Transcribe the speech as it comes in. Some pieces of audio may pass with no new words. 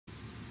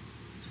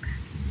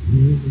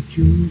that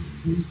you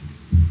hate,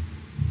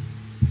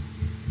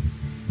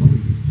 all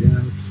your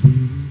doubts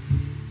and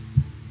fears.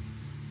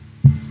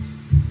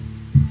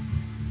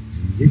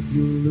 And if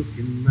you look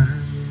in my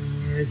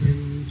eyes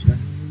and try to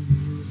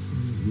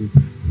find the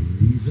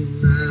reason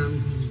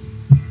I'm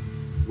here.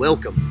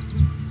 Welcome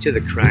to the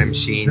Crime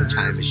Scene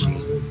Time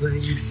Machine.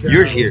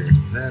 You're here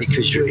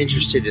because you're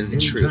interested in the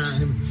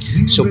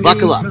truth. So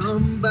buckle up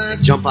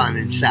and jump on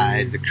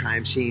inside the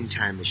Crime Scene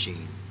Time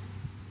Machine.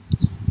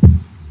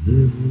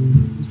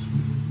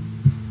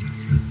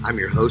 I'm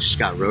your host,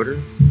 Scott Roeder,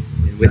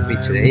 and with me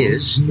today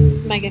is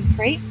Megan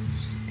Freight.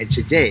 And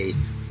today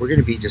we're going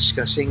to be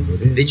discussing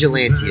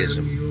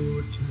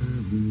vigilantism.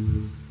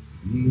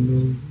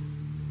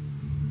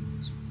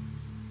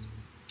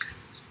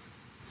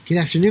 Good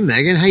afternoon,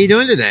 Megan. How you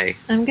doing today?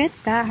 I'm good,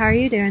 Scott. How are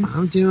you doing?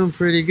 I'm doing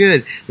pretty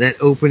good. That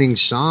opening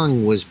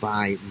song was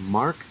by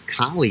Mark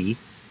Colley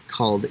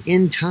called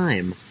In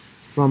Time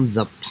from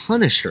the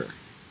Punisher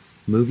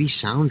movie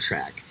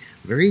soundtrack.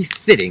 Very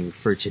fitting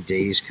for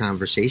today's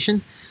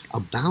conversation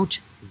about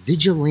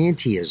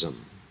vigilantism.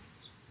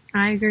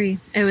 I agree.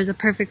 It was a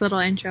perfect little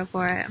intro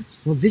for it.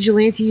 Well,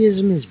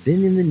 vigilantism has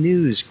been in the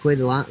news quite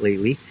a lot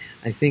lately.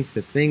 I think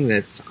the thing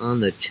that's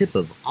on the tip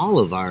of all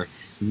of our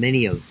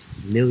million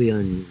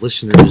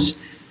listeners'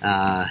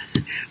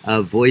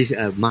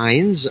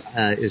 minds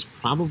is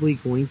probably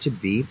going to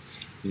be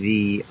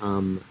the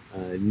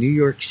New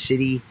York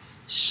City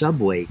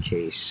subway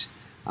case.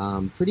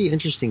 Pretty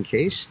interesting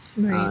case.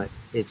 Right.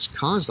 It's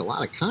caused a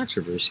lot of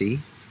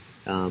controversy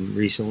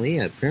recently.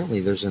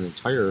 Apparently, there's an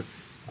entire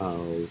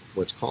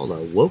what's called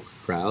a woke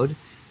crowd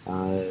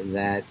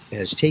that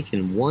has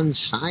taken one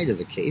side of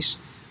the case.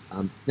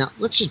 Now,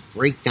 let's just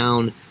break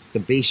down the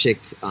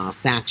basic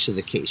facts of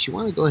the case. You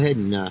want to go ahead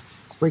and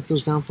break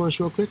those down for us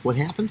real quick? What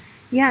happened?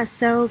 Yeah,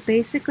 so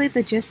basically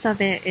the gist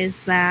of it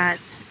is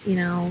that,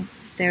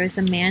 there was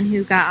a man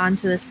who got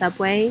onto the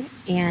subway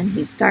and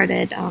he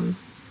started,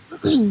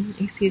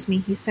 he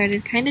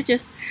started kind of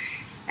just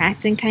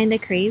acting kind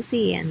of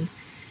crazy and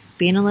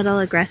being a little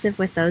aggressive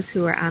with those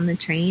who were on the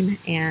train.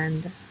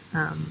 And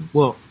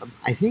well,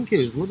 I think it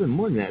was a little bit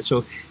more than that.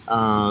 So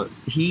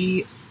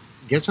he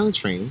gets on the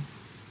train.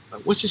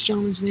 What's this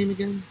gentleman's name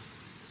again?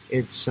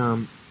 It's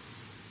well,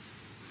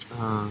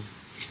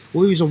 he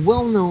was a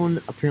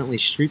well-known, apparently,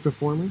 street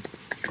performer,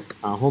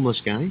 homeless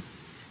guy,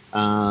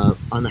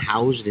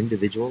 unhoused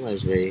individual,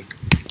 as they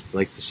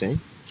like to say,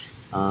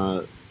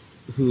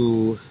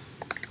 who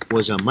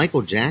was a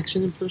Michael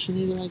Jackson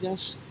impersonator, I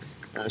guess,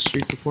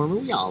 street performer.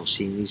 We all have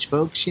seen these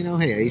folks, Hey,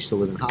 I used to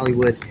live in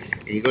Hollywood,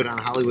 and you go down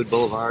Hollywood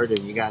Boulevard, and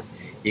you got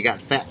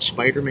Fat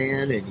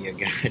Spider-Man, and you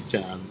got,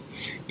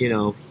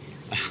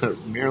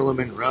 Marilyn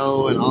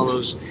Monroe, and all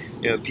those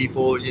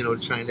people,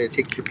 trying to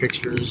take your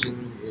pictures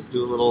and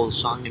do a little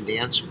song and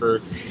dance for,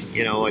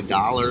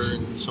 $1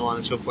 and so on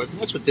and so forth. And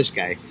that's what this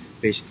guy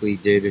basically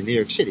did in New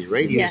York City,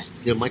 right? He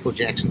Yes. did Michael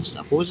Jackson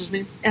stuff. What was his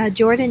name?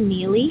 Jordan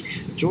Neely.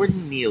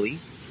 Jordan Neely,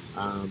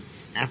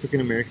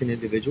 African-American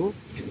individual,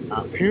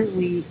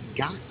 apparently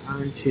got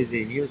onto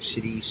the New York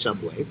City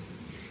subway,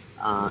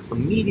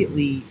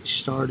 immediately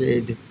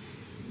started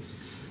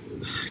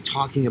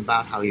talking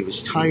about how he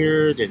was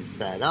tired and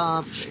fed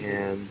up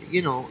and,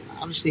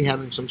 obviously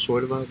having some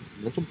sort of a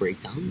mental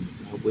breakdown,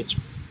 which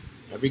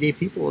everyday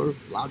people are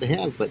allowed to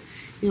have. But,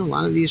 a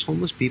lot of these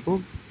homeless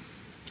people,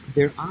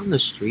 they're on the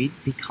street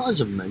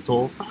because of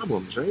mental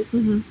problems, right?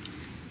 Mm-hmm.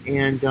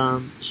 And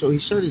so he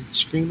started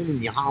screaming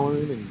and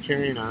hollering and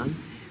carrying on,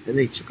 and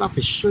they took off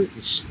his shirt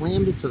and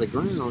slammed it to the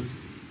ground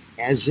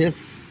as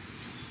if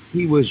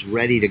he was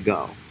ready to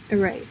go.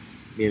 Right.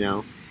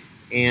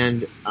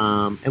 And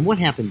what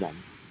happened then?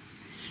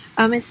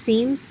 It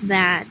seems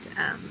that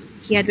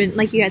he had been,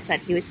 like you had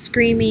said, he was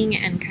screaming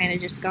and kind of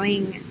just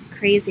going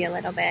crazy a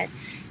little bit.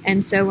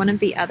 And so one of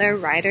the other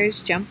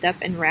riders jumped up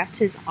and wrapped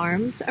his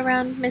arms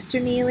around Mr.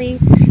 Neely,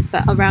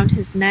 but around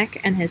his neck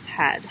and his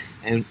head.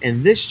 And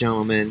this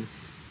gentleman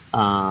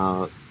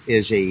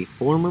is a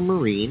former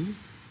Marine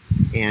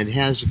and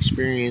has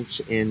experience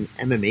in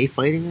MMA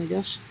fighting, I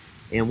guess.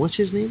 And what's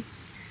his name?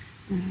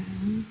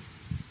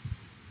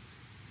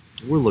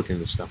 We're looking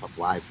this stuff up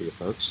live for you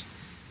folks.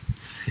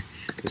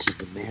 This is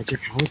the magic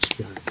how it's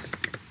done.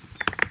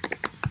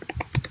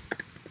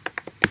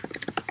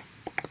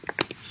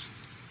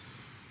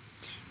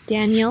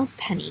 Daniel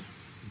Penny.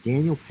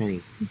 Daniel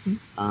Penny.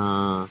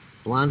 Mm-hmm.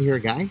 Blonde hair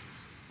guy.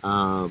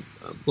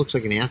 Looks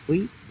like an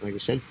athlete. Like I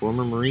said,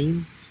 former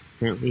Marine.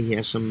 Apparently he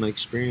has some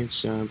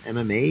experience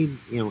MMA,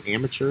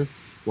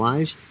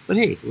 amateur-wise. But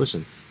hey,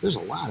 listen, there's a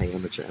lot of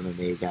amateur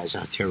MMA guys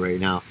out there right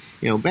now.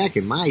 Back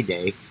in my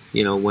day,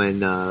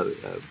 when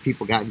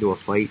people got into a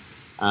fight,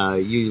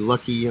 you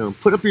lucky,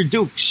 put up your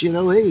dukes,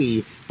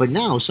 hey. But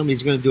now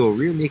somebody's going to do a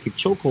rear naked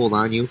chokehold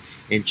on you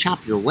and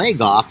chop your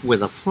leg off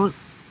with a front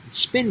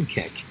spin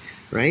kick,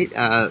 right?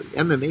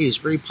 MMA is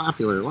very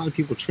popular. A lot of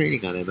people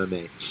training on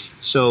MMA.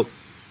 So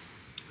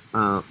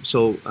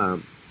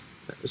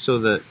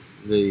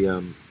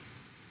the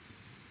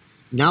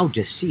now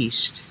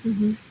deceased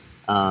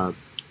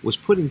was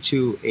put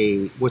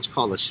into what's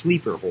called a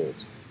sleeper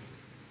hold.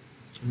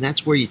 And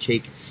that's where you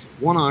take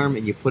one arm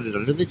and you put it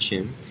under the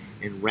chin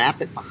and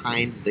wrap it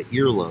behind the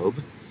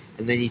earlobe.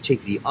 And then you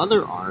take the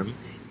other arm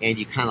and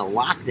you kind of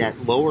lock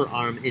that lower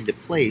arm into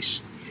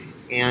place.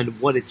 And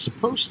what it's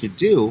supposed to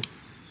do,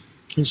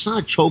 it's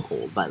not a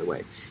chokehold, by the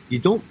way. You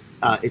don't.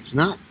 It's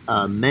not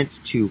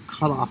meant to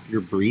cut off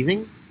your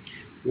breathing.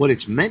 What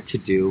it's meant to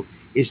do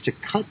is to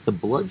cut the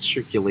blood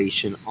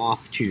circulation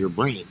off to your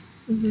brain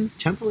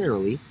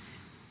temporarily,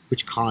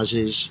 which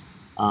causes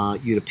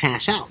you to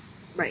pass out.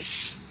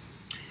 Right.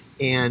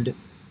 And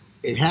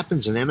it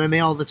happens in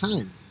MMA all the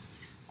time.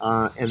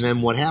 And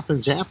then what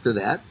happens after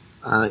that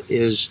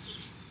is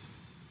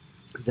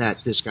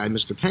that this guy,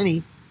 Mr.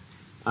 Penny,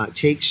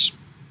 takes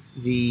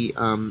the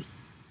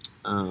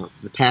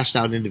passed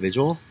out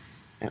individual.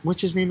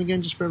 What's his name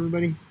again, just for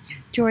everybody?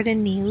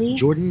 Jordan Neely.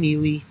 Jordan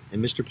Neely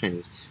and Mr.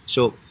 Penny.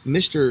 So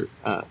Mr.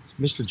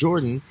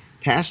 Jordan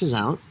passes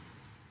out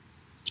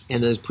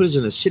and is put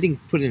in a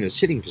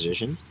sitting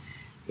position,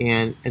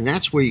 and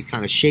that's where you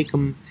kind of shake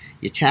them.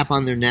 You tap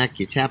on their neck,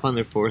 you tap on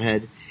their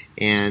forehead,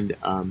 and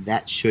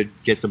that should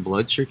get the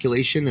blood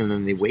circulation, and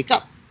then they wake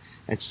up.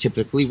 That's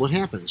typically what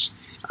happens.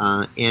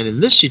 And in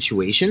this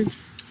situation,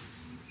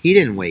 he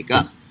didn't wake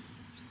up.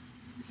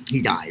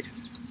 He died.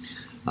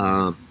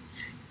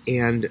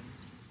 And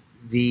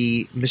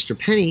the Mr.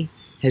 Penny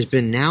has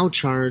been now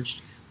charged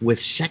with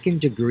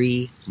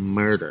second-degree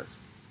murder.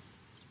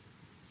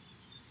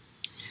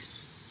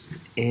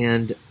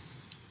 And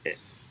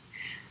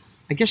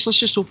I guess let's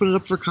just open it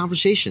up for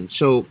conversation.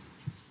 So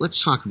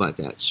let's talk about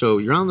that. So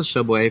you're on the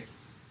subway.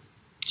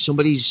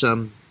 Somebody's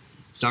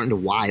starting to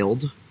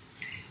wild.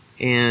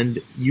 And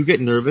you get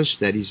nervous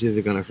that he's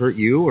either going to hurt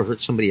you or hurt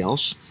somebody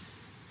else.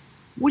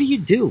 What do you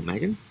do,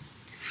 Megan?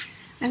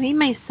 I mean,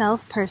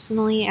 myself,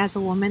 personally, as a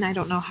woman, I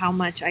don't know how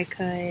much I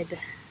could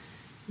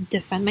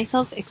defend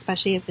myself,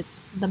 especially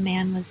if the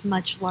man was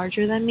much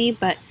larger than me.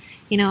 But,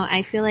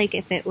 I feel like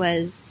if it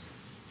was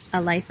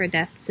a life or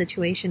death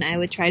situation, I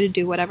would try to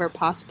do whatever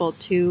possible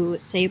to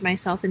save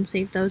myself and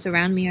save those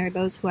around me or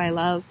those who I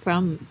love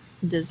from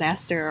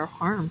disaster or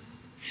harm.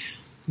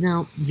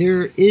 Now,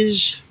 there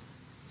is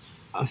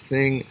a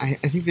thing, I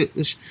think that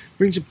this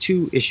brings up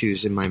two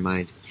issues in my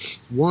mind.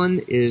 One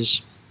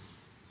is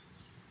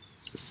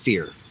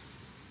fear.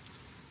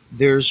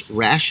 There's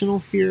rational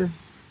fear,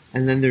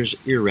 and then there's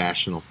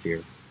irrational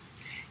fear.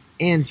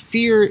 And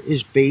fear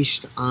is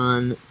based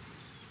on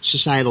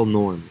societal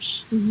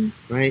norms,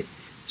 right?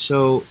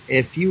 So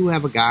if you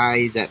have a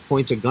guy that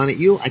points a gun at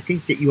you, I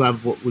think that you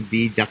have what would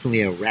be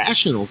definitely a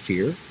rational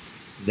fear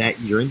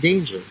that you're in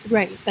danger.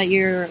 Right, that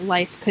your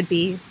life could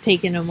be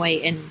taken away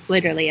in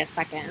literally a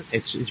second.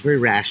 It's very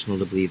rational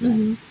to believe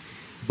that.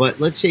 But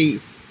let's say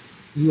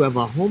you have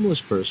a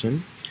homeless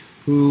person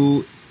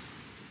who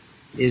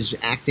is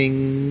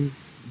acting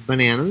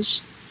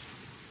bananas.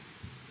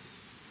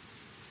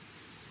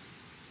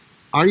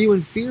 Are you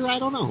in fear? I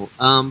don't know.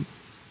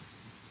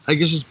 I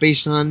guess it's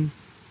based on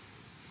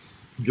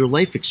your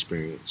life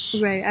experience.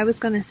 Right. I was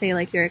going to say,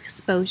 like, your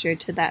exposure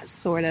to that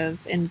sort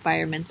of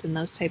environments and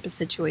those type of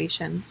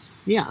situations.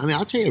 Yeah. I mean,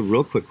 I'll tell you a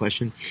real quick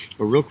question,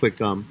 a real quick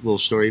little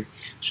story.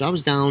 So I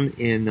was down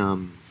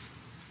in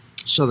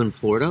southern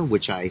Florida,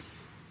 which I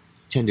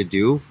tend to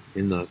do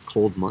in the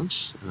cold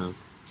months.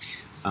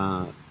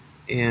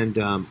 And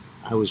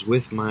I was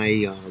with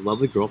my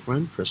lovely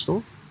girlfriend,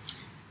 Crystal.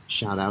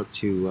 Shout out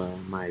to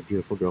my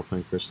beautiful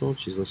girlfriend, Crystal, if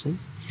she's listening.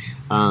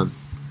 And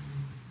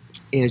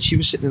she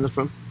was sitting in the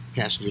front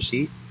passenger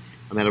seat.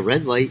 I'm at a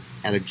red light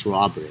at a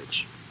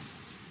drawbridge.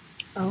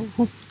 Oh.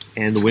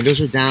 And the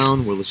windows are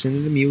down. We're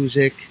listening to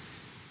music.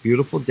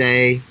 Beautiful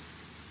day.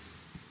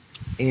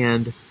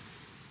 And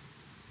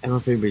I don't know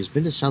if anybody's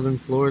been to southern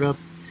Florida,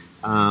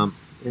 in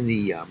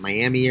the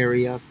Miami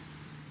area.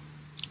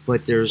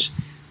 But there's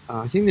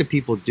a thing that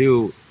people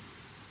do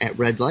at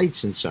red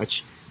lights and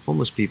such,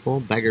 homeless people,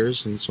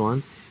 beggars, and so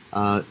on.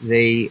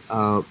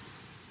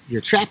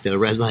 You're trapped at a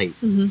red light.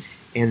 And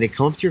they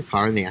come up to your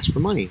car and they ask for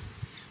money.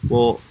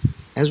 Well,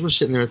 as we're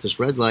sitting there at this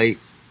red light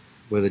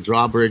with a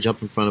drawbridge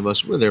up in front of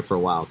us, we're there for a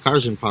while.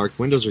 Cars in park,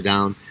 windows are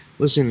down,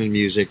 listening to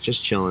music,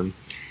 just chilling.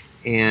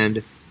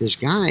 And this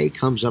guy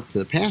comes up to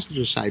the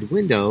passenger side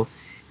window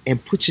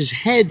and puts his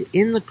head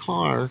in the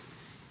car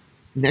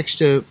next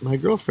to my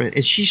girlfriend.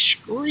 And she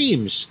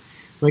screams,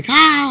 like,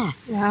 ah!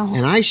 Wow.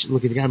 And I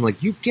look at the guy, I'm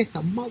like, you get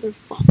the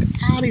motherfucker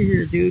out of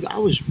here, dude. I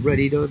was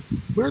ready to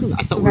murder him.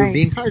 I thought we were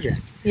being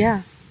carjacked.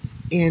 Yeah.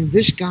 And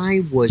this guy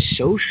was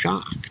so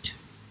shocked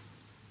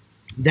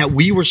that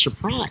we were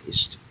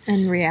surprised.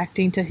 And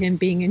reacting to him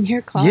being in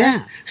your car.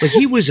 Yeah, but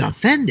he was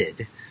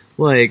offended.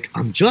 Like,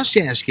 I'm just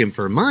asking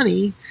for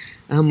money.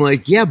 I'm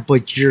like, yeah,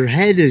 but your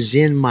head is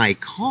in my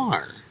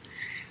car.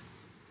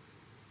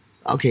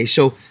 Okay,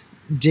 so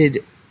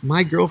did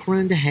my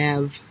girlfriend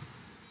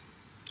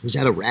was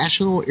that a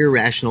rational or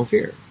irrational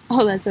fear?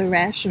 Oh, that's a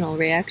rational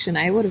reaction.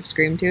 I would have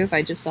screamed too if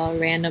I just saw a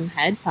random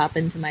head pop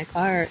into my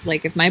car.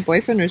 Like, if my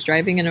boyfriend was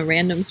driving and a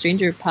random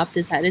stranger popped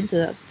his head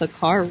into the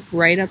car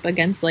right up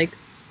against, like,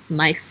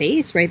 my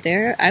face right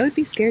there, I would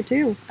be scared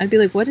too. I'd be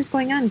like, what is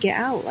going on? Get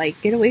out. Like,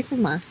 get away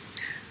from us.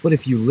 But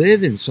if you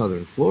live in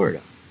southern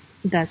Florida,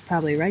 That's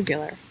probably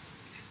regular.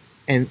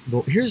 and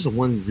here's the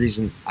one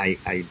reason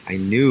I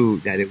knew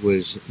that it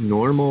was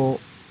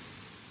normal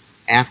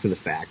after the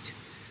fact.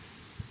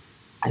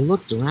 I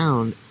looked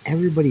around,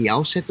 everybody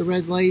else at the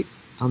red light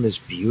on this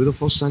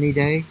beautiful sunny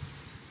day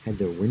had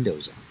their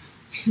windows up.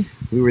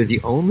 We were the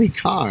only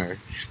car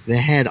that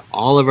had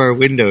all of our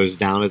windows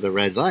down at the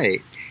red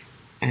light.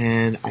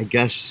 And I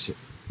guess,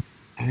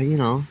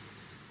 It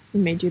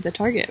made you the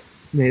target.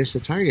 made us the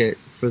target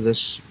for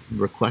this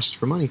request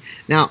for money.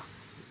 Now,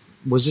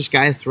 was this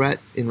guy a threat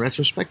in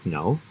retrospect?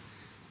 No.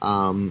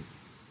 But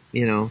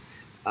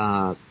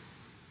I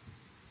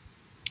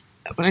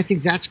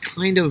think that's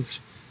kind of,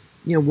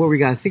 where we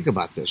got to think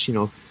about this,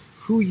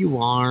 who you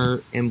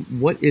are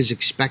and what is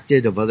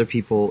expected of other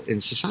people in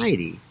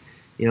society.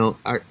 There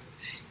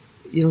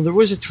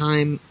was a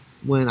time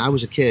when I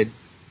was a kid,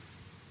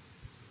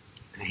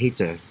 I hate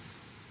to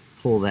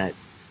pull that,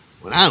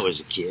 when I was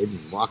a kid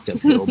and walked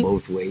uphill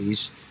both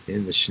ways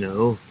in the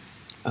snow.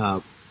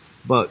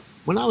 But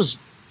when I was,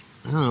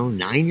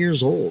 9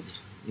 years old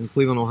in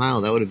Cleveland, Ohio,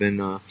 that would have been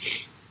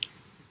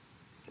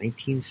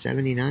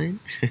 1979.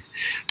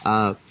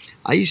 I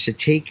used to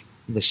take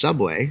the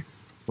subway.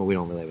 Well, we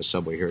don't really have a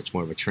subway here. It's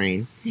more of a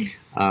train.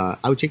 I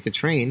would take the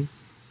train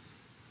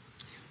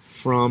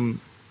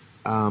from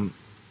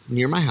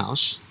near my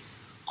house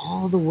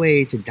all the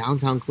way to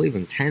downtown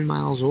Cleveland, 10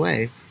 miles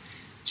away,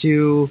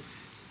 to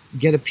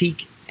get a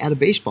peek at a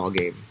baseball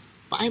game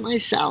by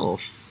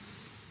myself.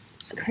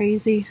 It's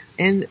crazy.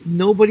 And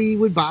nobody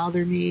would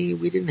bother me.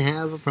 We didn't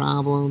have a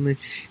problem,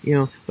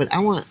 But I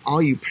want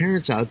all you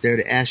parents out there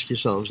to ask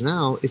yourselves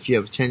now, if you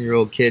have a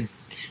 10-year-old kid,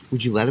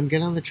 would you let him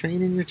get on the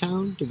train in your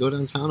town to go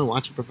downtown and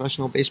watch a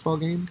professional baseball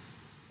game?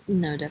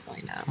 No,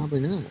 definitely not.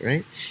 Probably not,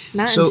 right?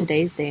 Not in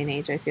today's day and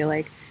age. I feel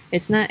like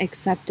it's not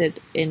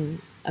accepted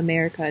in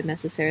America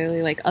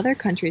necessarily. Like other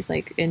countries,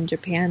 like in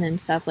Japan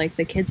and stuff, like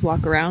the kids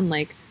walk around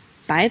like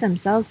by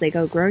themselves. They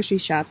go grocery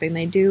shopping.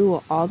 They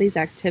do all these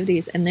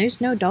activities, and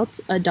there's no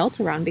adults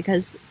around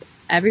because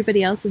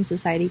everybody else in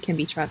society can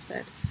be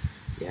trusted.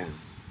 Yeah,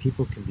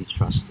 people can be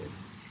trusted.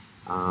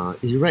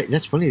 You're right.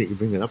 That's funny that you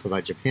bring that up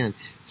about Japan,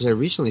 because I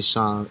recently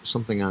saw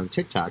something on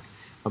TikTok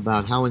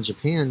about how in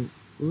Japan,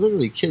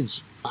 literally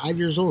kids 5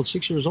 years old,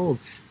 6 years old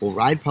will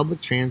ride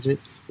public transit,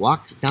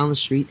 walk down the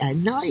street at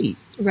night.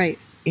 Right.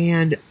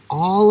 And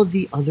all of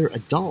the other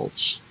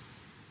adults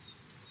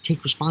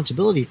take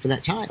responsibility for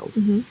that child.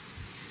 Mm-hmm.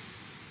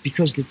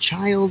 Because the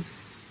child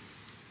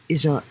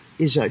is a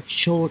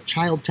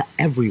child to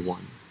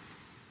everyone.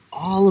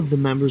 All of the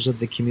members of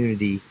the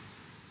community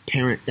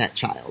parent that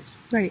child.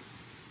 Right.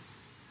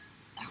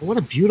 What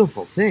a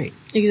beautiful thing.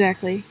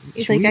 Exactly.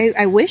 It's like,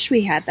 I wish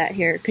we had that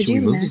here. Could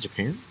you move to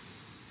Japan?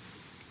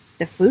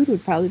 The food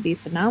would probably be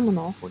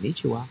phenomenal.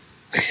 Konnichiwa.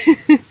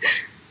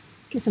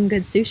 Get some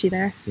good sushi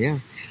there. Yeah.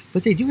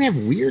 But they do have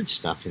weird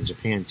stuff in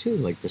Japan, too.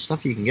 Like the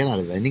stuff you can get out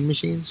of vending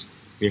machines.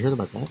 Have you heard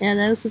about that? Yeah,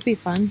 those would be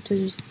fun to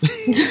just,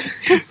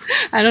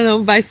 I don't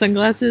know, buy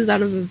sunglasses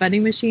out of a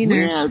vending machine.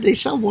 Yeah, they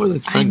sell more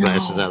than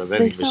sunglasses out of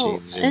vending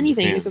machines.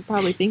 Anything you could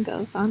probably think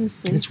of,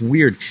 honestly. It's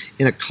weird.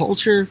 In a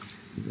culture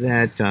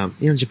that,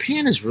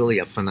 Japan is really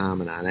a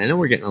phenomenon. I know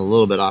we're getting a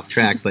little bit off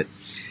track, but,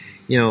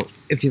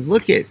 if you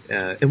look at,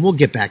 and we'll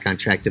get back on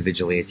track to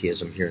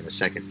vigilantism here in a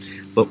second,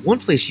 but one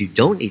place you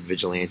don't need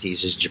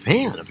vigilantes is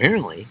Japan,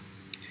 apparently.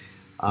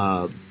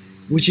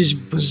 Which is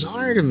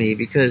bizarre to me,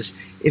 because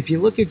if you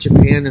look at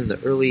Japan in the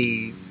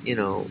early,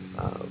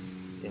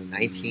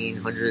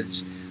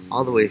 1900s,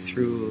 all the way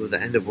through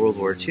the end of World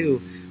War II,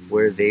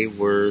 where they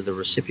were the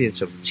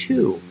recipients of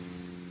 2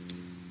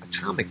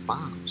 atomic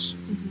bombs.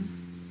 Mm-hmm.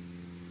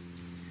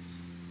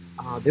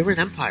 They were an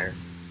empire,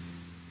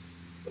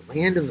 the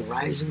land of the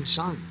rising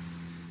sun.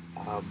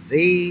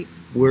 They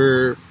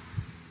were,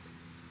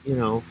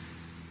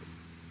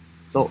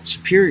 felt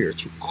superior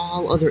to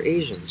all other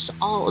Asians, to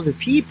all other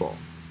people.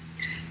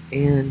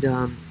 And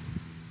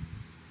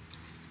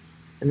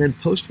then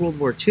post-World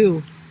War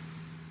II,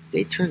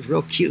 they turned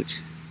real cute.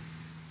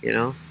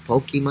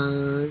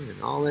 Pokemon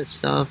and all that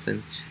stuff.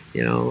 And,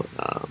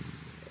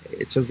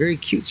 it's a very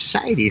cute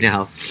society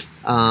now.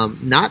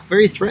 Not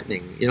very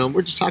threatening.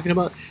 We're just talking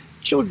about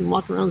children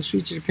walking around the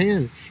streets of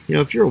Japan.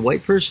 If you're a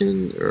white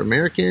person or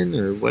American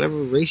or whatever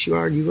race you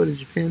are and you go to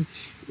Japan,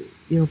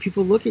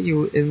 people look at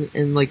you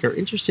and like are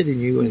interested in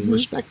you and mm-hmm.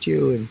 respect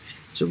you, and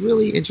it's a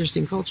really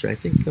interesting culture. I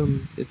think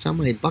it's on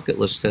my bucket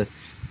list to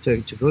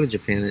go to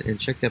Japan and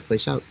check that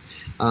place out.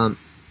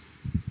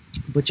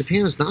 But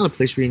Japan is not a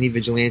place where you need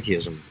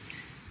vigilantism.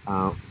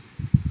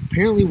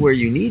 Apparently where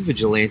you need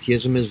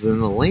vigilantism is in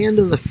the land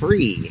of the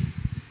free,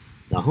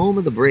 the home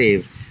of the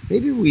brave.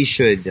 Maybe we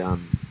should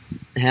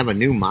have a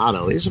new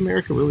motto. Is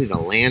America really the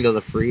land of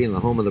the free and the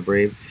home of the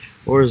brave?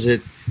 Or is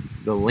it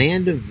the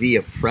land of the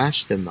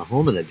oppressed and the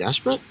home of the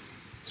desperate?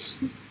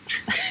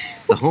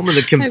 The home of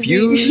the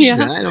confused?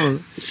 Yeah.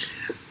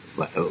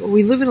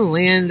 We live in a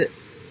land...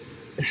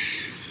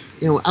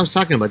 I was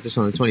talking about this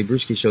on the Tony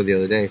Bruschi show the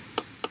other day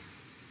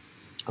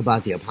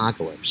about the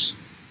apocalypse.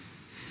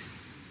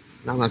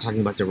 I'm not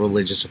talking about the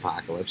religious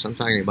apocalypse. I'm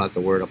talking about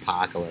the word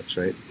apocalypse,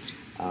 right?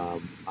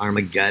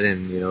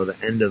 Armageddon, the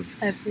end of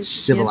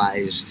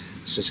civilized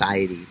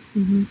society.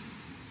 Mm-hmm.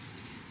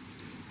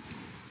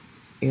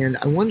 And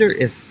I wonder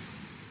if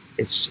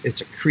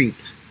it's a creep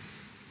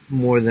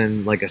more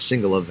than like a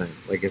single event.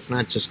 Like it's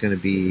not just going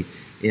to be,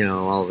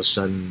 all of a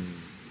sudden,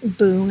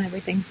 boom,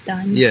 everything's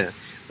done. Yeah,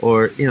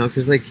 or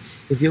because like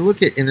if you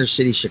look at inner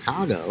city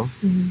Chicago,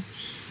 mm-hmm.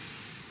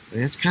 I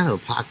mean, that's kind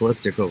of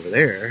apocalyptic over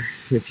there.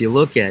 If you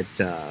look at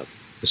the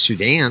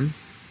Sudan,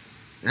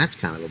 that's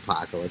kind of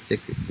apocalyptic.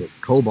 The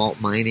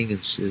cobalt mining in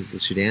the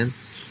Sudan.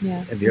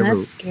 Yeah, have you ever?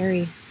 That's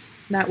scary.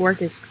 That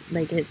work is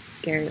like it's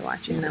scary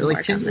watching them. They're like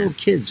work 10-year-old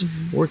kids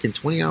mm-hmm. working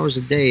 20 hours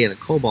a day in a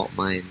cobalt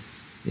mine.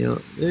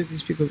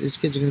 These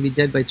kids are going to be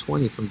dead by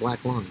 20 from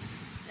black lung.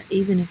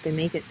 Even if they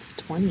make it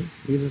to 20.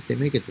 Even if they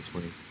make it to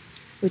 20.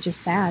 Which is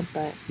sad,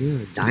 but yeah,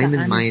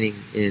 diamond mining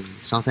in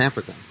South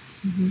Africa.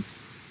 Mm-hmm.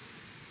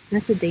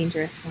 That's a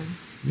dangerous one.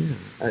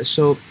 Yeah.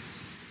 So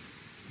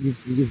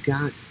you've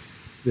got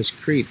this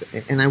creep,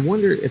 and I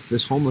wonder if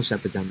this homeless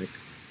epidemic,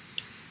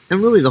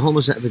 and really the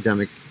homeless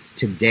epidemic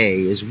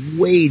today is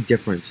way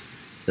different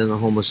than the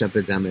homeless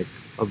epidemic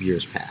of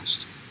years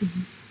past.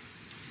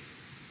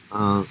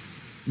 Mm-hmm.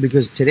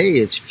 Because today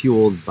it's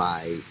fueled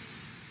by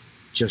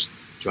just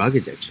drug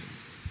addiction,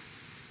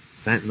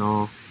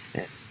 fentanyl.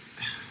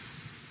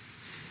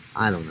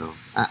 I don't know.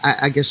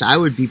 I guess I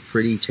would be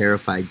pretty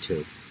terrified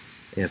too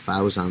if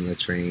I was on the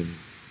train,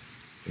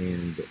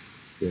 and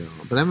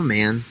but I'm a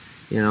man.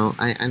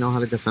 I know how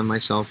to defend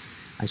myself.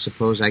 I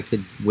suppose I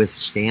could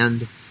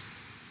withstand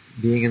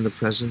being in the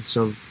presence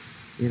of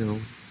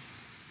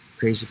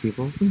crazy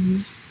people.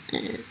 Mm-hmm.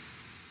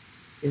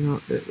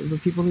 And,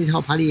 but people need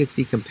help. How do you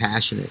be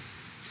compassionate?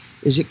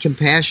 Is it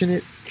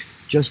compassionate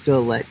just to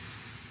let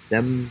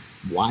them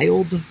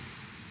wild?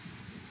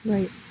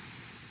 Right.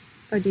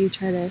 Or do you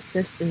try to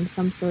assist in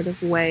some sort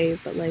of way?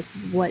 But like,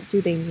 what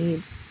do they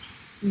need?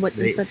 But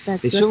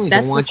that's certainly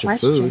that's don't want the your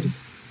question. food.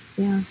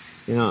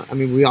 Yeah. I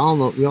mean, we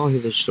all hear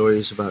the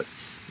stories about,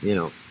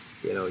 you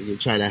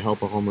try to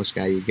help a homeless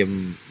guy. You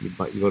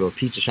go to a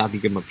pizza shop, you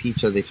give them a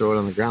pizza, they throw it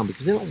on the ground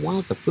because they don't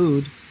want the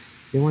food,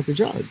 they want the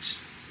drugs.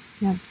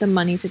 Yeah, the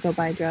money to go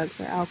buy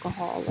drugs or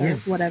alcohol or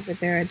whatever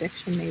their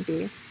addiction may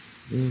be.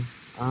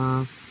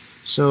 Yeah.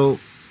 So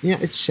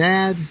it's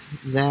sad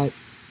that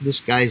this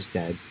guy's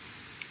dead.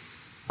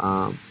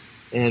 And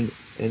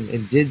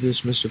did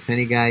this Mr.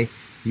 Penny guy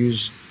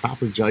use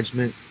proper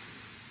judgment?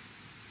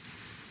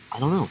 I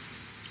don't know.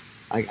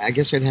 I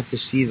guess I'd have to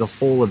see the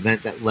whole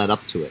event that led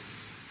up to it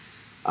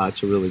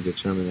to really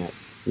determine that.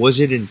 Was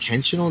it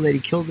intentional that he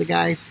killed the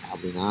guy?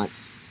 Probably not.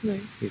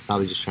 Right. He's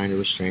probably just trying to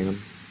restrain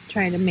him.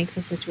 Trying to make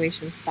the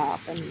situation stop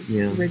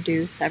and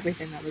reduce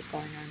everything that was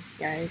going on.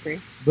 Yeah, I agree.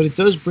 But it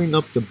does bring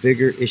up the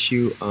bigger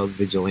issue of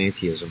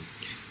vigilantism.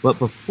 But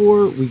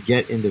before we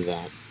get into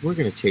that, we're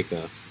going to take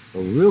a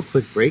real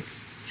quick break,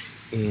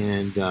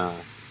 and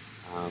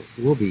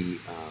we'll be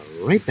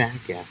right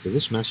back after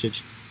this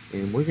message,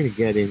 and we're going to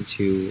get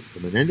into the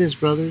Menendez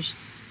brothers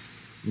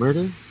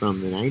murder from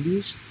the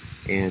 90s,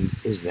 and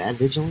is that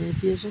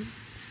vigilantism?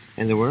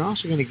 And then we're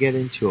also going to get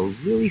into a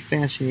really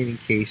fascinating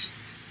case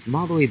from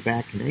all the way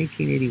back in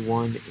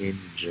 1981 in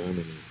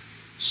Germany.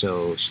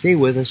 So stay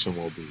with us, and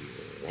we'll be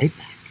right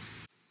back.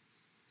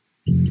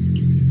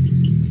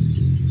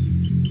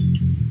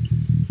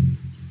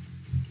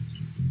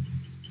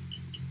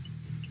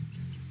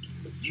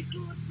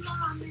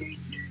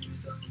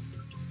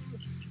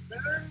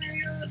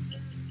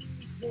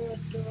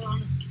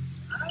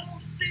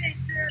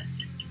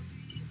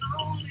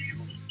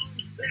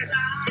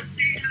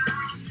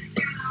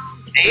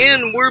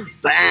 And we're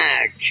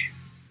back.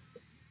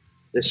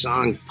 The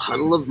song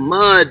Puddle of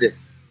Mud. The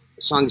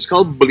song is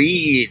called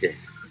Bleed,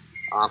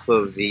 off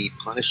of the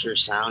Punisher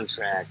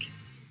soundtrack.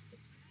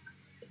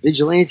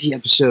 Vigilante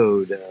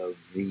episode of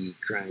the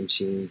Crime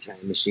Scene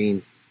Time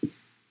Machine.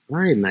 All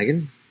right,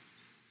 Megan.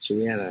 So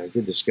we had a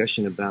good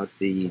discussion about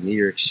the New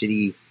York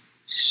City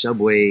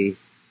subway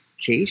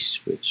case,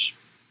 which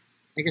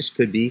I guess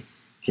could be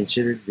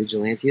considered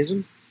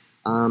vigilantism.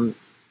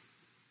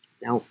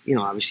 Now,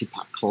 obviously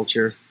pop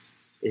culture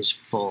is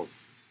full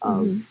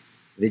of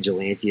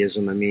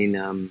vigilantism. I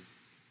mean,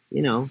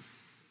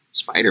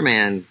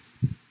 Spider-Man,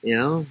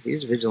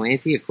 he's a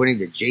vigilante according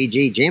to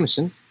J.J.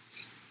 Jameson.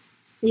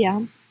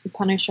 Yeah, the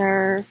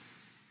Punisher,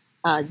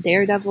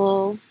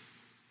 Daredevil.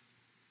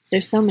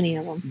 There's so many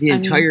of them. The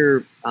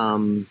entire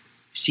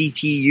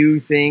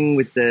CTU thing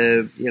with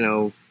the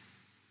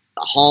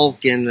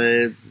Hulk and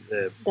the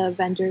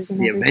Avengers and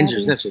the everybody.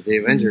 Avengers. That's what the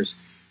Avengers.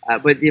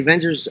 But the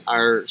Avengers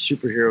are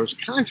superheroes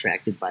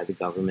contracted by the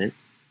government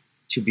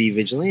to be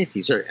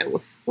vigilantes. Or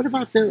what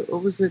about the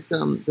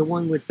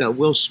one with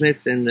Will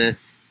Smith and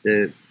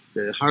the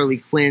Harley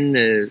Quinn,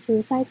 the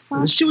Suicide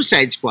Squad? The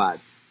Suicide Squad.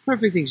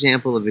 Perfect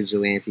example of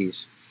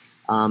vigilantes.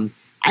 I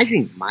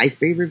think my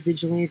favorite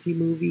vigilante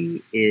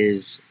movie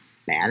is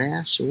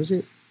Badass. What was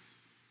it?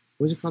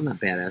 What was it called? Not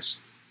Badass.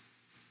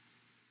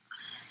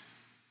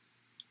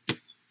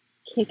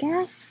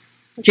 Kick-Ass?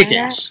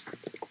 Kick-Ass.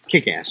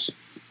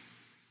 Kick-Ass.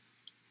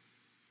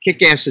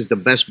 Kick-Ass is the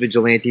best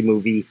vigilante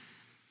movie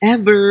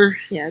ever.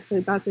 Yeah, so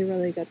that's a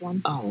really good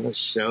one. Oh, that's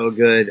so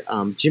good.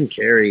 Jim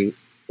Carrey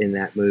in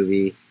that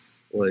movie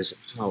was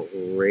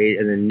outrageous.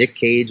 And then Nick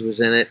Cage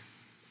was in it.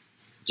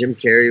 Jim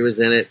Carrey was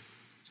in it.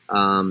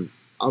 All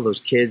those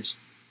kids.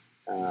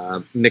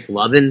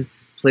 McLovin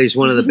plays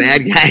one of the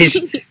bad guys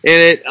in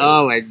it.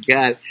 Oh, my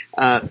God.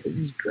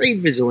 There's great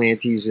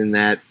vigilantes in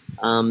that.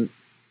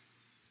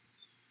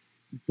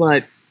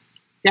 But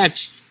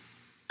that's,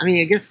 I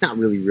mean, I guess not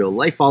really real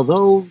life,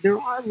 although there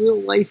are real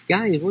life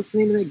guys. What's the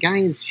name of that guy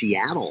in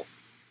Seattle?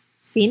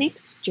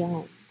 Phoenix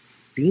Jones.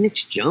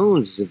 Phoenix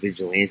Jones is a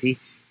vigilante.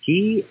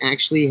 He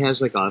actually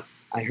has like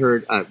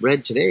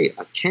read today,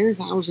 a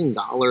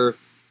 $10,000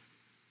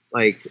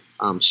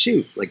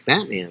 suit, like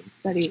Batman.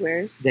 That he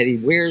wears?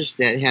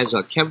 That has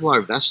a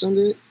Kevlar vest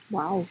under it.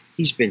 Wow.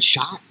 He's been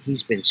shot.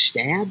 He's been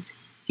stabbed.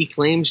 He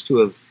claims to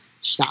have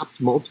stopped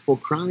multiple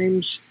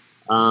crimes.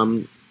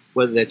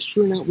 Whether that's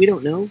true or not, we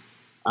don't know.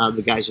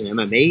 The guy's an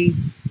MMA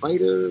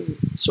fighter,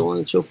 so on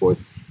and so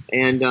forth.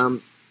 And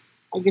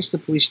I guess the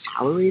police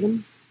tolerate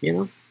him, you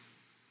know.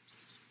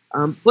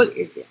 But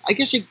I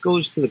guess it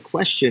goes to the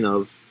question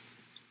of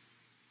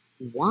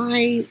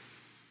why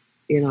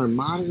in our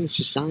modern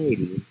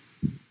society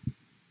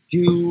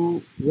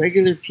do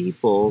regular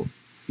people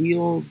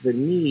feel the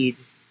need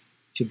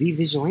to be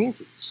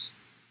vigilantes?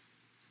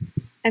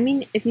 I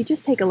mean, if you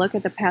just take a look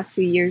at the past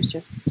few years,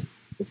 just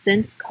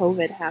since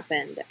COVID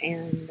happened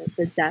and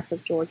the death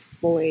of George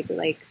Floyd,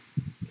 like,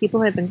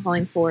 people have been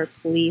calling for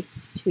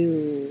police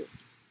to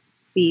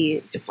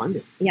be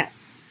defunded.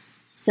 Yes.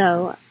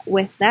 So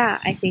with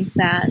that, I think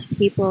that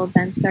people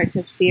then start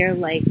to fear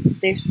like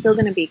there's still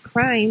going to be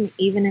crime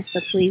even if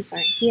the police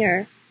aren't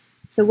here.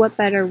 So what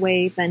better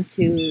way than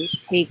to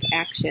take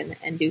action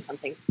and do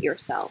something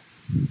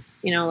yourself?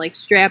 You know, like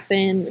strap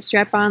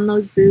on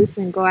those boots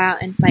and go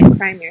out and fight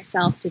crime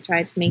yourself to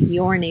try to make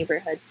your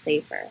neighborhood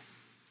safer.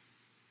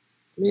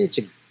 I mean,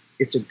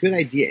 it's a good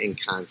idea in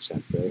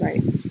concept, right?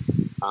 Right.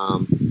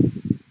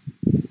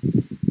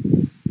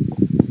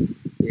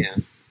 Yeah.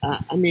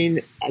 I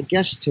mean, I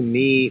guess to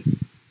me,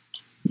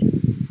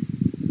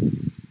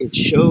 it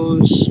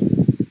shows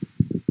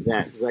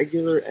that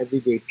regular,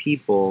 everyday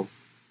people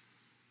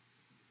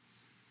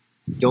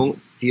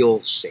don't feel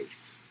safe.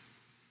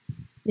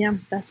 Yeah,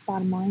 that's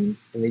bottom line.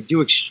 And they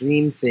do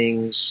extreme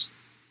things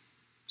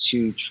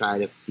to try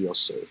to feel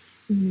safe.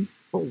 Mm-hmm.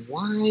 But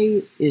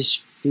why is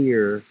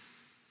fear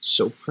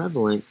so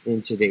prevalent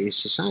in today's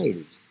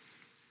society?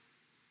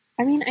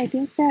 I mean, I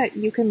think that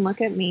you can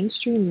look at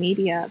mainstream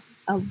media.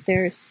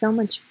 There's so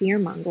much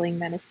fear-mongering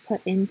that is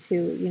put into,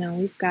 you know,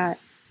 we've got,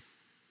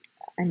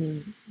 I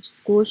mean,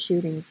 school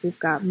shootings, we've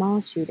got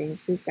mall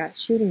shootings, we've got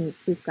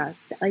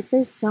like,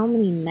 there's so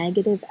many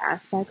negative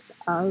aspects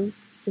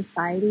of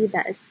society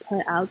that is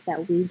put out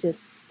that we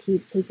just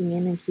keep taking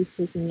in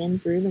through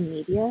the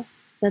media,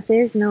 that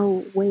there's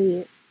no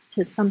way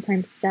to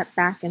sometimes step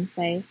back and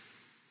say,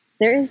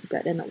 there is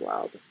good in the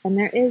world, and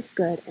there is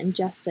good and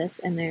justice,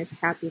 and there's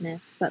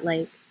happiness, but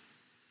like,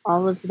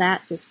 all of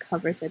that just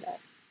covers it up.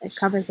 It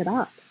covers it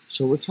up.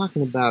 So we're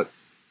talking about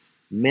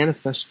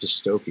manifest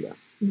dystopia.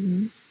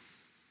 Mm-hmm.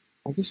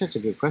 I guess that's a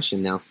good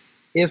question. Now,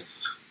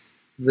 if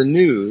the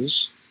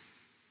news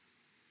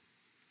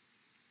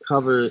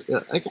cover,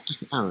 I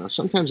don't know,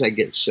 sometimes I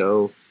get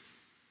so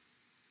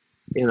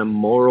in a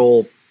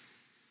moral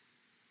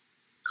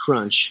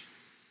crunch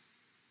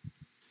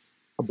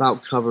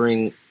about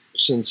covering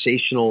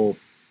sensational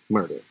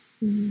murder.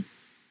 Mm-hmm.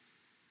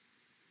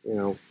 You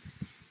know,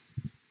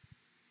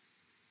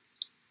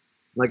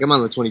 like I'm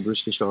on the Tony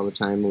Bruschi show all the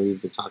time.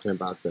 We've been talking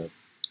about the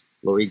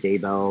Lori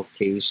Daybell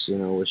case, you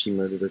know, where she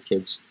murdered her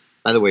kids.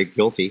 By the way,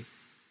 guilty.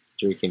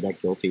 Jury came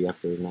back guilty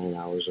after 9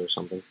 hours or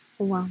something.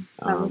 Oh, wow.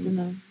 That wasn't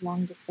a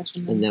long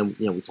discussion. And then,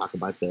 you know, we talk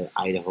about the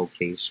Idaho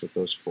case with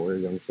those 4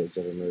 young kids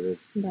that were murdered.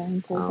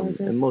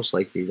 And most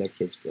likely that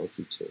kid's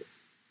guilty too.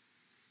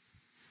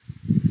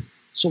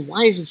 So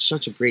why is it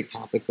such a great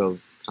topic of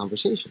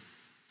conversation?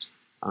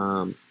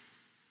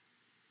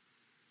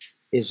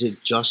 Is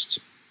it just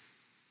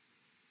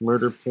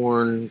murder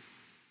porn,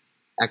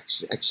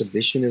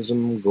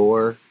 exhibitionism,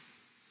 gore,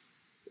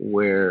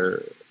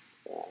 where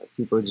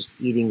people are just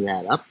eating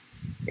that up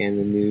and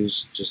the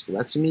news just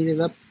lets them eat it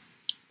up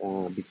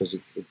because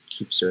it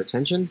keeps their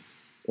attention?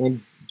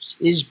 And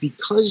is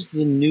because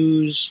the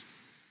news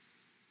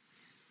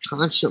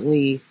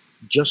constantly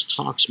just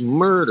talks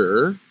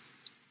murder,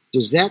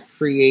 does that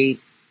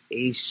create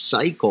a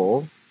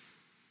cycle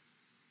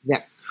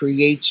that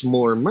creates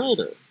more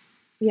murder?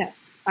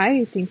 Yes,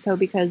 I think so,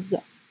 because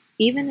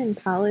even in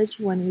college,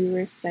 when we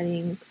were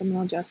studying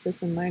criminal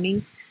justice and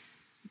learning,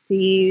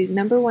 the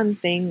number one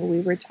thing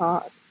we were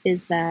taught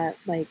is that,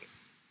 like,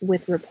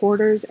 with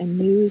reporters and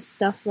news,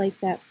 stuff like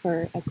that,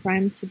 for a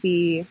crime to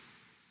be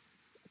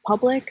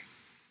public,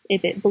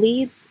 if it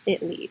bleeds,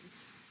 it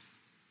leads.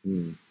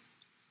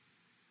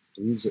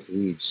 Bleeds, it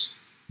leads.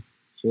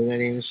 Hear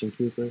that, Anderson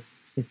Cooper?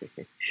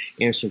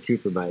 Anderson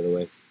Cooper, by the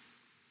way.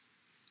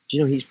 Do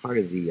you know he's part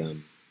of the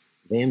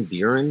Van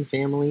Buren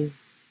family?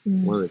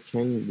 one of the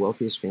 10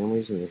 wealthiest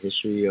families in the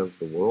history of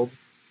the world,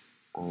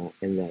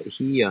 and that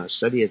he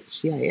studied at the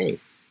CIA,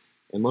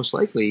 and most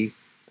likely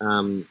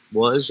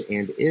was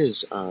and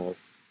is a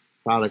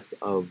product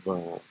of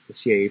the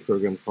CIA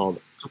program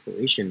called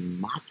Operation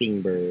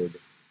Mockingbird.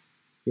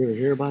 You ever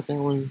hear about that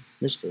one,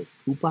 Mr.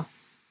 Cooper?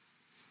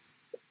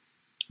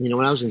 You know,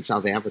 when I was in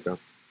South Africa,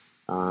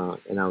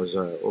 and I was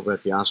over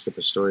at the Oscar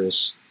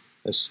Pistorius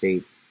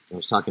estate, I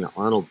was talking to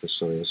Arnold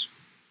Pistorius,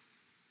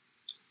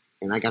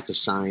 and I got to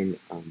sign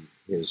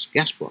his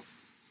guest book.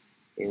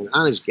 And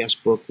on his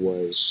guest book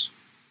was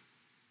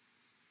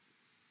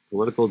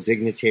political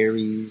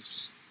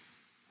dignitaries,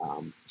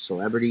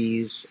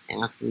 celebrities,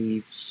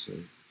 athletes.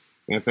 And,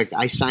 in fact,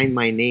 I signed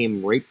my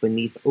name right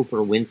beneath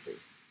Oprah Winfrey.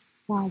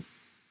 Wow.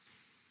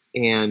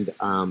 And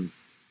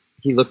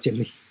he looked at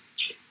me,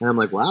 and I'm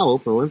like, wow,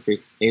 Oprah Winfrey.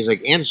 And he's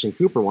like, Anderson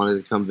Cooper wanted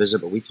to come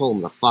visit, but we told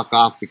him to fuck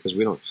off because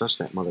we don't trust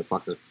that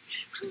motherfucker.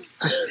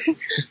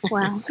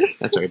 Wow.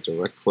 That's a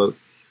direct quote.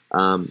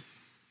 I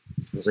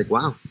was like,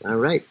 wow, all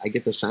right. I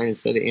get to sign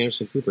instead of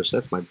Anderson Cooper, so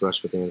that's my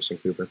brush with Anderson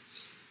Cooper.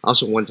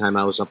 Also, one time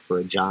I was up for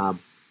a job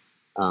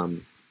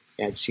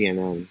at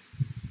CNN,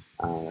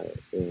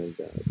 and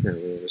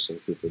apparently Anderson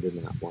Cooper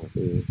did not want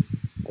me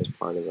as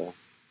part of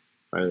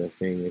the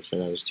thing. They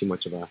said I was too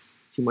much of a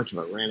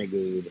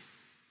renegade.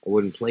 I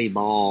wouldn't play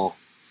ball,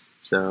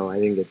 so I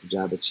didn't get the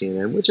job at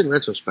CNN. Which, in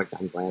retrospect,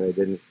 I'm glad I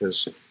didn't,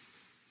 because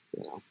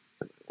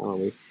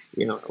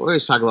we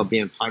always talk about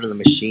being part of the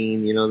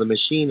machine. You know, the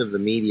machine of the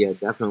media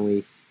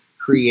definitely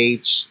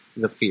creates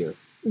the fear.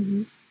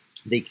 Mm-hmm.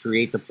 They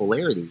create the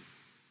polarity.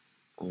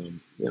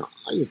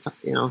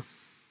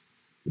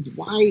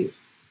 Why?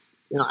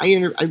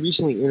 I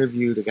recently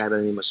interviewed a guy by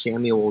the name of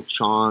Samuel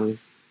Chong,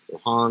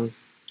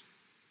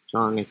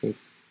 I think,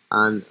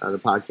 on the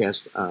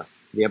podcast,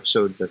 the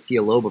episode, The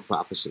Theoloba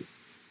Prophecy.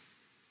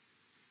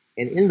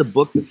 And in the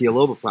book, The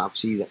Theoloba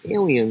Prophecy, the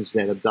aliens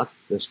that abduct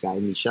this guy,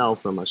 Michel,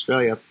 from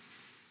Australia,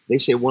 they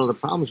say one of the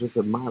problems with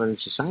the modern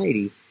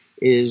society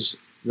is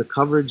the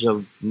coverage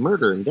of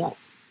murder and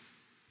death.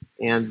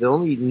 And the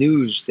only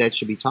news that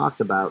should be talked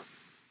about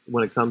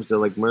when it comes to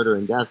like murder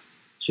and death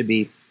should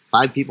be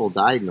 5 people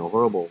died in a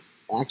horrible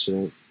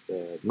accident,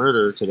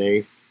 murder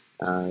today.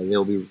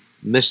 They'll be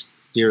missed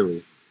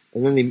dearly.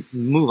 And then they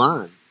move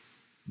on.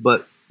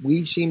 But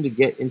we seem to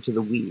get into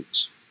the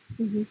weeds.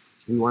 Mm-hmm.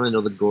 We want to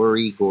know the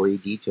gory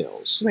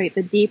details. Right,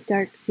 the deep,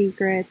 dark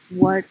secrets,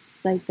 what's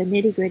like the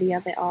nitty-gritty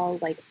of it all,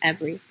 like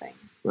everything.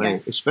 Right,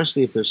 yes.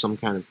 Especially if there's some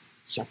kind of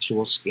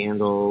sexual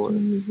scandal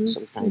or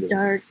some kind of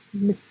dark,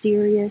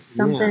 mysterious,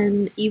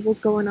 something evil's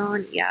going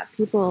on. Yeah,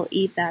 people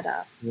eat that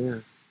up. Yeah.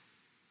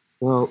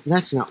 Well,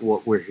 that's not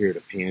what we're here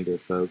to pander,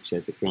 folks,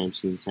 at the Crime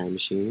Scene Time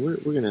Machine. We're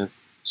going to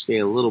stay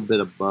a little bit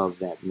above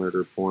that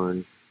murder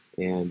porn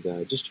and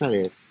just try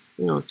to,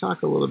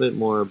 talk a little bit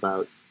more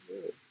about,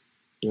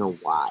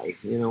 why.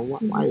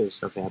 Why does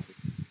stuff happen?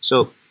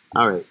 So,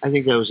 all right, I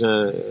think that was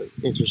a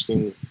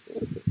interesting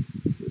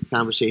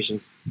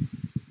conversation.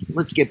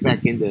 Let's get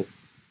back into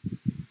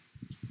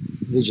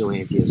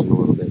vigilantism a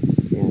little bit.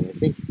 And I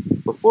think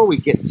before we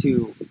get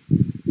to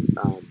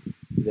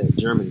the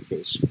German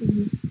case,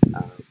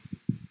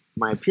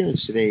 my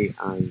appearance today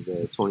on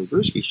the Tony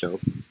Bruschi show,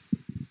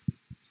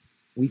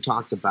 we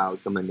talked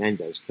about the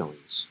Menendez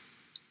killings.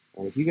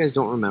 And if you guys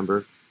don't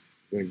remember,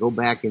 we're going to go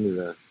back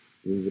into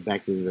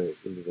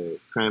the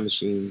crime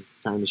machine,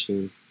 time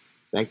machine,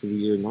 back to the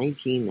year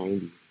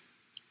 1990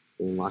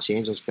 in Los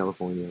Angeles,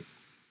 California.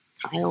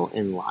 Kyle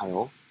and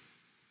Lyle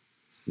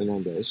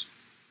Menendez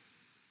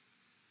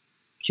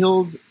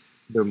killed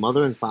their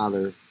mother and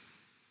father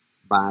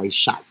by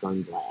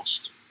shotgun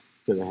blast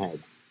to the head.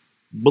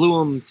 Blew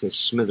them to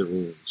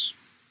smithereens.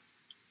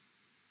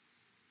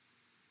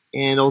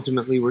 And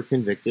ultimately were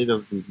convicted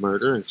of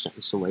murder and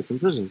sentenced to life in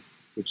prison,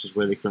 which is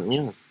where they currently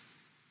are.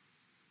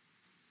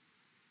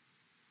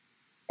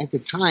 At the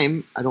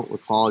time, I don't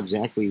recall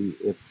exactly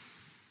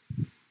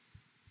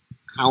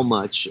how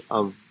much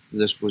of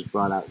this was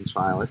brought out in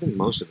trial. I think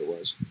most of it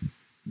was.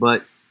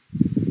 But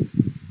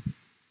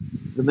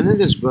the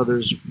Menendez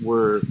brothers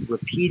were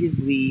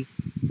repeatedly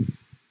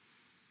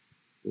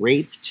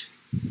raped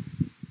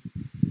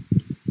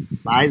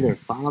by their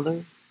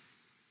father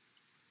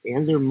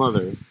and their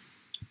mother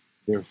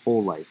their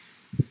whole life.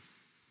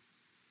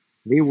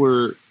 They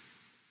were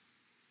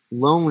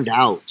loaned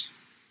out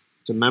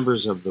to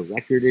members of the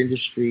record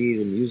industry,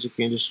 the music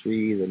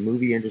industry, the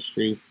movie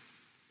industry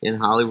in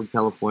Hollywood,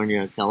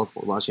 California,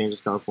 Los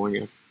Angeles,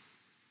 California,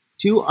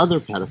 to other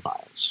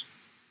pedophiles.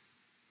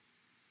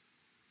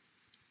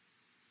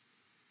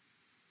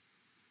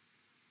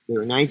 They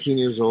were 19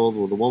 years old.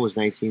 Well, the one was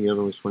 19, the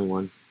other one was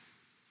 21.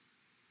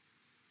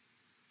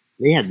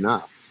 They had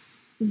enough.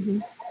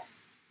 Mm-hmm.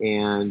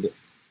 And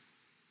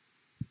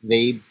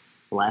they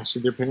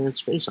blasted their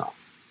parents' face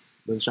off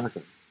with a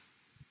shotgun.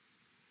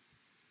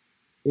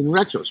 In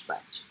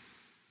retrospect,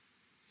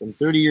 some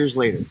 30 years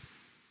later,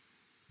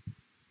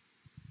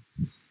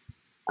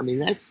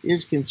 that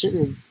is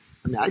considered,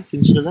 I'd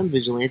consider them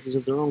vigilantes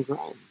of their own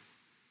crime.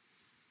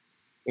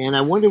 And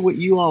I wonder what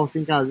you all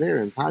think out there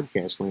in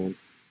podcast land.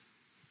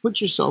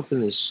 put yourself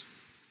in this.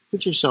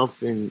 Put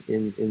yourself in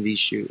these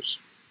shoes.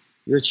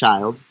 You're a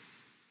child.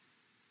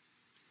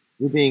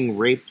 You're being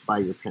raped by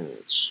your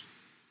parents.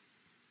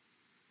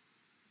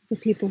 The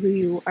people who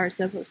you are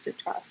supposed to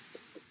trust.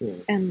 Yeah.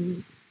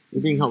 And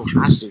you're being held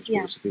hostage,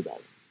 yeah. basically, by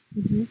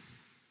them.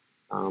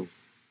 Mm-hmm.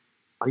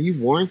 Are you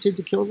warranted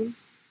to kill them?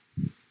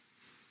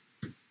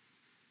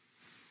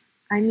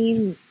 I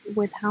mean,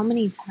 with how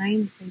many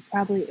times they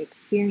probably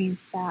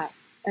experienced that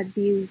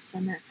abuse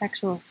and that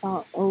sexual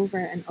assault over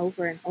and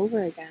over and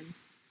over again,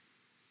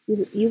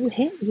 you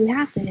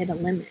have to hit a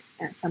limit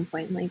at some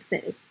point. Like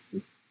I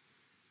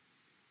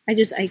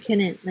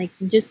couldn't, like,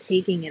 just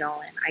taking it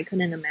all in. I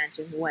couldn't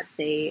imagine what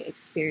they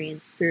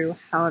experienced through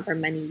however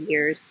many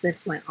years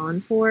this went on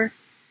for,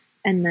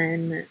 and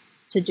then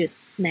to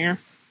just snap.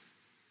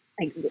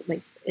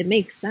 Like it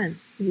makes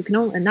sense. You can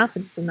only enough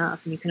is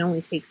enough, and you can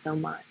only take so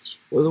much.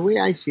 Well, the way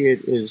I see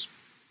it is,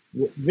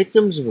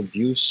 victims of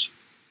abuse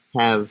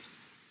have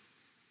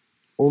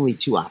only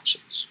two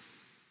options.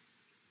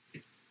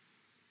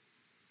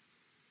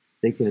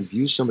 They can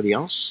abuse somebody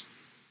else,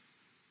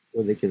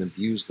 or they can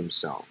abuse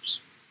themselves.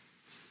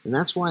 And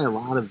that's why a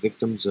lot of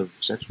victims of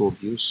sexual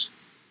abuse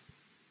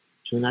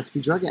turn out to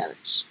be drug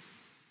addicts,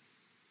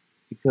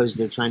 because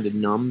they're trying to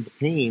numb the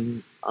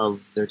pain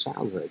of their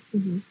childhood.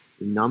 Mm-hmm.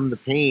 Numb the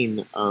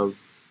pain of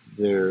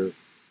their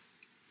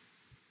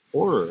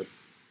horror.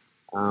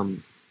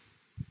 And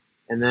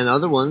then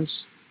other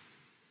ones,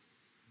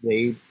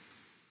 they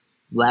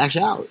lash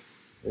out.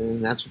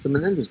 And that's what the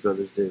Menendez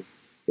brothers did.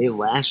 They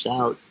lashed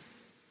out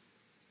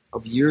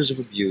of years of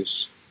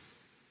abuse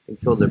and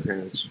killed their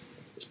parents.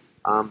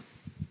 I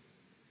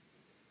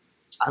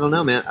don't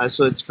know, man.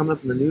 So it's coming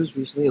up in the news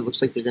recently. It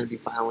looks like they're going to be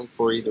filing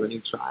for either a new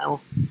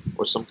trial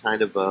or some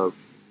kind of a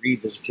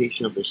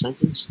revisitation of their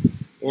sentence.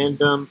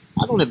 And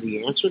I don't have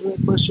the answer to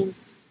that question,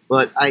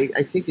 but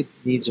I think it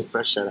needs a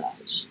fresh set of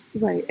eyes.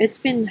 Right. It's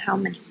been how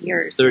many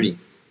years? 30.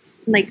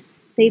 Like,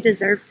 they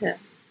deserve to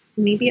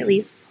maybe at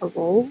least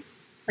parole,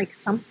 like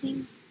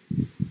something.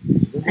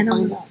 I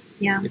don't know.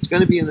 Yeah. It's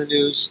going to be in the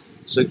news,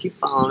 so keep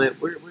following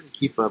it. We're going to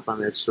keep up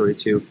on that story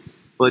too.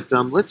 But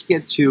let's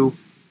get to,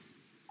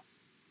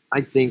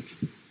 I think,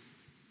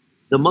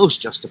 the most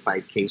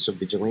justified case of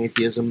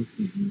vigilantism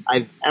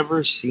I've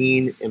ever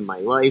seen in my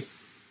life.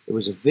 There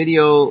was a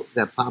video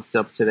that popped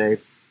up today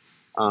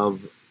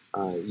of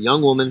a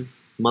young woman,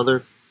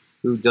 mother,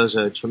 who does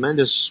a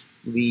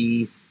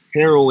tremendously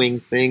harrowing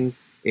thing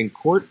in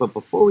court. But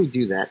before we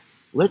do that,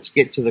 let's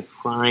get to the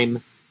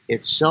crime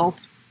itself.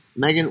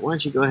 Megan, why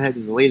don't you go ahead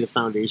and lay the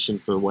foundation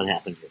for what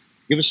happened here?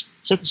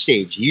 Set the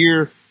stage.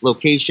 Year,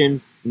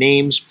 location,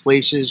 names,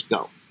 places,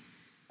 go.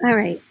 All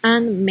right.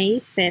 On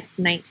May 5th,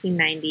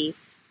 1990,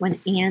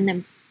 when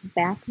Anne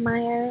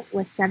Bachmeyer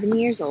was 7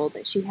 years old,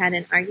 she had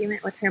an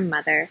argument with her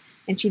mother,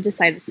 and she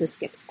decided to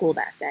skip school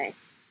that day.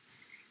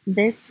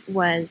 This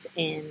was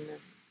in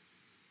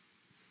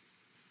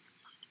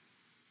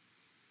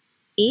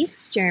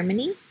East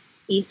Germany,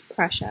 East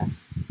Prussia.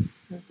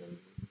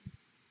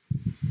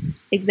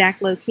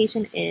 Exact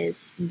location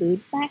is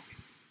Ludbeck.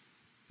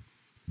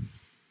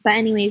 But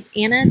anyways,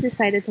 Anna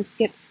decided to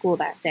skip school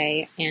that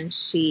day, and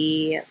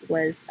she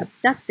was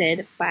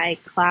abducted by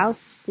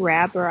Klaus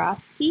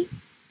Graborowski,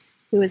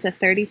 who was a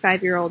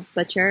 35-year-old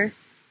butcher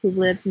who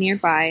lived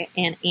nearby,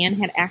 and Anne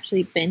had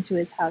actually been to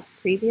his house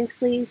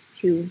previously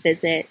to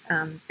visit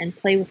and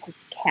play with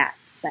his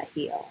cats that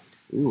he owned.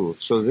 Ooh,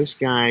 so this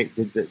guy,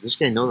 did this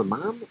guy know the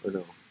mom or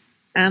no?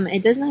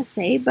 It does not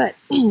say, but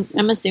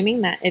I'm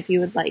assuming that if you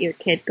would let your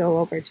kid go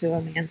over to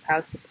a man's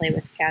house to play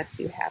with cats,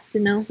 you have to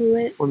know who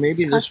it Or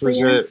maybe this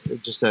was is.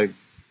 just a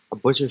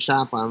butcher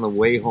shop on the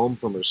way home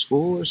from her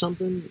school or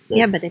something?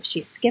 Yeah, but if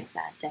she skipped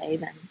that day,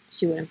 then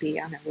she wouldn't be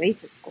on her way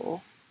to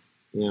school.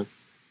 Yeah.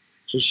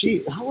 So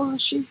how old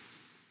is she?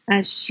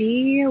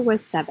 She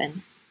was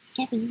 7.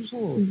 7 years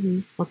old. Mm-hmm.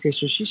 Okay,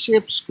 so she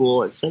skipped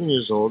school at 7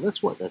 years old.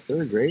 That's what, the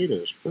 3rd grade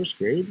or 1st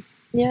grade?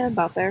 Yeah,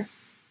 about there.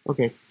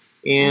 Okay.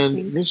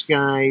 And this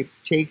guy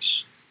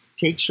takes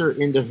her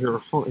into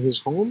his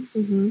home?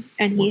 Mm-hmm.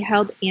 And he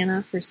held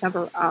Anna for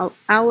several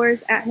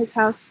hours at his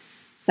house,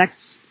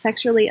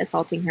 sexually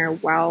assaulting her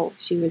while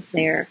she was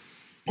there.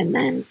 And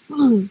then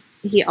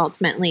he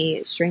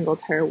ultimately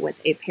strangled her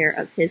with a pair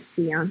of his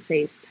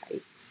fiancé's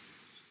tights.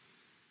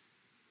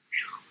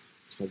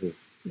 It's heavy.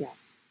 Yeah.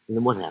 And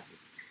then what happened?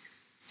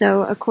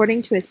 So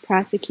according to his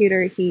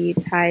prosecutor, he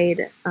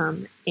tied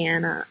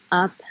Anna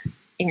up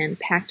and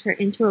packed her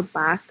into a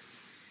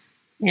box,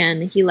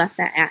 and he left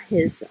that at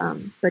his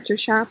butcher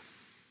shop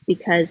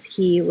because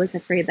he was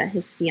afraid that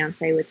his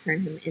fiancée would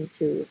turn him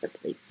into the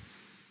police.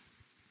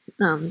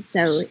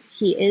 So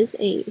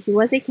he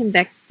was a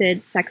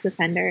convicted sex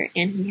offender,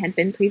 and he had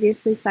been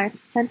previously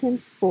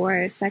sentenced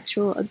for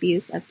sexual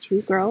abuse of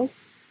 2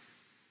 girls.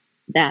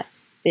 That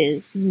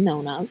is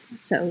known of,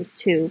 so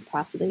 2,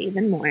 possibly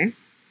even more.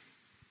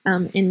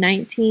 In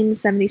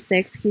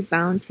 1976, he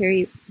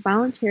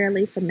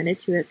voluntarily submitted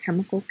to a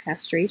chemical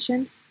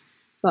castration,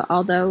 but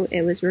although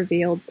it was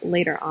revealed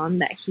later on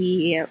that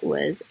he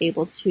was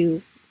able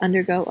to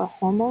undergo a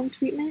hormone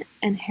treatment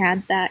and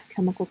had that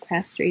chemical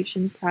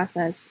castration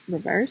process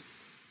reversed.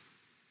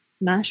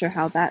 Not sure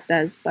how that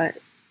does, but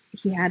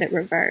he had it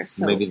reversed.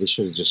 So, maybe they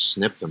should have just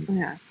snipped him.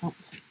 yeah,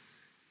 something.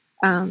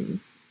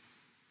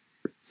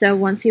 So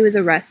once he was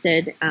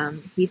arrested,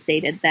 he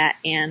stated that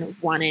Anne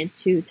wanted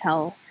to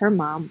tell her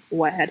mom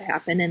what had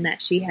happened and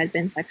that she had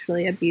been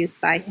sexually abused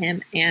by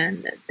him,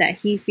 and that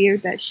he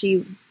feared that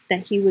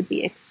he would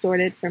be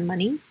extorted for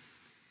money.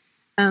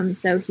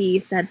 So he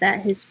said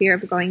that his fear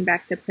of going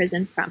back to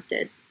prison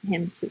prompted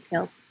him to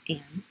kill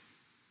Anne.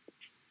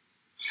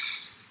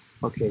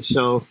 Okay,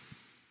 so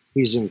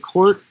he's in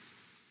court.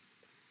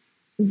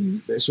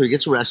 Mm-hmm. So he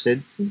gets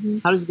arrested. Mm-hmm.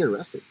 How does he get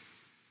arrested?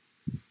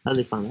 How did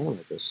they find out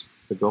about this?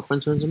 The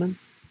girlfriend turns him in?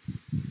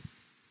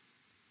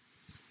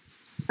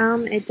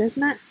 It does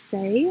not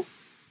say.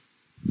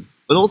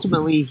 But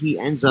ultimately, he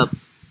ends up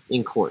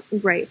in court.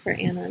 Right, for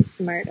Anna's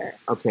murder.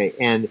 Okay,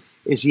 and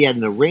is he at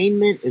an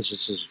arraignment? Is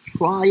this his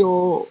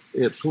trial?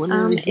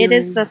 Preliminary It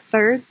is hearing? the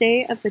third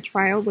day of the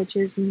trial, which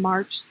is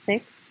March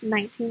 6,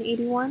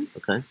 1981,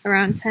 Okay.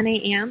 around 10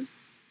 a.m.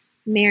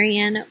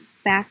 Marianne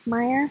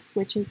Backmeyer,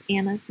 which is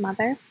Anna's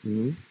mother,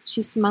 Mm-hmm.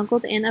 she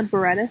smuggled in a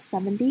Beretta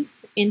 70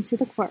 into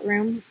the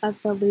courtroom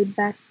of the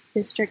Lubeck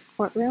District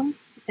Courtroom,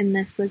 and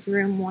this was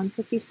room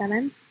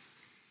 157.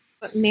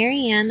 But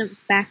Marianne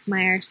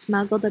Backmeyer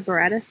smuggled a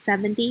Beretta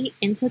 70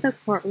 into the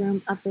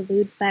courtroom of the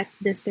Lubeck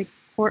District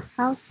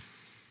Courthouse,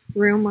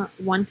 room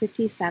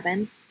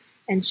 157,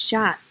 and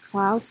shot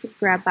Klaus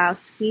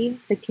Grabowski,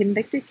 the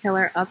convicted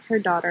killer of her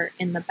daughter,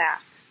 in the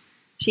back.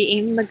 She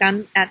aimed the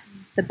gun at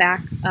the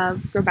back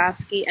of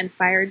Grabowski and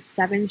fired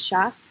 7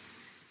 shots.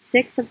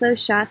 6 of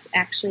those shots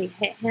actually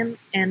hit him,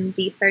 and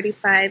the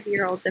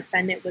 35-year-old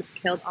defendant was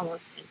killed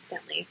almost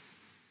instantly.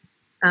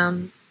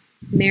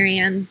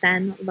 Marianne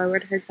then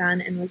lowered her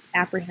gun and was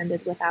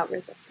apprehended without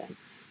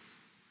resistance.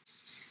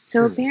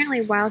 So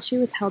apparently, while she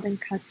was held in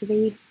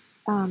custody,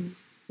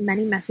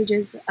 many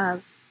messages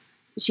of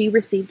she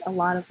received a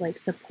lot of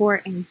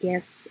support and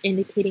gifts,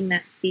 indicating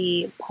that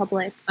the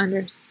public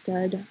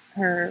understood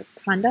her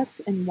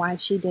conduct and why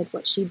she did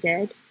what she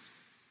did.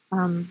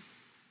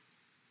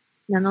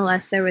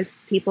 Nonetheless, there was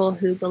people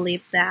who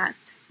believed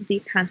that the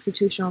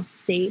constitutional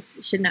state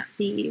should not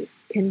be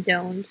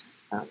condoning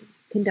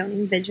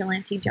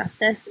vigilante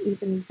justice,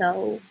 even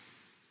though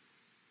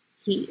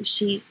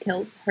she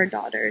killed her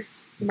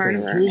daughter's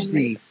murderer. Here's and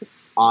the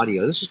rapist.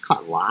 audio. This was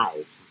caught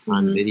live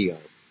on Mhm. video.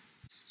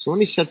 So let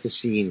me set the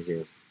scene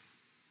here.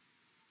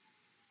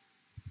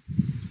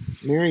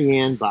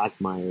 Marianne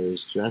Bachmeyer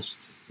is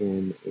dressed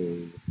in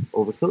an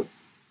overcoat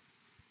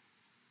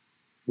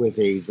with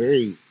a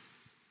very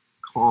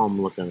calm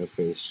look on her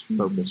face,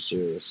 focused,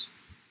 serious.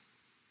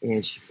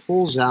 And she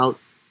pulls out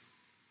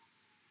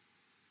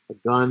a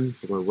gun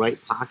from her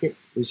right pocket.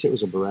 You say it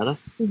was a Beretta?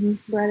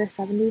 Beretta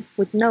 70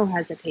 with no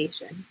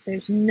hesitation.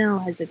 There's no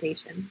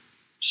hesitation.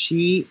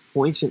 She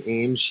points and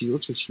aims. She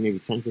looks like she's maybe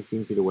 10,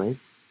 15 feet away.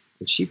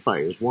 And she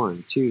fires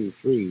 1, 2,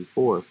 3,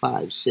 4,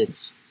 5,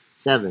 6,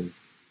 7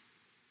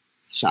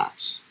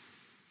 shots.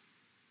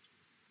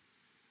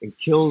 And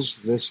kills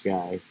this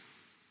guy.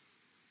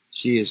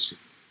 She is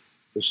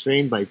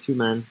restrained by 2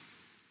 men.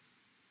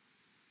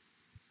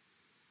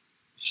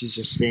 She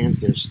just stands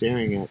there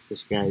staring at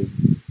this guy's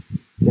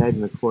dead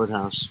in the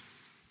courthouse.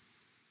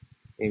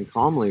 And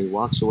calmly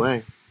walks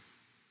away.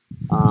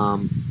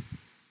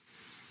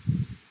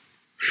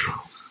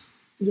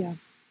 Yeah.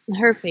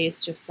 Her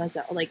face just says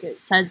it.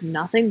 It says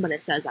nothing, but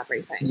it says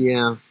everything.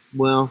 Yeah,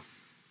 well,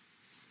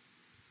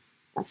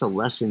 that's a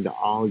lesson to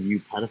all you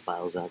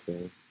pedophiles out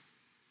there.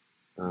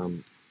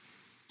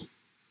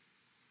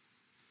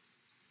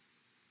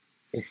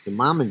 If the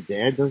mom and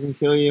dad doesn't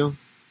kill you,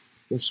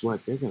 guess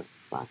what? They're going to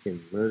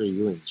fucking murder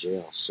you in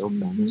jail so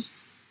fast.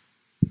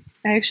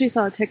 I actually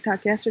saw a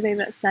TikTok yesterday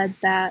that said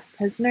that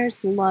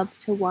prisoners love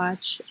to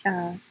watch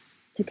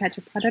To Catch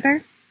a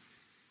Predator.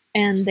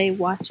 And they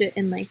watch it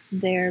in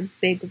their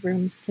big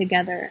rooms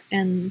together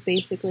and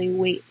basically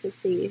wait to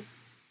see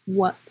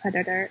what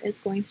predator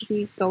is going to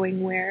be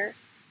going where,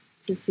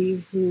 to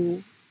see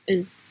who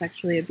is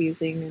sexually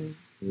abusing and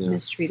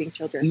mistreating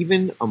children.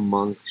 Even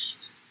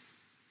amongst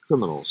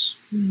criminals,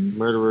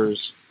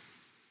 murderers,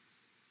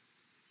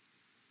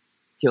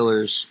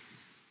 killers,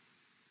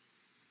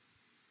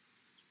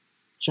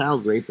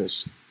 child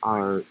rapists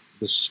are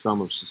the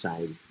scum of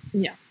society.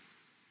 Yeah.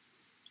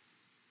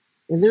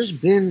 And there's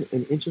been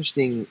an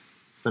interesting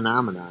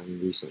phenomenon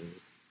recently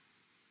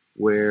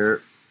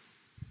where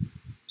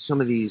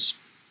some of these,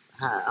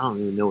 I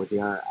don't even know what they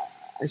are.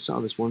 I saw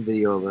this one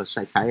video of a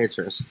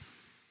psychiatrist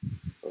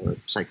or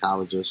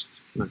psychologist,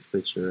 I'm not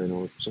quite sure,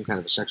 some kind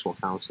of a sexual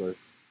counselor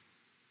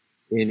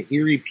in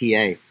Erie,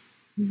 PA,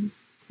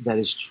 that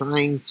is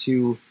trying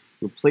to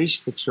replace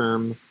the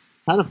term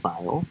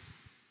pedophile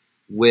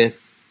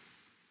with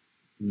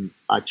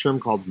a term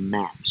called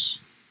MAPS.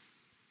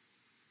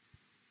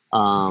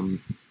 And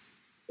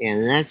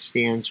that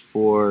stands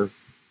for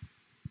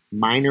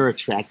minor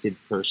attracted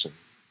person.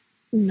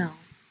 No.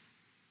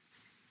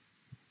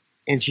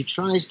 And she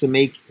tries to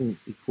make an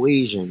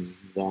equation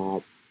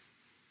that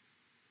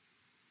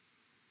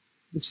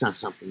It's not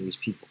something these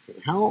people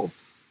can help.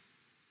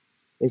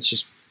 It's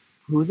just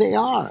who they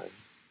are.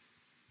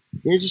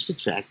 They're just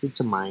attracted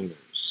to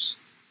minors,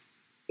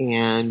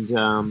 and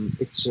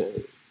it's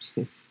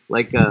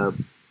like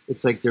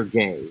it's like they're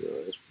gay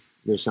or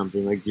there's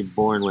something like you're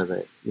born with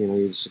it. You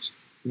know,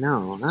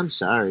 no. I'm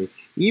sorry.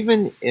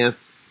 Even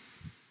if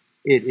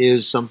it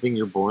is something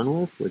you're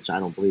born with, which I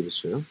don't believe is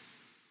true.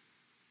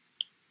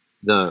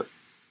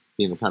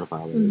 Being a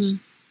pedophile is.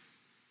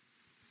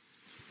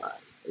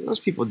 Those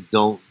people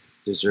don't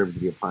deserve to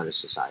be a part of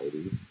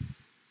society.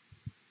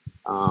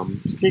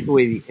 To take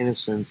away the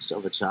innocence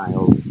of a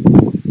child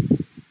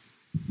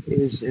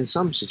is, in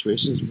some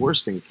situations,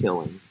 worse than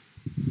killing.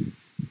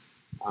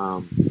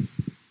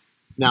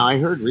 Now, I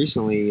heard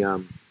recently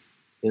in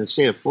the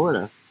state of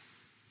Florida,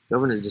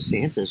 Governor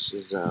DeSantis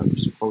has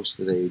just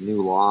posted a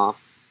new law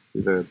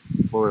through the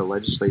Florida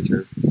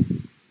legislature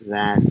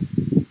that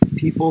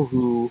people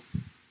who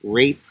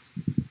rape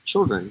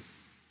children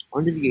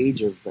under the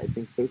age of, I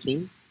think,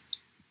 13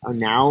 are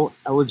now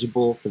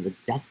eligible for the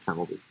death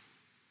penalty.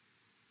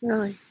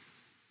 Really?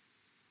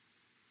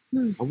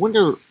 I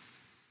wonder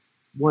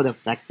what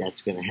effect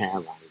that's going to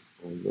have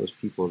on those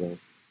people, though.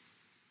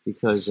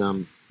 Because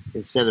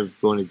instead of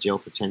going to jail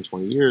for 10,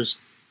 20 years,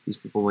 these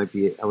people might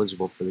be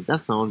eligible for the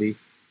death penalty.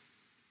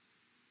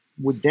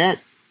 Would that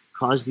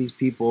cause these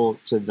people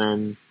to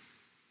then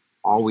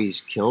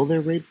always kill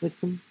their rape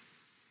victim?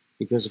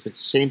 Because if it's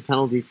the same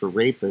penalty for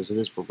rape as it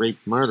is for rape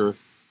murder,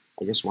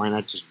 I guess why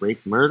not just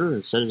rape murder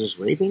instead of just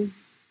raping?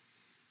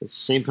 It's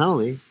the same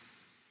penalty.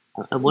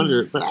 I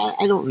wonder, but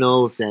I don't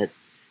know if that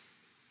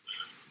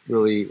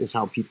really is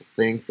how people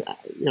think. I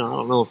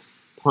don't know if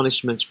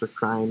punishments for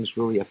crimes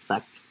really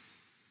affect.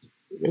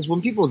 Because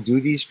when people do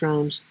these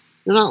crimes,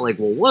 they're not like,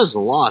 well, what does the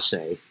law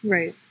say?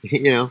 Right. They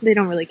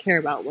don't really care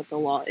about what the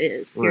law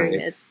is,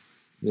 period.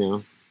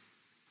 Right.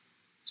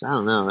 So I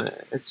don't know.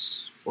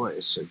 It's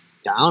a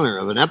downer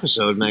of an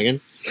episode, Megan.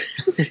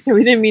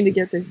 We didn't mean to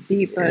get this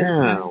deep, but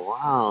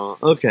wow.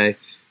 Okay.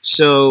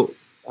 So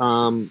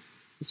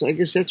I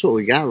guess that's what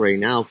we got right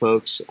now,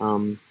 folks.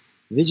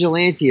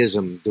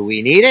 Vigilantism. Do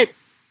we need it?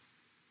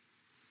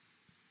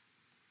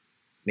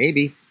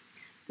 Maybe.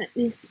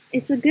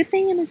 It's a good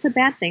thing and it's a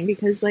bad thing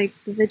because, like,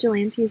 the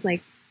vigilantes,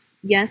 like,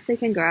 yes, they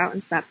can go out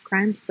and stop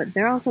crimes, but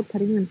they're also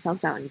putting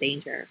themselves out in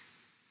danger.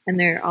 And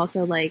they're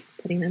also, like,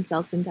 putting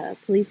themselves into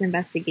police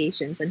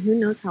investigations. And who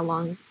knows how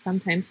long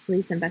sometimes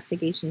police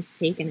investigations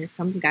take. And if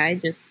some guy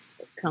just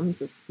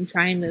comes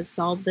trying to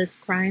solve this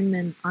crime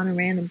and on a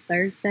random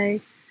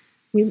Thursday,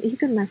 he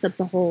could mess up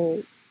the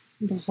whole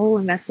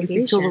investigation.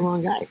 He could kill the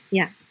wrong guy.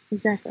 Yeah,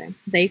 exactly.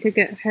 They could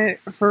get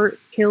hurt,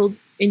 killed,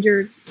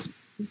 injured.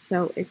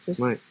 So it's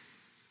just,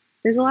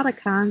 There's a lot of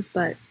cons,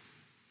 but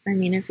I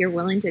mean, if you're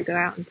willing to go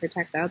out and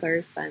protect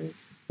others, then...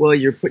 Well,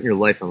 you're putting your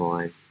life on the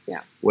line.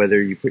 Yeah.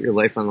 Whether you put your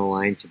life on the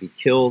line to be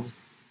killed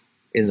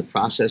in the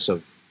process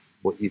of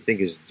what you think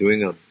is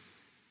doing a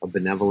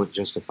benevolent,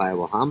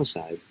 justifiable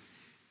homicide,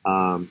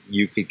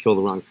 you could kill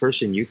the wrong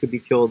person, you could be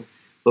killed.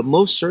 But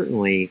most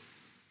certainly,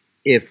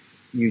 if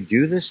you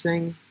do this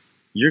thing,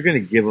 you're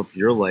going to give up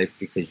your life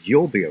because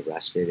you'll be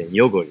arrested and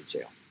you'll go to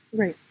jail.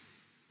 Right.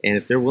 And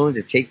if they're willing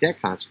to take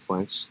that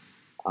consequence,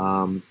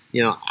 I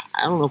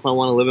don't know if I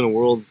want to live in a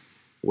world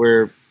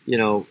where,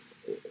 where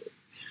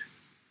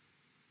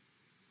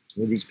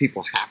these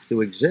people have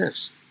to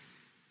exist.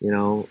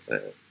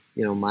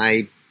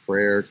 My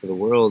prayer to the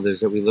world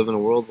is that we live in a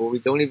world where we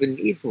don't even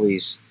need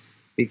police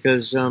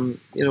because,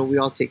 we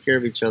all take care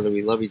of each other.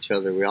 We love each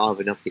other. We all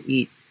have enough to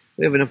eat.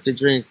 We have enough to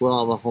drink. We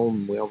all have a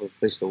home. We all have a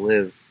place to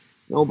live.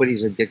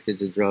 Nobody's addicted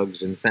to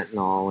drugs and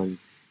fentanyl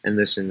and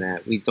this and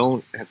that. We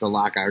don't have to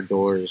lock our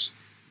doors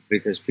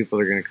because people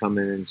are going to come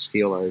in and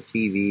steal our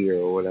TV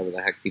or whatever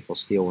the heck people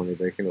steal when they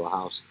break into a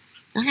house.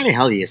 Now, how the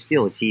hell do you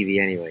steal a TV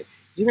anyway?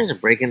 Did you guys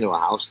break into a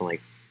house and,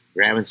 like,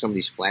 grabbing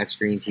somebody's flat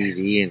screen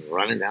TV and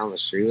running down the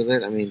street with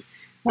it? I mean,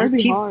 that'd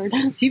be hard.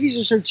 TVs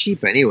are so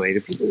cheap anyway.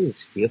 Do people even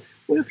steal?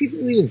 What do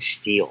people even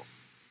steal?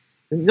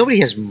 I mean, nobody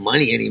has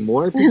money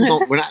anymore.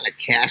 We're not in a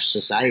cash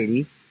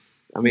society.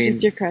 I mean,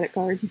 just your credit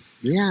cards.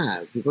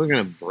 Yeah, people are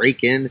going to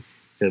break in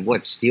to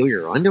steal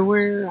your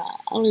underwear? I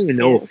don't even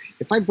know. Yeah.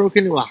 If I broke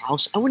into a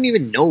house, I wouldn't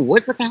even know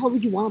what the hell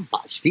would you want to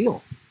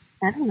steal?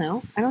 I don't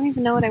know. I don't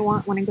even know what I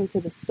want when I go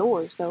to the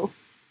store, so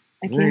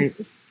I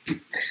can't.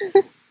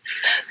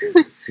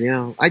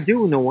 Right. I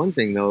do know one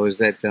thing though is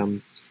that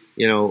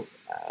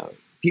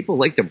people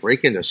like to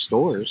break into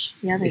stores.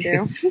 Yeah, they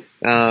do.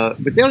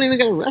 But they don't even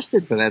get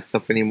arrested for that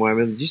stuff anymore. I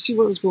mean, did you see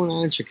what was going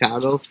on in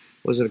Chicago?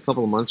 Was it a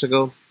couple of months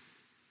ago?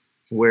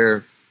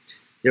 Where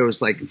there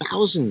was like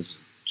thousands of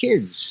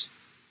kids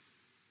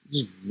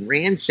just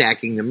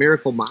ransacking the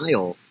Miracle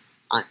Mile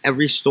on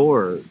every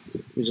store.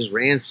 It was just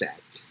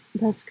ransacked.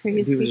 That's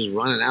crazy. People just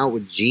running out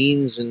with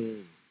jeans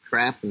and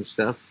crap and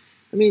stuff.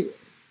 I mean,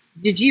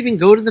 did you even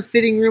go to the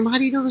fitting room? How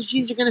do you know those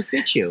jeans are going to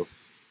fit you?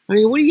 I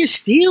mean, what are you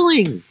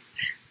stealing?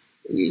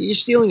 You're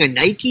stealing a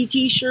Nike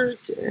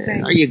T-shirt?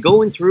 Okay. Are you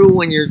going through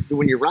when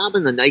you're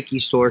robbing the Nike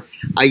store?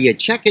 Are you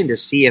checking to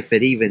see if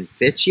it even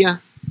fits you?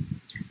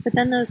 But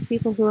then those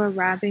people who are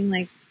robbing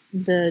like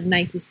the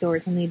Nike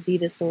stores and the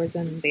Adidas stores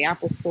and the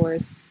Apple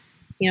stores,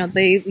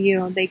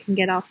 they can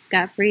get off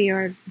scot free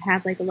or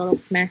have like a little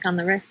smack on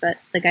the wrist. But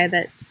the guy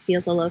that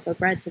steals a loaf of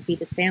bread to feed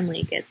his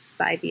family gets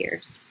 5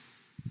 years,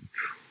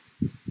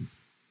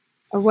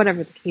 or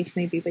whatever the case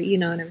may be. But you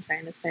know what I'm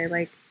trying to say.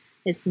 Like,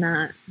 it's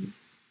not,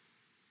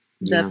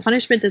 the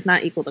punishment does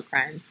not equal the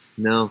crimes.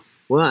 No.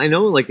 Well, I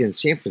know, like in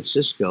San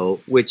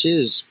Francisco, which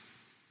is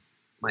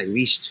my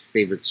least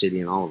favorite city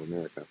in all of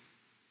America.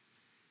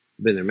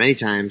 I've been there many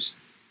times.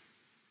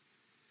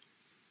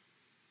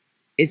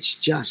 It's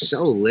just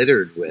so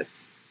littered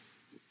with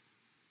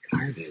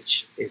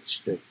garbage.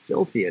 It's the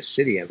filthiest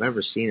city I've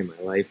ever seen in my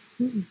life.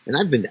 Mm-hmm. And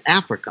I've been to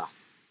Africa.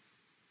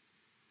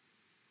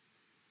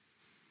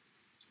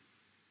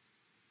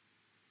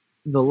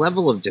 The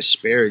level of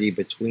disparity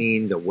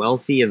between the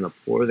wealthy and the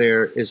poor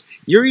there is,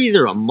 you're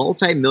either a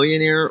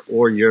multimillionaire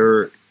or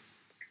you're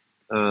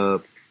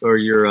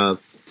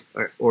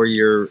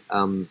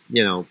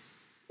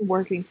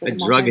working for a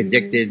drug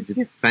addicted,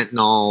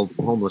 fentanyl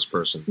homeless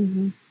person.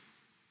 Mm-hmm.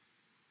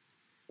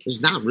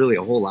 There's not really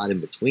a whole lot in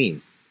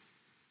between.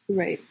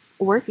 Right.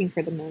 Working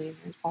for the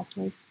millionaires,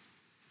 possibly.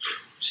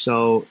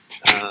 So,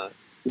 I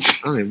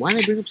don't know. Why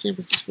did I bring up San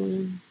Francisco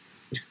again?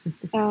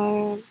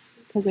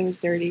 Because it was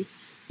dirty.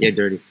 Yeah,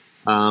 dirty.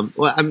 I'm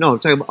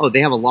talking about,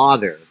 they have a law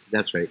there.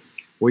 That's right.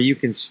 Where you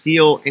can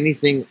steal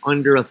anything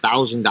under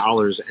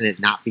 $1,000 and it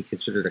not be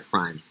considered a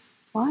crime.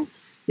 What?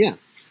 Yeah.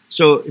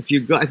 So if you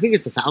go, I think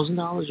it's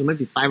 $1,000 or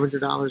maybe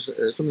 $500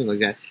 or something like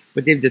that.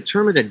 But they've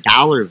determined a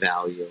dollar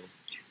value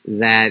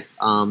that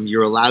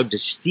you're allowed to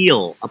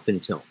steal up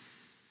until.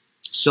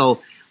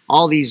 So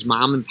all these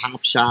mom and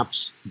pop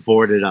shops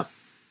boarded up.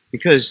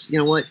 Because, you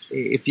know what,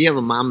 if you have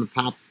a mom and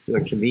pop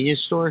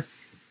convenience store,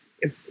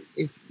 if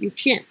you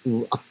can't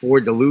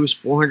afford to lose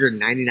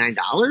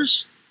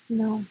 $499.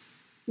 No.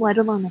 Let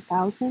alone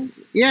 $1,000?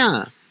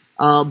 Yeah.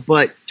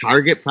 But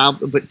Target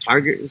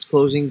is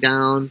closing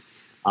down.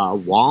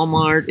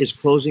 Walmart is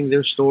closing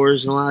their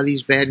stores in a lot of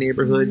these bad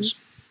neighborhoods.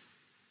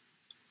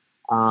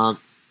 Mm-hmm.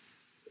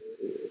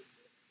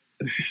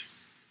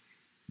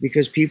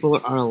 Because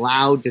people are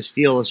allowed to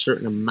steal a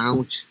certain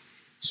amount,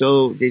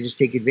 so they just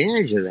take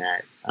advantage of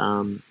that.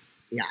 I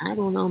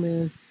don't know,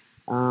 man.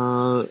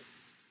 I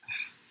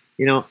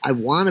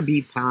want to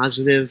be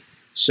positive,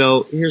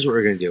 so here's what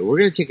we're going to do. We're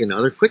going to take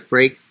another quick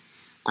break.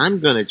 I'm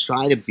going to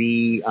try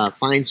to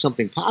find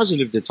something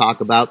positive to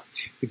talk about,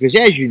 because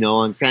as you know,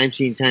 on Crime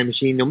Scene Time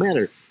Machine, no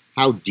matter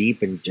how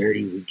deep and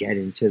dirty we get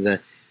into the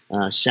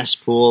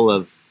cesspool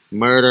of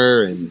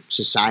murder and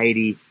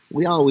society,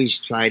 we always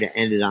try to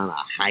end it on a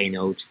high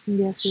note.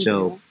 Yes, we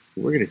do.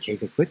 We're going to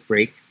take a quick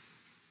break,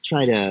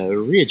 try to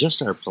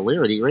readjust our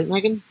polarity, right,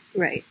 Megan?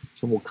 Right.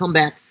 And we'll come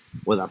back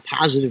with a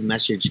positive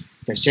message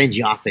to send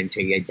you off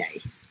into your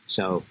day.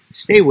 So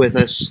stay with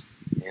us,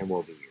 and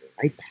we'll be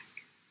right back.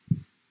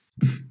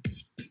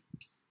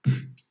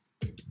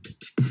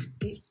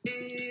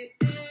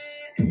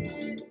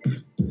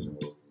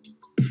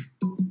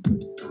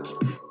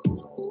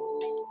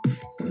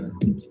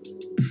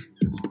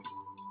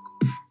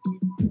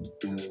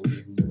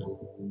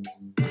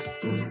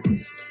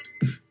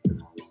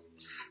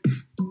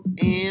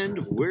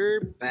 And we're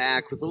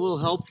back with a little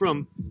help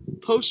from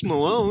Post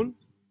Malone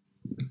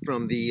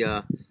from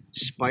the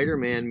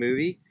Spider-Man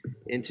movie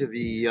into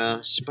the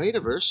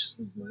Spider-Verse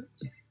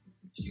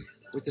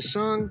with the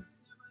song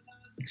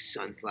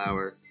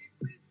Sunflower.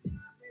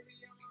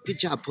 Good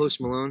job,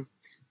 Post Malone.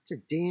 It's a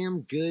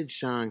damn good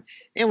song.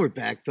 And we're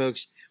back,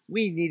 folks.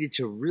 We needed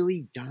to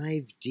really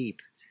dive deep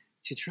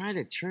to try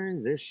to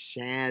turn this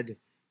sad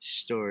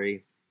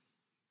story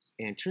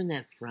and turn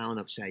that frown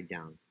upside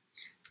down.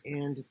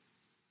 And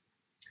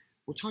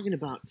we're talking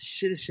about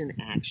citizen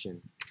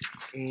action.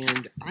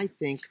 And I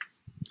think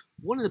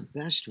one of the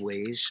best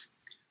ways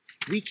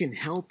we can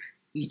help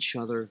each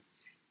other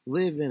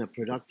live in a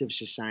productive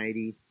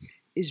society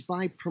is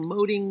by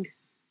promoting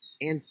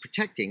and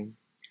protecting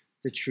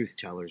the truth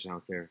tellers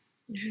out there.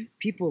 Mm-hmm.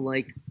 People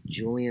like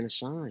Julian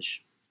Assange,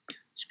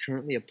 who's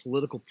currently a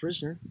political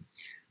prisoner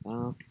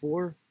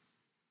for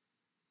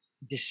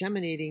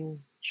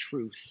disseminating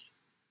truth.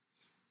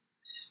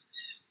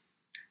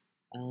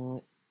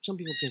 Some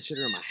people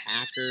consider him a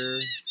hacker,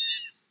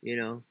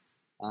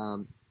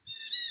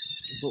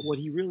 but what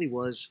he really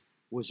was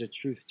a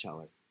truth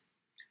teller.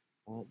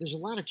 There's a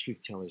lot of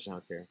truth tellers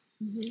out there.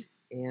 Mm-hmm.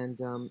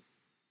 And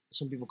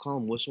some people call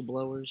them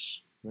whistleblowers,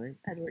 right?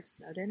 Edward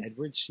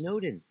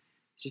Snowden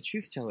is a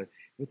truth teller.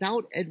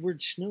 Without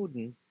Edward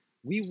Snowden,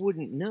 we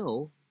wouldn't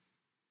know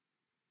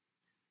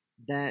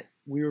that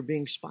we were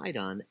being spied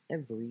on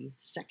every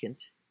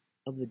second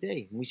of the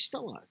day. And we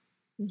still are.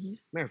 Mm-hmm.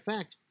 Matter of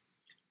fact,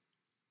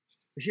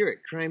 here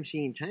at Crime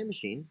Scene Time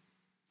Machine,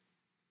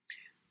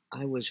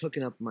 I was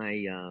hooking up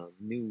my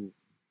new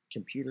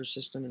computer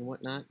system and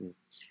whatnot, and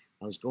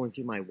I was going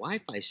through my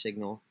Wi-Fi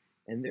signal,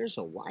 and there's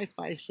a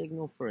Wi-Fi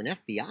signal for an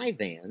FBI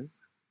van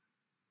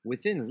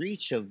within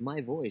reach of my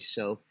voice.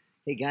 So,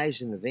 hey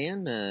guys in the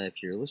van,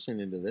 if you're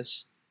listening to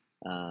this,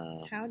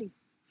 howdy.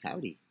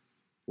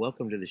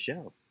 Welcome to the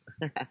show.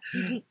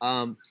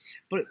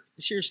 But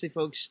seriously,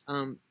 folks,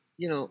 I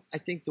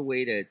think the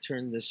way to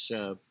turn this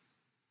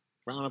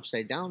frown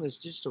upside down is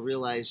just to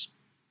realize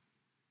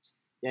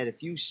that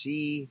if you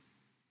see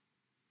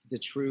the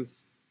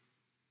truth,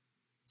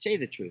 say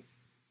the truth.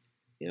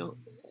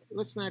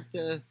 Let's not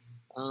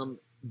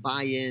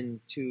buy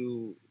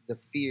into the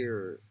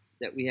fear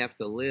that we have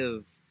to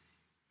live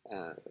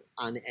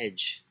on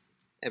edge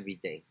every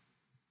day.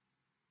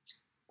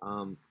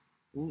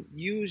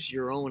 Use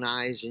your own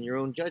eyes and your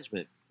own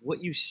judgment.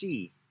 What you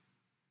see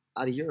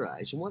out of your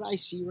eyes. And what I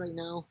see right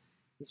now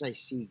is I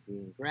see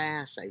green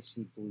grass, I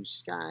see blue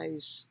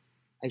skies,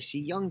 I see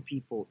young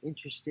people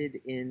interested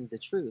in the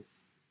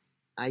truth.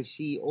 I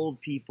see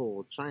old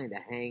people trying to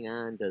hang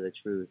on to the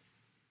truth.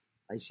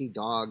 I see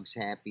dogs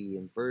happy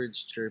and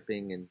birds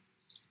chirping. And,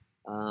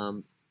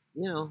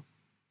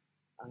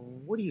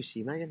 what do you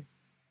see, Megan?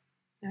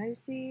 I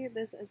see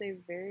this as a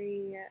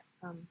very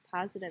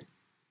positive,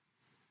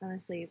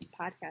 honestly,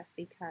 podcast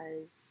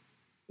because,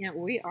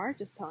 we are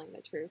just telling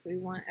the truth. We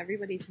want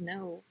everybody to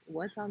know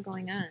what's all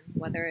going on,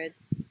 whether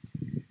it's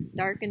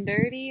dark and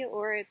dirty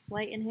or it's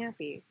light and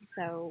happy.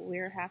 So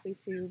we're happy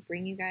to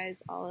bring you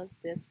guys all of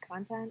this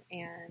content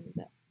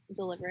and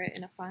deliver it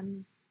in a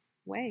fun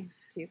way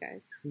to you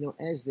guys.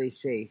 As they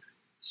say,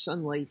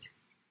 sunlight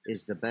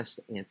is the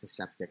best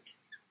antiseptic.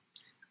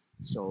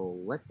 So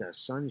let the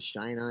sun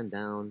shine on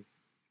down,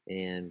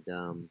 and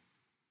the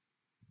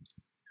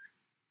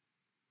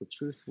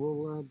truth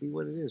will be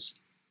what it is.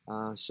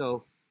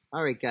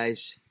 All right,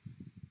 guys.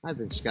 I've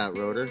been Scott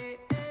Roeder.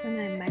 And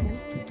then Megan.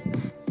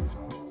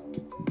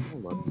 I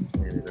love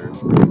planet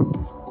Earth.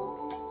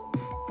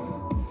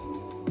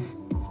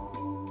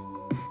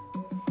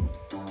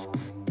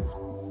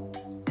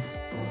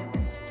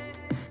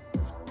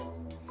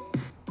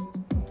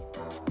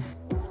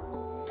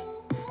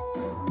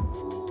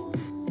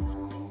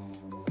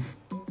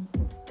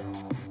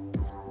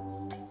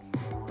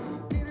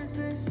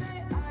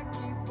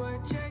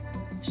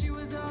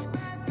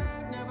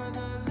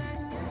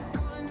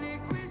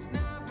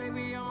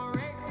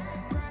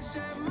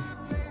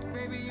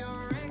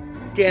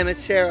 Damn it,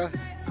 Sarah.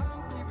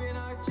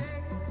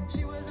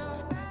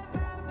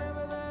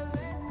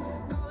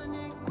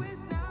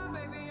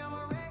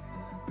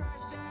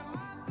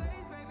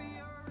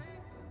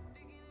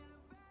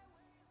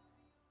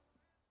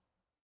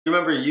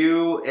 Remember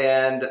you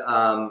and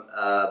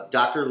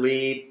Dr.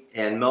 Lee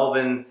and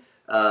Melvin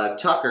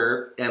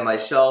Tucker and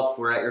myself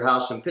were at your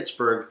house in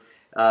Pittsburgh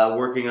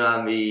working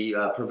on the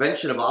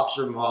Prevention of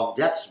Officer-Involved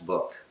Deaths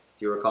book.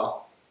 Do you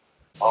recall?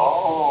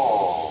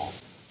 Oh,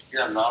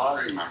 yeah, now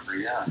I remember,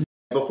 yeah.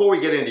 Before we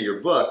get into your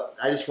book,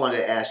 I just wanted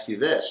to ask you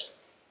this.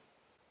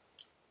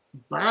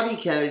 Bobby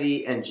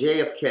Kennedy and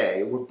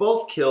JFK were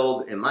both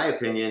killed, in my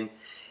opinion,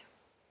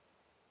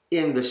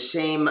 in the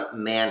same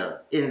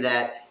manner. In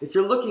that, if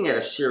you're looking at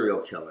a serial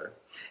killer,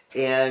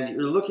 and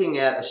you're looking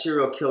at a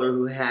serial killer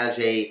who has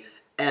a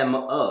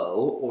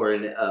MO, or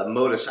a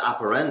modus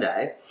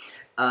operandi,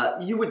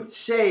 you would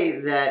say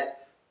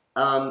that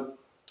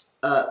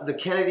the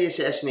Kennedy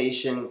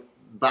assassination,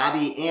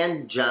 Bobby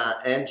and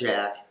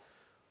Jack,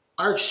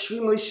 are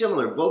extremely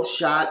similar. Both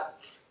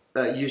shot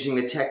using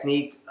the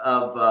technique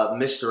of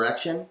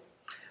misdirection,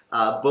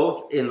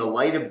 both in the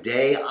light of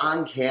day,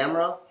 on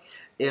camera,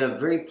 in a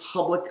very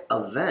public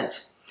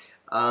event.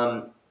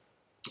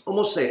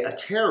 Almost a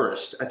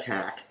terrorist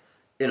attack,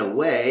 in a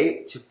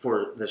way,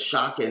 for the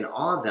shock and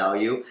awe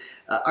value.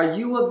 Are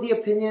you of the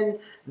opinion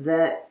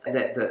that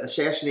the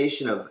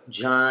assassination of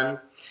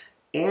John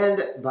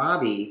and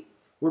Bobby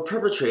were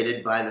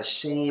perpetrated by the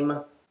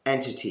same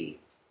entity?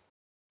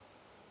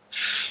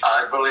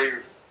 I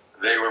believe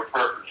they were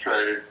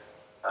perpetrated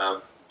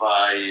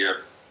by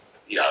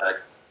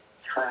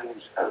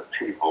kinds of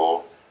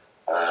people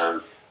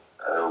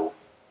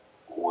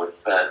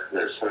with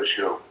that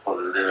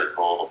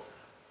socio-political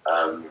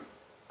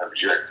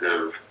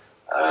objective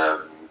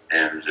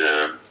and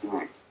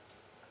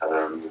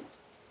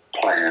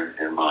plan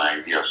in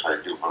mind. Yes, I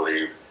do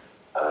believe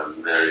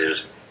there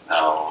is.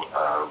 Now,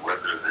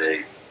 whether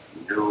they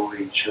knew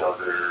each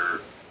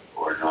other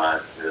or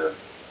not,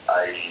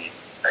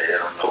 I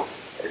don't know.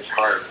 It's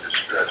hard to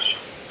stress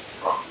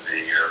from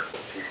the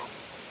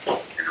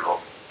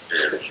people,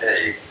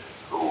 JFK,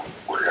 who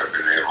would have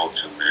been able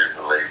to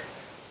manipulate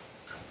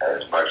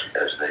as much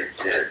as they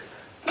did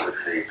with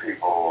the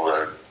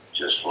people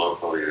just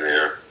locally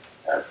there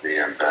at the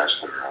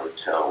Ambassador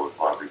Hotel with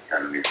Bobby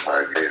Kennedy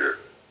 5 later.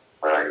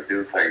 But I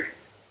do think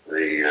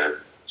the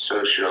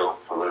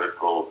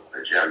socio-political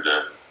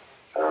agenda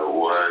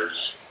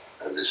was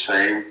the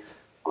same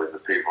with the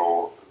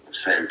people, the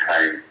same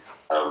kind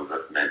of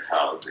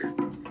mentality.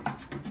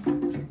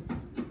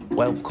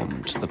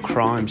 Welcome to the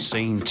Crime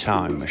Scene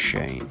Time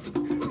Machine.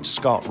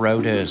 Scott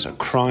Roeder is a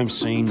crime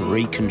scene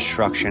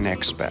reconstruction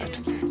expert,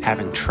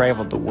 having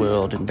traveled the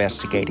world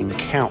investigating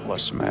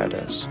countless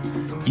murders.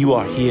 You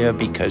are here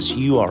because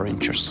you are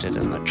interested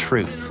in the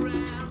truth.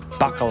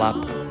 Buckle up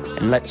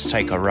and let's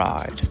take a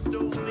ride.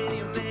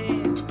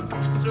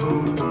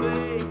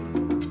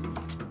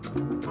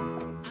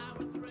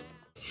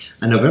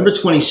 On November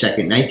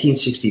 22nd,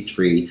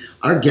 1963,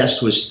 our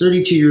guest was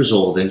 32 years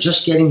old and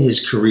just getting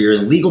his career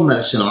in legal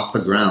medicine off the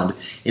ground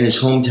in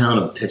his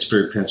hometown of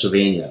Pittsburgh,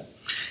 Pennsylvania.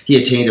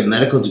 He attained a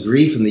medical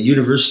degree from the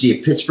University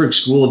of Pittsburgh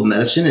School of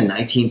Medicine in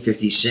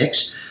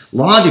 1956,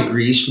 law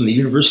degrees from the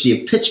University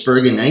of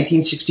Pittsburgh in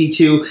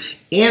 1962,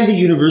 and the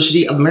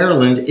University of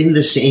Maryland in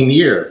the same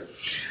year.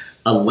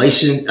 A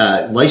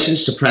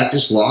license to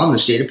practice law in the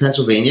state of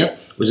Pennsylvania,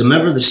 was a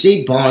member of the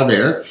state bar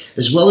there,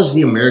 as well as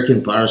the American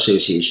Bar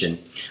Association,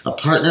 a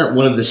partner at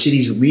one of the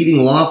city's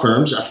leading law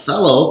firms, a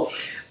fellow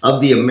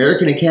of the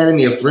American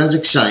Academy of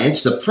Forensic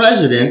Science, the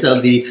president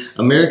of the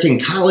American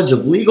College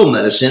of Legal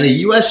Medicine, a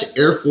U.S.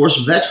 Air Force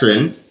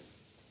veteran,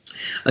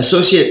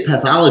 associate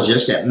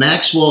pathologist at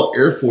Maxwell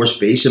Air Force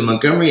Base in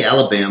Montgomery,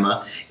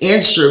 Alabama,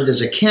 and served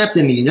as a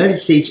captain in the United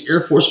States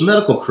Air Force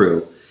Medical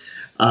Crew.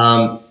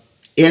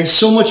 And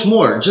so much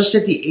more, just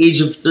at the age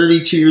of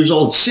 32 years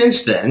old.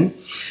 Since then,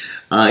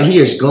 he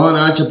has gone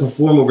on to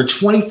perform over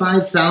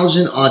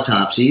 25,000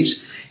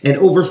 autopsies and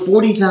over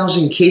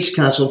 40,000 case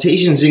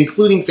consultations,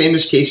 including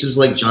famous cases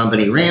like John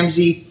Benny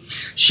Ramsey,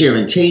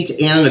 Sharon Tate,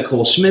 Anna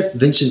Nicole Smith,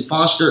 Vincent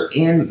Foster,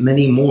 and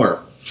many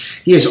more.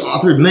 He has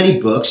authored many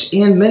books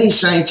and many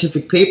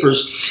scientific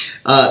papers.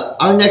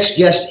 Our next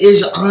guest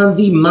is on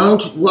the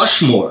Mount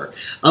Rushmore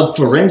of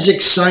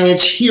forensic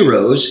science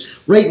heroes,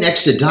 right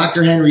next to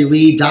Dr. Henry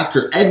Lee,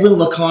 Dr. Edwin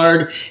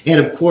Locard,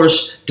 and of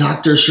course,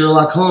 Dr.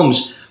 Sherlock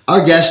Holmes.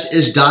 Our guest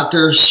is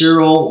Dr.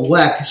 Cyril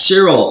Weck.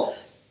 Cyril,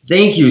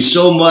 thank you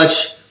so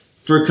much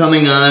for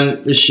coming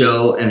on the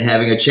show and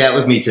having a chat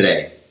with me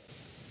today.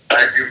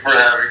 Thank you for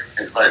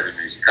inviting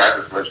me, Scott.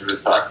 It's a pleasure to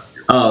talk with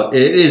you. Oh,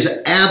 it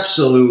is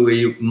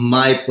absolutely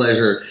my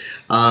pleasure.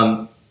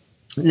 Now,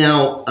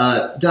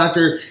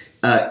 Doctor,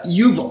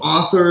 you've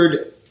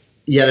authored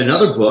yet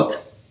another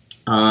book,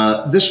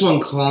 this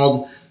one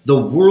called The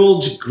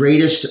World's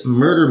Greatest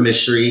Murder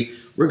Mystery,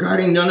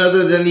 regarding none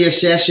other than the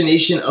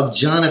assassination of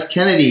John F.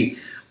 Kennedy.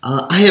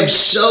 I have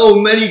so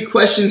many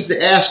questions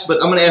to ask,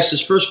 but I'm going to ask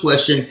this first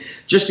question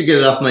just to get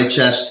it off my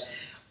chest.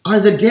 Are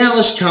the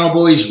Dallas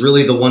Cowboys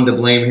really the one to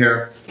blame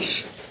here?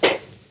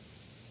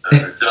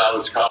 The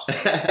Dallas Cowboys?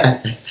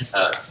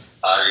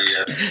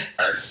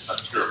 I'm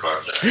sure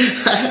about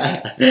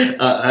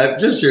that.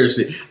 Just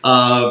seriously,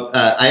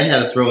 I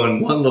had to throw in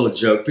one little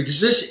joke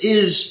because this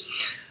is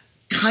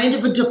kind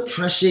of a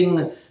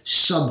depressing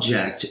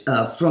subject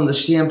from the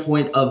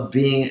standpoint of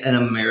being an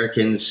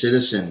American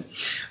citizen.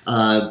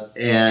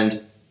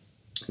 And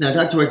now,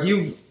 Dr. Weck,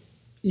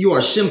 you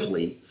are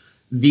simply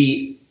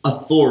the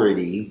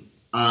authority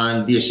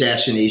on the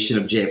assassination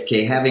of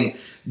JFK, having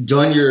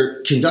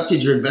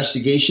conducted your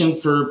investigation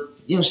for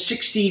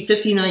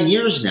 59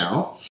 years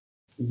now.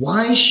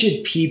 Why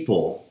should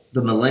people,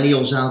 the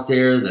millennials out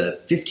there, the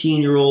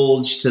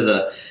 15-year-olds to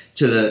the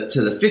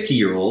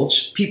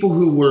 50-year-olds, people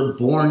who were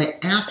born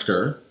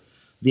after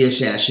the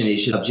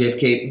assassination of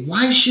JFK,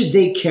 why should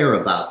they care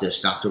about this,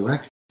 Dr.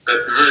 Weck?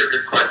 That's a very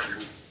good question,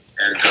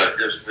 and I've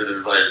just been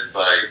invited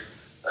by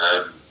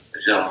a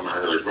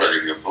gentleman who is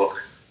writing a book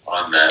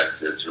on that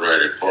to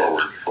write it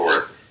forward for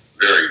it.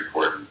 Very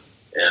important.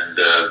 And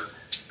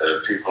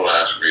people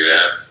ask me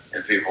that,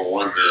 and people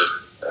wonder,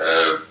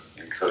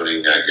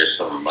 including, I guess,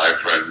 some of my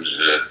friends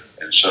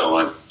and so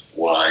on,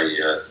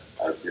 why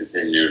I've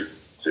continued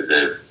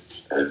to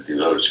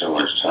devote so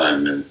much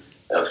time and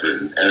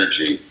effort and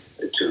energy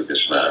to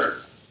this matter.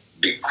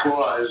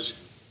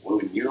 Because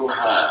when you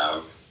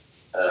have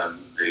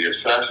the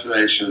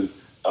assassination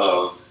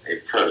of a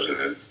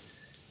president,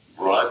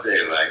 broad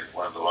daylight,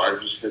 one of the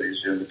largest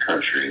cities in the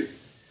country,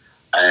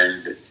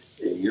 and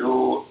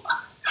you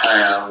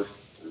have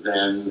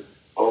then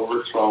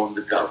overthrown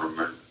the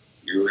government,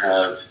 you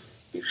have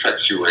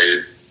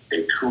effectuated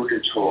a coup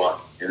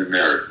d'etat in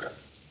America.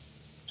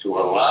 To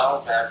allow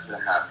that to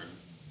happen,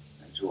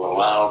 and to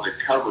allow the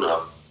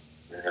cover-up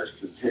that has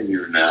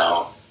continued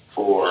now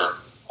for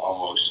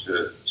almost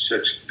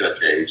 6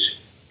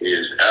 decades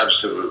is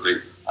absolutely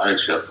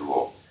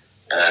unacceptable.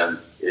 And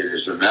it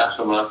is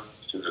anathema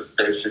to the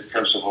basic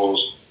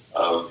principles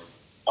of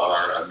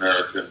our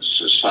American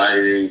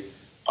society,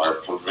 our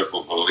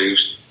political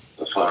beliefs,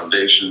 the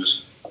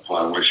foundations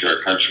upon which our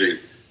country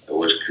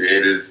was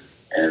created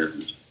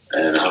and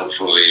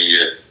hopefully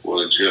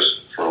will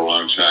exist for a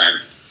long time.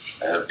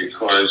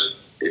 Because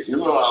if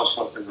you allow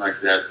something like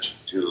that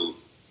to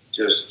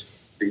just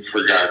be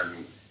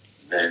forgotten,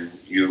 then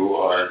you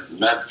are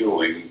not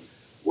doing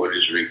what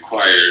is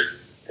required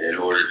in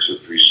order to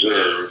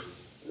preserve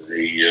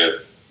the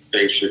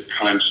basic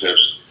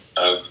concepts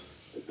of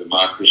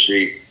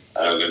democracy,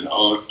 of an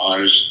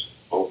honest,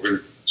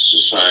 open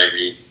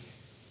society.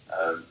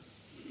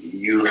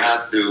 You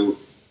have to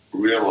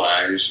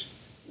realize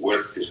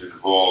what is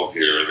involved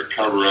here. The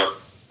cover-up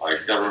by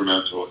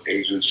governmental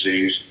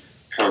agencies,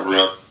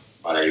 cover-up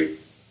by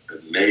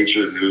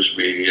major news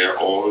media,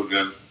 all of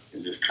them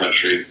in this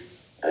country.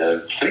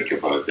 Think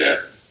about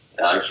that.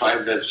 I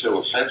find that so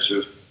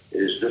offensive,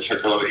 it is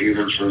difficult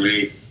even for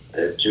me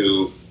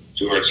to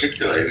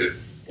articulate it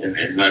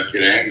and not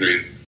get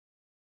angry.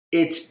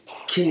 it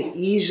can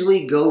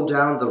easily go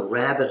down the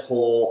rabbit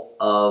hole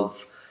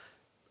of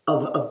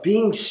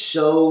being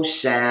so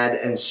sad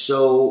and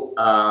so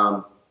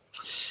I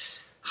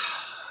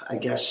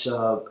guess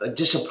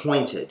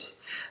disappointed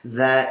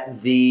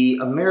that the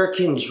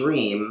American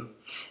dream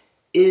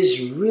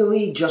is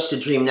really just a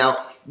dream. Now,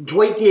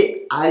 Dwight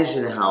D.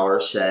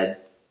 Eisenhower said,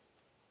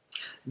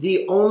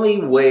 "The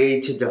only way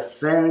to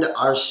defend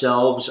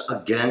ourselves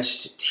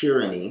against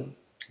tyranny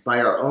by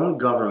our own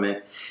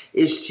government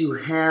is to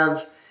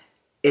have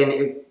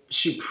a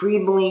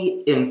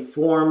supremely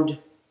informed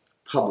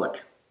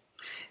public.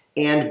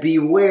 And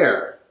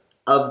beware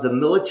of the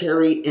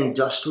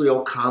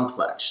military-industrial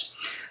complex."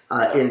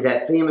 In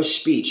that famous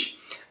speech,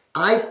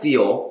 I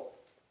feel,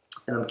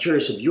 and I'm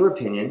curious of your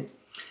opinion,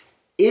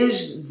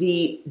 is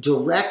the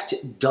direct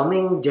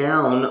dumbing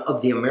down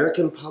of the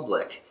American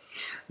public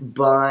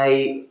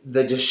by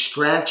the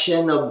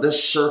distraction of the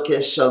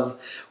circus of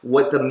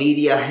what the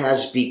media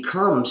has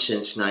become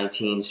since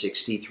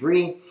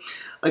 1963,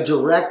 a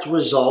direct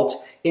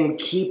result in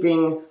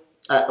keeping,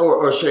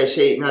 or should I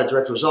say, not a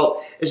direct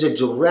result, is a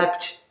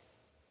direct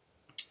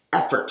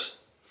effort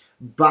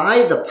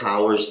by the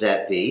powers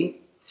that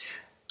be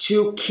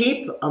to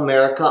keep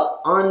America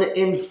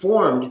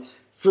uninformed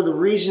for the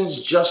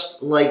reasons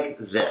just like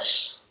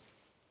this?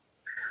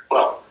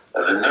 Well,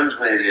 the news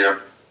media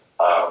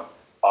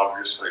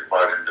obviously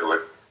bought into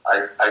it.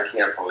 I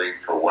can't believe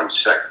for 1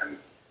 second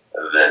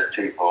that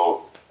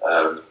people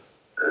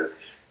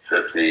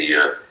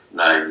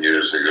 59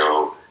 years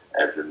ago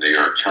at the New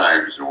York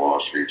Times, the Wall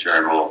Street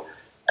Journal,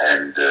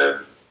 and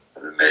the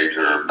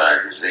major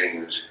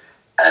magazines,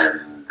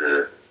 and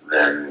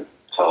then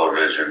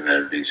television,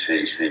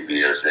 NBC,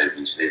 CBS,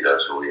 ABC,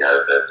 that's what we had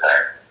at that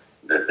time,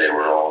 that they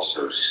were all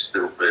so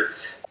stupid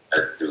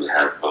to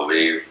have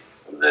believed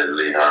that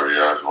Lee Harvey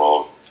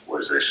Oswald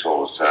was a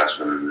soul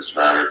assassin in this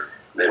matter.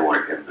 They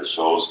weren't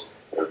imbeciles.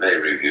 They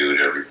reviewed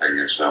everything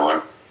and so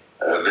on.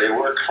 They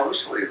work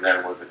closely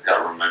then with the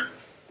government.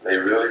 They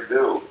really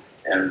do.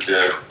 And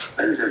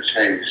things have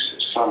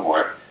changed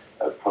somewhat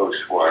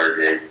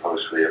post-Watergate,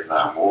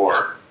 post-Vietnam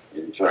War,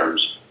 in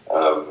terms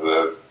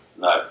of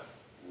not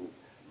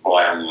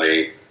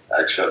blindly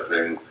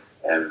accepting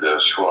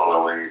and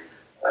swallowing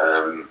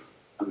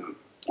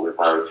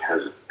without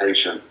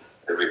hesitation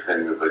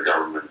everything that the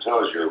government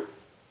tells you,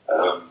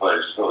 but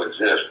it still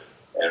exists.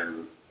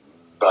 And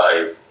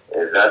by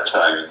that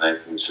time in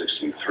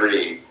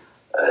 1963,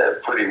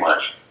 pretty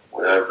much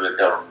whatever the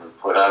government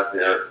put out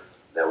there,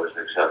 that was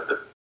accepted.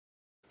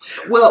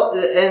 Well,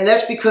 and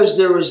that's because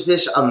there was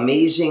this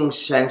amazing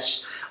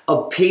sense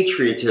of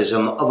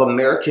patriotism, of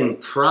American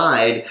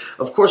pride.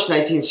 Of course,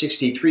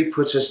 1963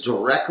 puts us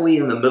directly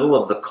in the middle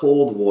of the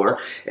Cold War.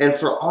 And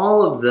for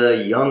all of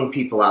the young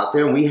people out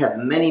there, and we have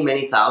many,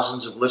 many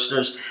thousands of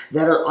listeners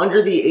that are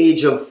under the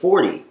age of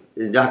 40,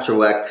 Dr.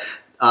 Weck,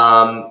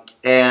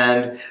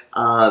 and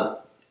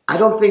I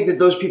don't think that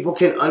those people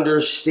can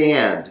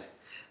understand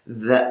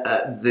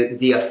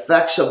the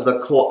effects of the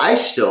Cold. I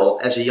still,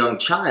 as a young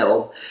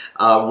child,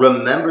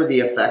 remember the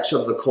effects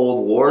of the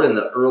Cold War in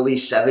the early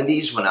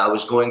 70s when I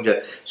was going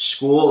to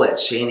school at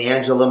St.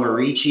 Angela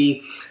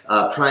Merici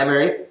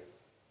Primary,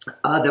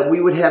 that we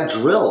would have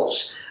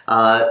drills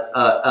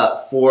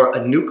for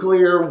a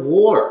nuclear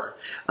war,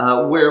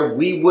 where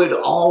we would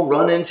all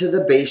run into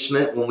the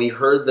basement when we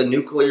heard the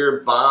nuclear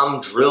bomb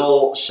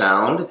drill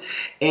sound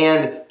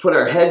and put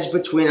our heads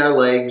between our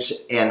legs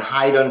and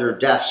hide under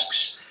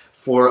desks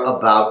for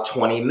about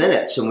 20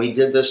 minutes. And we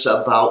did this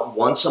about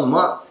once a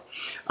month.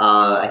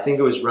 I think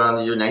it was around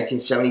the year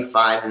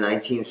 1975 to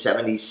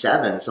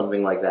 1977,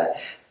 something like that.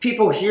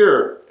 People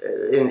here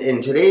in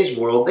today's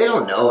world, they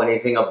don't know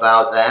anything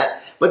about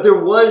that. But there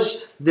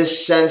was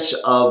this sense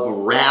of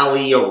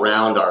rally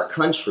around our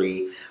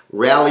country,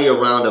 rally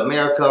around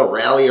America,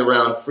 rally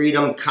around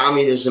freedom.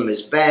 Communism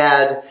is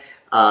bad,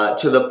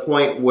 to the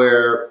point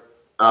where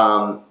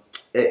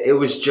it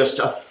was just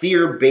a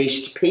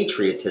fear-based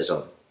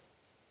patriotism.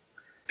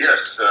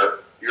 Yes,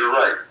 you're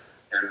right.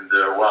 And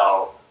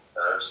while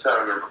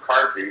Senator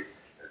McCarthy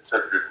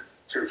took it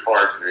too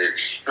far to the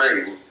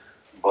extreme,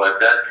 but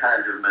that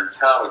kind of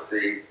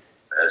mentality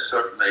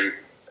certainly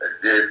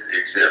did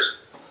exist.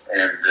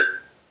 And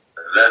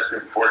that's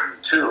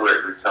important, too,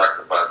 as we talk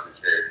about the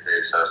JFK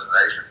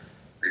assassination,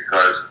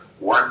 because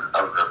one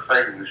of the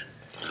things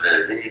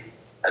that he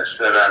had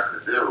set out to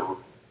do,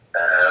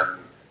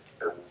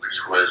 which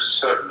was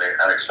certainly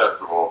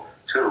unacceptable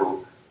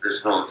to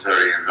this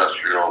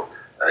military-industrial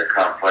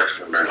complex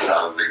and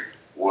mentality,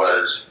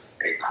 was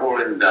a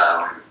cooling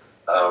down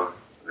of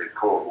the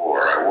Cold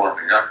War, a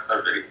warming up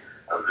of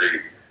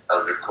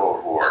the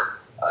Cold War,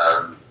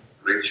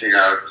 reaching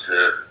out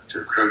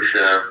to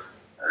Khrushchev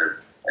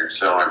and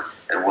so on.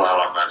 And while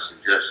I'm not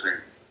suggesting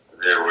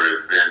there would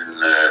have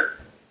been,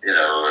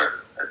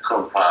 a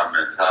Kumpa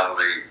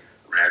mentality,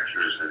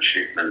 ranchers and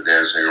sheepmen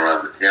dancing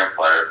around the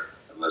campfire,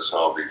 and let's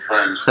all be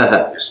friends,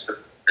 it's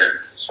been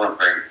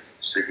something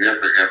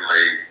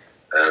significantly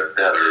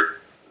better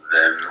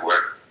than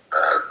what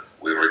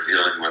we were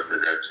dealing with at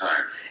that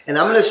time. and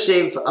I'm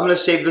going to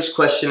save this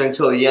question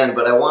until the end,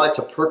 but I want it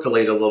to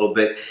percolate a little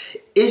bit.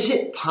 Is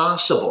it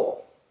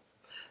possible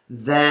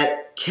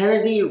that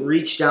Kennedy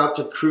reached out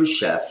to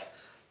Khrushchev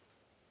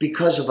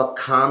because of a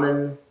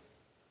common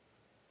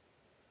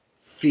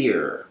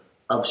fear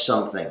of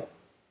something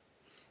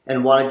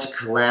and wanted to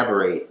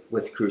collaborate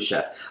with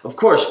Khrushchev? Of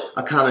course,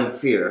 a common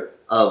fear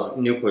of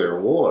nuclear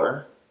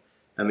war.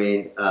 I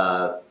mean,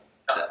 but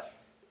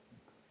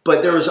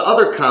there was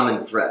other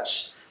common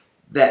threats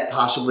that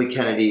possibly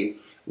Kennedy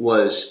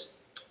was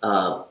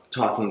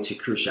talking to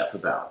Khrushchev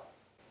about.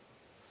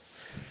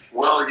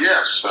 Well,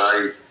 yes,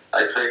 I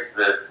think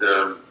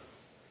that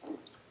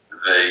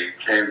they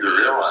came to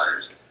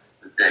realize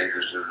the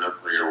dangers of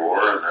nuclear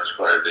war, and that's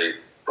why the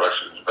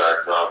Russians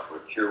backed off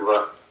with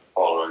Cuba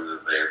following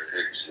the Bay of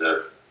Pigs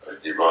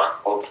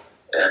debacle.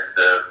 And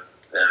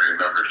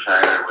remember,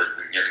 China was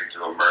beginning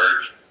to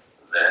emerge.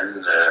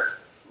 Then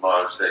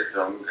Mao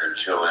Zedong and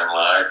Zhou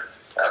Enlai,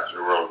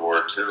 after World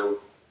War II,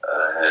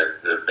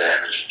 had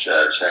banished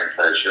Chiang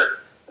Kai-shek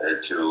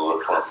to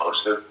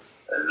Formosa,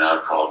 now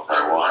called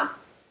Taiwan.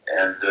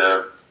 And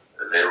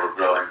they were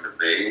growing to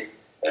be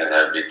and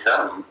had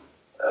become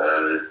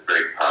this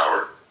great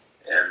power,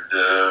 and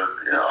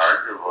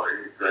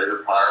arguably greater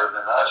power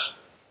than us.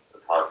 The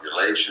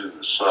population,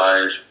 the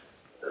size,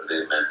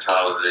 the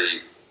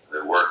mentality,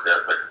 the work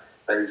ethic,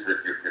 things that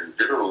you can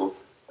do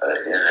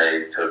in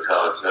a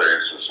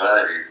totalitarian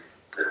society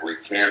that we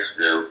can't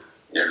do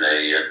in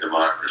a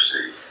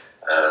democracy.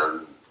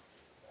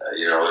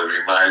 It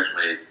reminds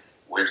me,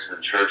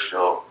 Winston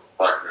Churchill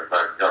talking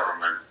about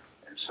government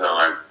and so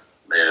on,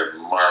 made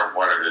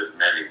one of his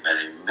many,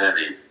 many,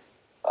 many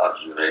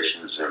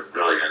observations of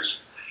brilliance.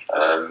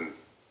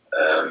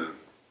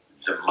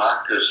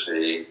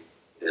 Democracy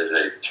is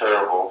a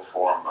terrible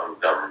form of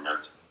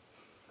government.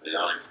 The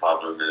only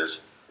problem is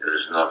there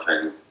is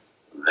nothing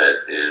that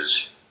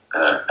is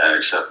an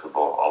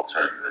acceptable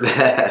alternative.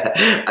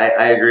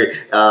 I agree.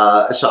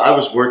 So I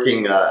was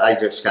working. I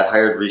just got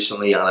hired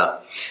recently on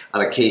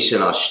a case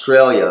in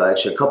Australia.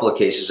 Actually, a couple of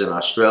cases in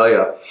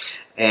Australia,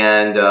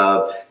 and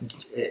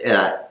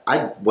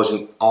I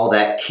wasn't all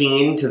that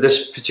keen to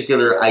this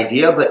particular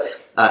idea, but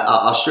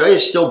Australia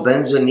still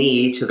bends a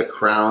knee to the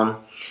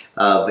Crown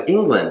of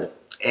England.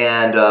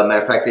 And matter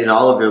of fact, in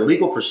all of their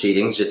legal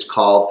proceedings, it's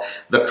called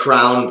the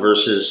Crown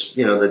versus,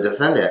 the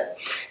defendant.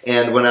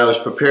 And when I was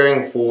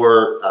preparing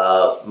for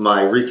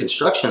my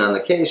reconstruction on the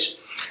case,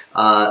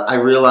 I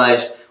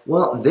realized,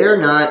 well, they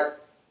don't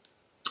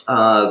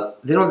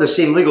have the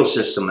same legal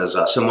system as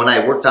us. And when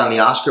I worked on the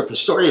Oscar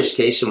Pistorius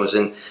case and was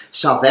in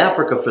South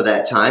Africa for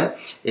that time,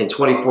 in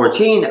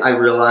 2014, I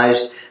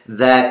realized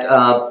that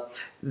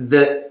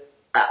the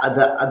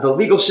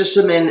legal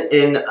system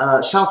in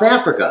South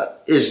Africa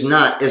is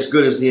not as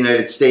good as the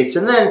United States.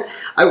 And then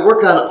I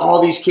work on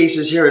all these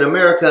cases here in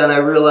America, and I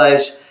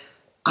realize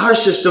our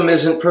system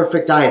isn't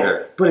perfect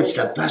either, but it's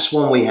the best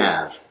one we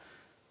have.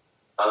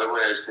 By the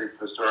way, I think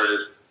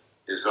Pistorius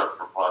is up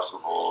for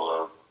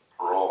possible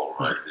parole,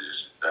 right?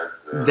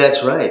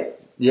 That's right.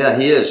 Yeah,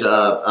 he is.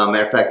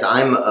 Matter of fact,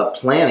 I'm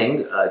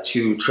planning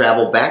to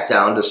travel back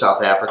down to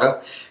South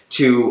Africa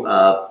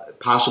to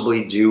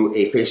possibly do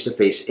a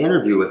face-to-face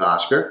interview with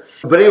Oscar.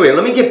 But anyway,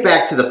 let me get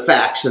back to the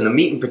facts and the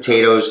meat and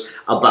potatoes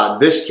about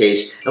this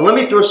case. And let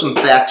me throw some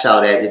facts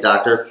out at you,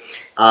 Doctor.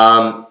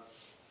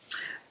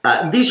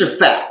 These are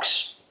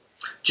facts.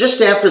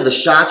 Just after the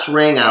shots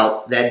rang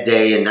out that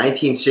day in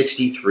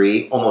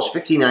 1963, almost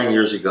 59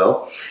 years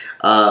ago,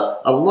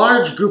 a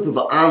large group of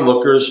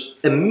onlookers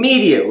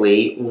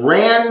immediately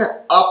ran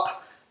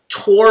up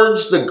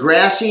towards the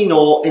grassy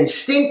knoll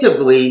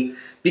instinctively,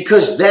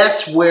 because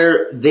that's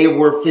where they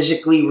were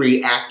physically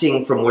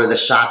reacting from where the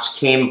shots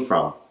came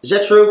from. Is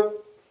that true?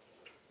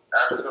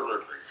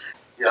 Absolutely.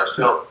 Yeah,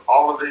 so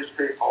all of these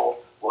people,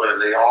 what are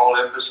they all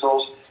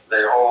imbeciles?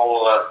 They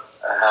all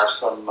have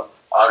some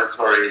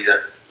auditory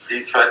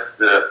defect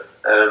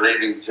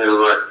leading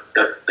to,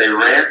 they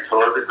ran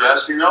toward the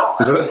grassy knoll.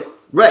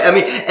 Right,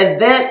 and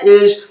that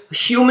is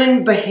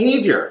human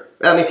behavior.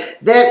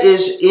 That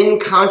is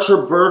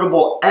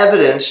incontrovertible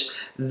evidence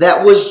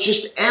that was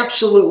just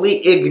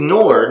absolutely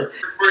ignored.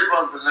 Before you go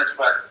on to the next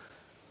fact,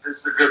 this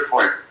is a good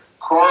point.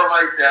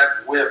 Correlate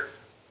that with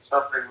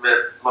something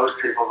that most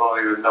people don't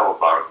even know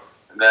about,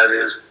 and that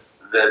is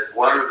that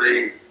one of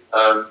the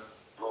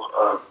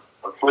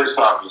police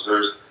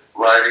officers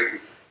riding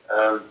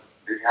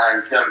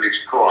behind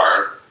Kennedy's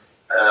car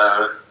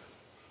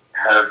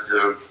had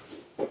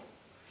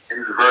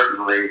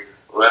inadvertently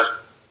left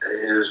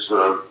his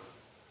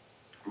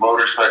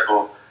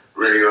motorcycle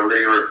radio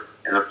lever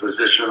in a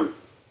position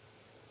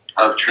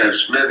of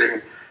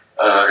transmitting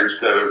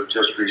instead of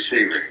just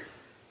receiving.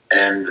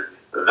 And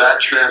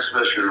that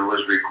transmission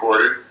was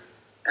recorded,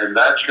 and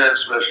that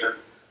transmission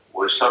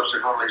was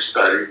subsequently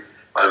studied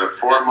by the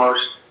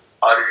foremost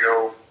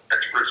audio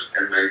experts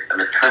in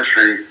the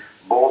country,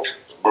 Bolt,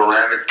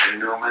 Baranek, and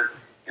Newman,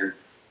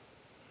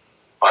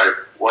 by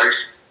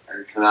Weiss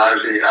and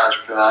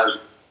Ashkenazi,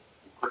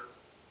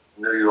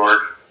 New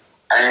York,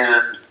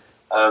 and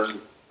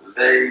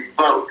they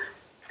both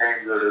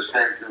came to the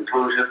same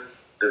conclusion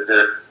that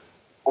there are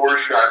 4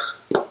 shots,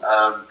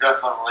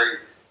 definitely,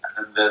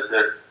 and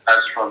that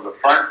that's from the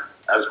front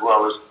as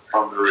well as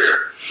from the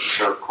rear.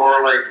 So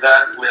correlate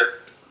that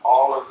with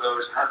all of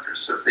those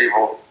hundreds of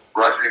people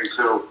rushing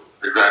to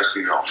the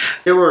grassy knoll.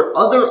 There were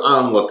other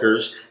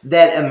onlookers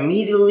that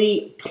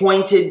immediately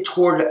pointed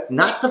toward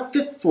not the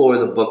 5th floor of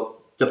the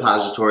book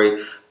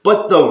depository,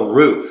 but the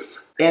roof.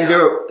 And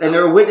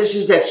there are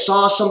witnesses that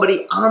saw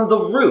somebody on the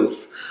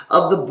roof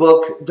of the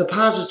book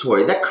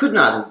depository. That could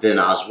not have been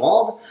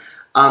Oswald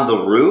on the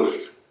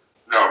roof.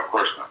 No, of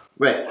course not.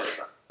 Right.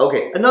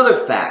 Okay, another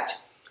fact.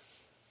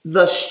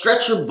 The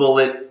stretcher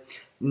bullet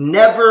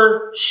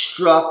never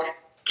struck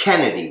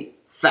Kennedy.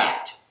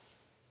 Fact.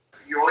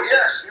 Well,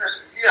 yes,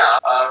 yeah.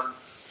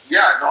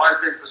 No, I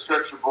think the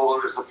stretcher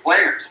bullet is a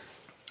plant.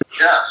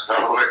 Yeah, so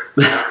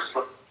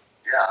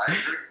yeah, I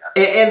agree.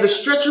 And the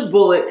stretcher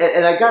bullet,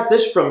 and I got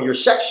this from your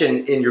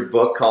section in your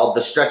book called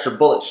the Stretcher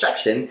Bullet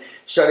section,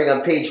 starting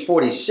on page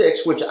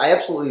 46, which I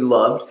absolutely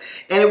loved.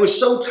 And it was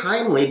so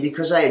timely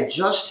because I had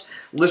just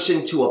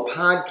listened to a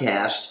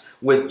podcast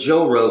with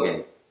Joe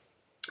Rogan.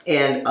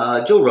 And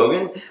Joe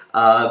Rogan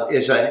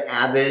is an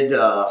avid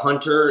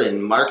hunter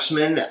and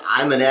marksman.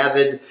 I'm an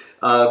avid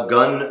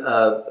gun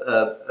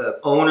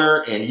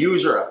owner and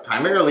user,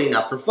 primarily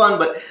not for fun,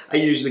 but I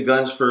use the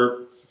guns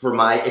for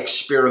my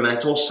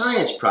experimental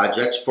science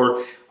projects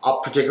for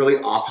particularly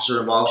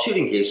officer-involved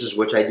shooting cases,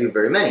 which I do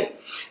very many.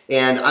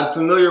 And I'm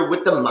familiar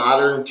with the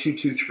modern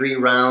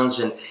 .223 rounds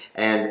and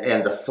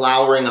the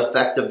flowering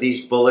effect of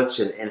these bullets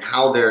and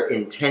how they're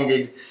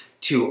intended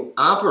to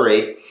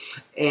operate.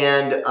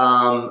 And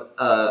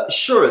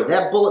sure,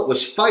 that bullet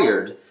was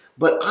fired,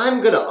 but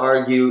I'm going to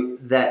argue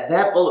that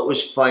that bullet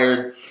was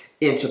fired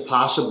into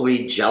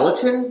possibly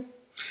gelatin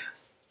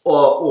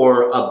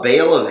or a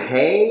bale of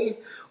hay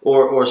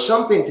or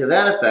something to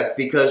that effect,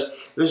 because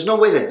there's no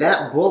way that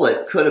that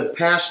bullet could have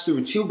passed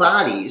through 2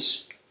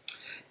 bodies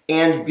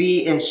and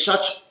be in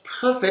such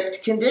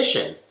perfect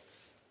condition.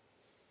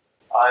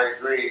 I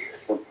agree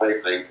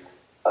completely.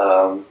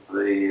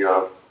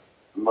 The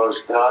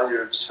most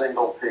valued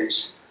single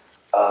piece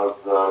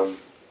of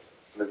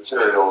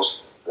materials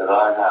that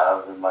I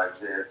have in my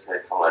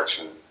JFK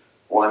collection,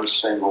 one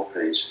single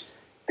piece,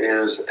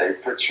 is a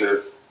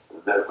picture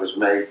that was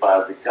made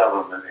by the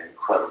government,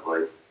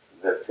 incredibly,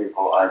 that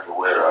people aren't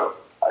aware of.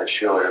 I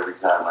show it every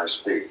time I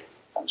speak.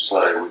 I'm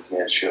sorry we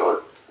can't show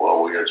it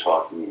while we are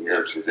talking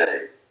here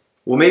today.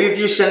 Well, maybe if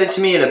you send it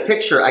to me in a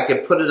picture, I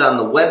could put it on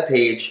the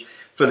webpage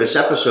for this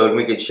episode and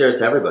we could share it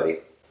to everybody.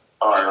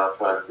 All right, I'll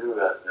try to do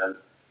that then.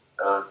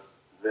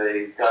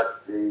 They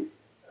got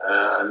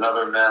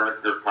another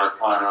Mannlicher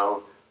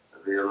Carcano,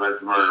 the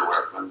alleged murder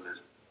weapon, this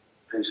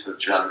piece of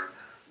junk,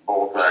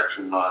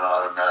 bolt-action,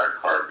 non-automatic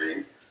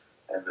carbine,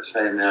 and the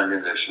same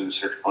ammunition,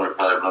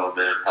 6.5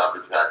 millimeter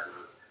copper-jack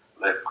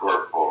lead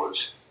core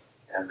bullets.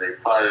 And they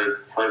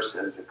fired first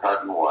into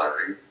cotton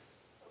wiring.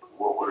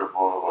 What would a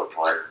bullet look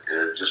like?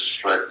 Just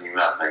striking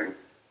nothing,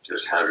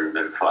 just having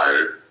been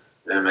fired.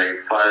 Then they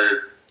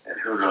fired, and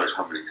who knows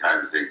how many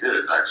times they did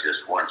it, not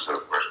just once, of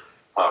course,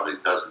 probably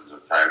dozens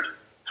of times,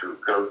 through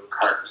goat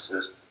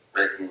carcasses,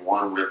 breaking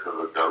one rib of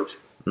a goat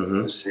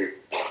to see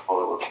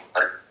what it looked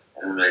like.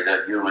 And then they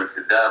got human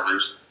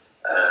cadavers,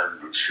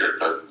 I'm sure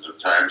dozens of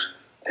times,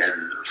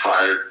 and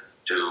fired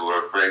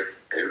to break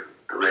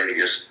a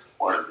radius,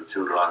 one of the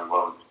 2 long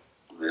bones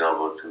from the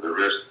elbow to the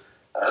wrist.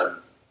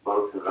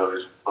 Both of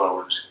those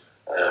bones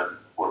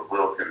were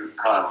broken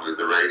commonly,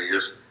 the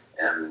radius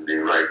and the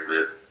right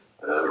rib,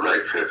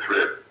 right 5th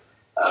rib.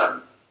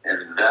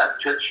 And that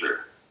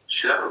picture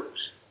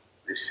shows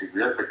the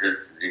significant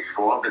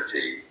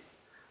deformity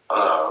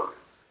of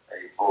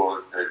a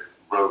bullet that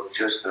broke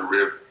just the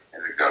rib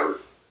in a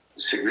goat,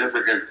 the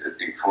significant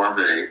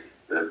deformity,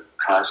 the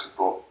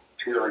classical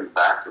peeling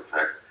back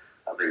effect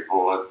of a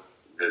bullet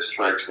that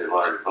strikes a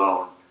large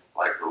bone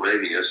like a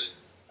radius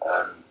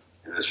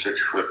in a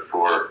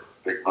 6'4"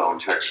 big bone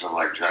Texan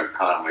like John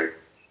Conley.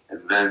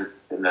 And then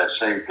in that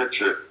same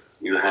picture,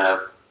 you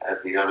have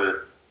at the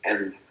other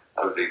end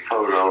of the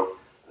photo,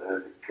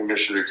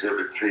 Commission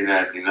Exhibit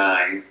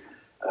 399,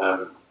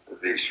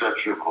 the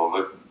stretcher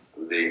bullet,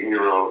 the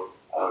hero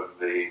of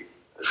the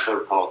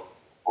so-called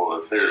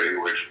bullet theory,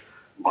 which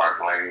Mark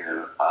Lane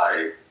and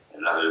I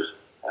and others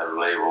have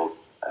labeled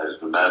as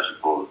the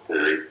magic bullet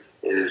theory.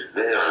 It is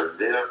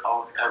their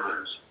own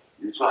evidence.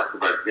 You talk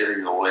about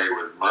getting away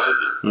with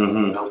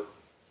murder, no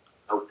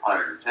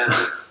pun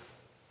intended.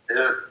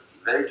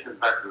 They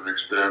conducted an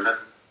experiment,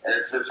 and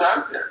it's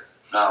out there.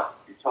 Now,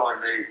 you're telling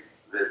me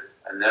that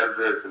an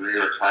editor at the New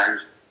York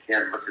Times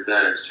can't look at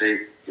that and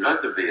see, you don't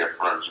have to be a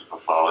forensic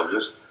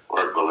pathologist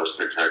or a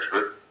ballistics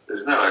expert.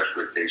 There's no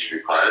expertise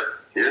required.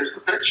 Here's the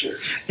picture.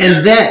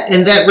 And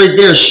that right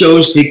there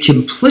shows the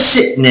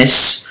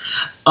complicitness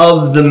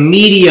of the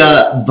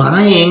media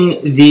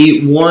buying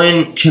the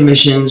Warren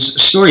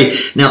Commission's story.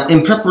 Now,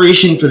 in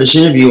preparation for this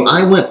interview,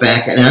 I went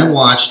back and I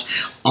watched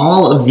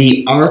all of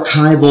the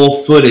archival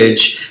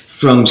footage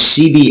from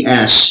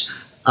CBS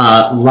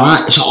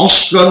It's all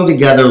strung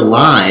together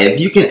live.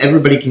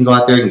 Everybody can go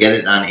out there and get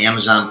it on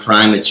Amazon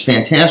Prime. It's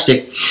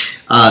fantastic.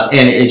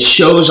 And it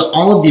shows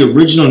all of the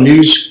original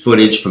news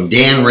footage from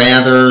Dan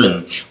Rather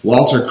and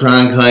Walter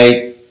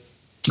Cronkite,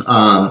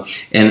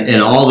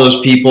 and all those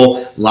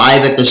people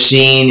live at the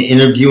scene,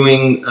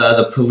 interviewing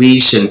the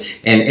police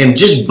and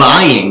just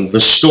buying the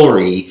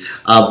story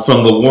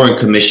from the Warren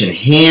Commission,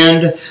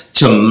 hand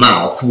to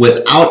mouth,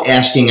 without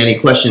asking any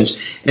questions.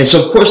 And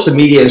so, of course, the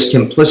media is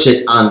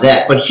complicit on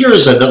that. But here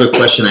is another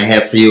question I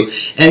have for you,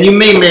 and you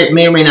may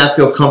or may not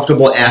feel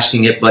comfortable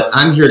asking it, but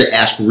I'm here to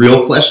ask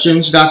real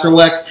questions, Dr.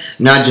 Weck,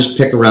 not just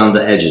pick around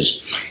the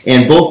edges.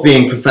 And both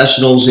being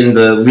professionals in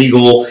the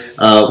legal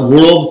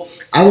world,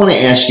 I want to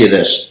ask you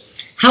this.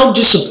 How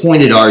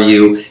disappointed are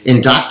you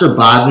in Dr.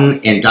 Baden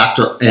and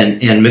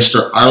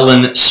Mr.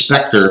 Arlen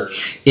Specter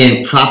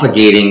in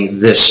propagating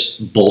this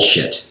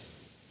bullshit?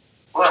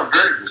 Well, I'm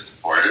very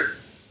disappointed.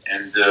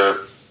 And,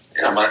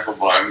 Michael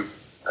Baden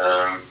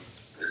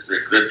is a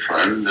good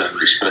friend and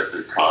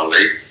respected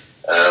colleague.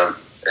 I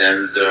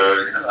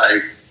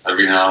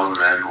every now and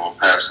then will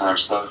pass on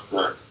stuff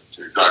to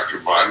Dr.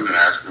 Baden and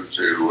ask him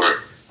to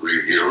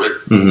review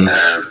it,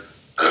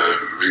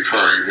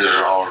 referring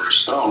to Oliver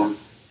Stone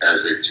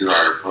as a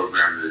 2-hour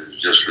program that was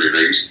just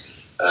released.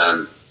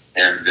 And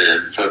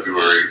in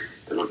February,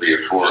 it'll be a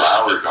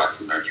 4-hour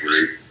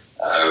documentary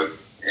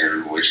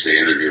in which they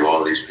interview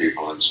all these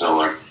people and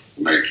so on.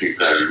 You may keep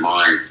that in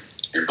mind.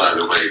 And by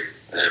the way,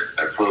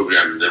 a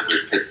program that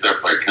was picked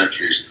up by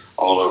countries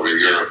all over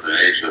Europe and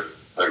Asia,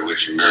 but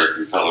which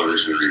American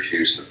television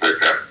refused to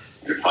pick up.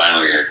 And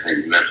finally, I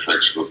think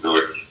Netflix will do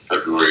it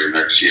February of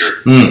next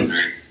year. And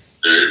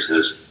there is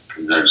this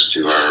condensed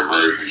 2-hour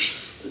version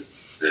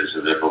that's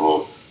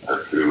available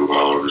through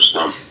Oliver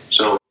Stone.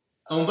 So,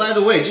 and by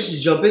the way, just to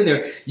jump in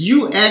there,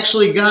 you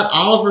actually got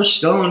Oliver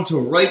Stone to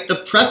write the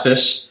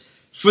preface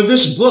for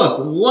this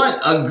book.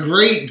 What a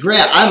great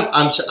grab!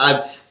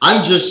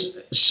 I'm just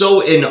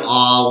so in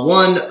awe.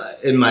 One,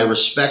 in my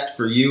respect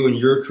for you and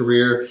your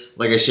career.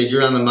 Like I said,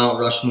 you're on the Mount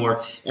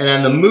Rushmore, and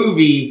on the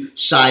movie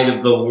side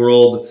of the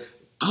world,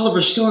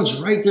 Oliver Stone's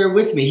right there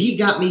with me. He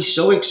got me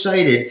so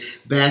excited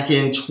back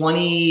in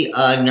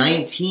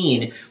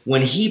 2019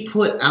 when he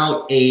put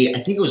out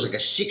I think it was like a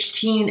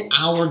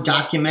 16-hour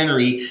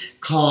documentary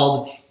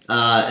called,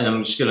 and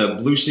I'm just going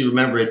to loosely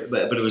remember it,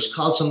 but it was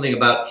called something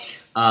about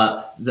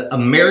the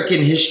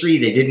American history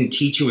they didn't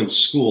teach you in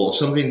school,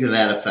 something to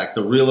that effect,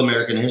 the real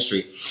American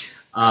history.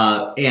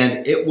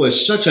 And it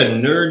was such a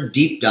nerd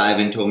deep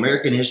dive into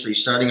American history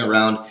starting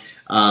around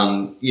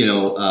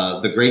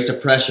the Great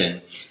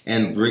Depression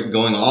and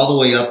going all the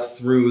way up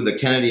through the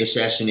Kennedy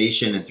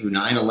assassination and through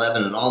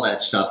 9/11 and all that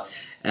stuff.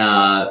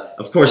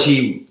 Of course,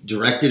 he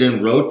directed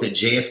and wrote the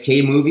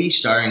JFK movie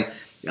starring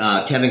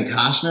Kevin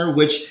Costner,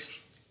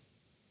 which,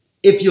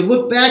 if you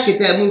look back at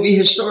that movie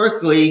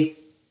historically,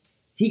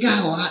 he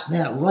got a lot of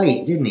that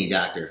right, didn't he,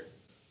 Doctor?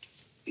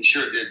 He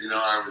sure did.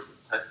 I was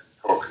a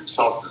technical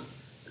consultant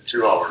for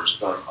 2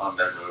 hours on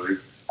that movie.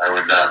 I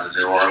went down to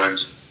New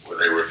Orleans where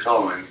they were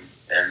filming,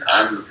 and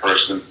I'm the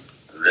person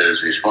that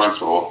is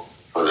responsible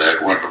for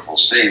that wonderful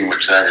scene,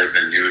 which I have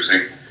been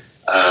using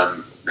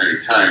many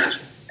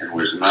times, and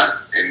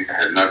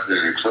had not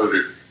been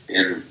included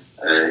in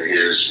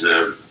his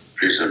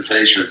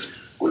presentation,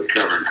 with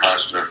Kevin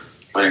Costner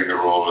playing the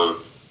role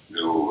of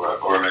New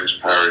Orleans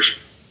Parish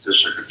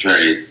District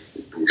Attorney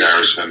from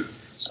Garrison.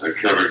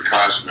 Kevin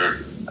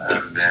Costner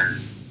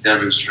then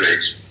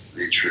demonstrates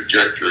the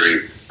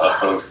trajectory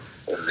of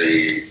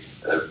the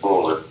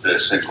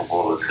single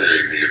bullet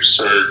theory, the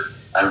absurd,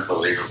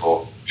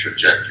 unbelievable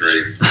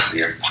trajectory,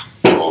 the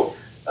impossible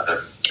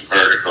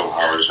vertical,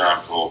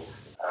 horizontal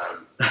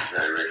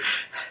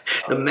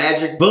the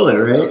magic bullet,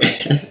 right?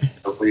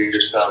 We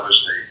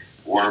established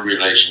a warm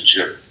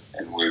relationship,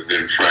 and we've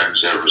been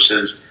friends ever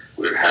since.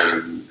 We've had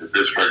him to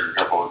Pittsburgh a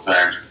couple of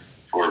times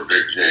for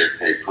big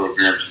JFK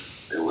programs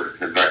that were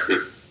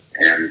conducted,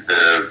 and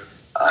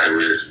I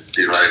was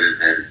delighted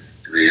then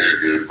to be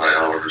interviewed by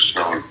Oliver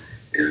Stone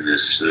in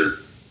this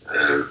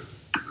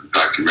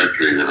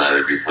documentary that I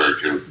referred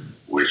to,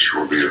 which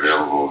will be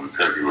available in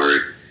February.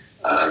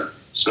 And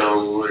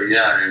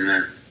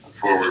then a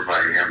forward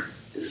by him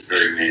is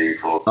very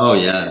meaningful. Oh,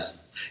 yeah.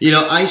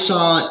 I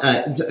saw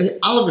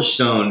Oliver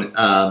Stone,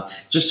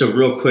 just a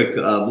real quick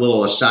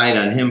little aside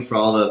on him for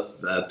all the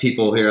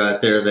people here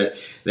out there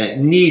that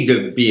need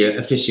to be an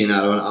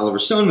aficionado on Oliver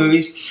Stone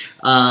movies,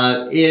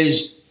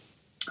 is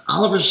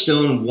Oliver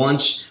Stone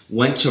once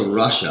went to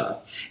Russia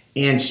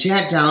and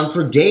sat down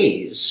for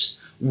days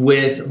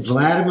with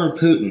Vladimir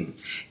Putin.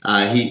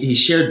 He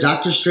shared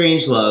Dr.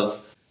 Strangelove.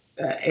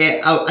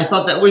 I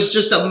thought that was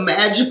just a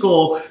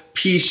magical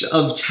piece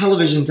of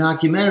television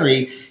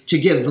documentary to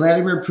get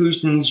Vladimir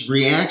Putin's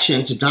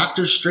reaction to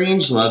Dr.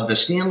 Strangelove, the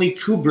Stanley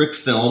Kubrick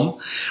film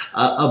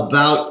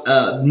about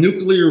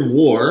nuclear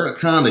war, a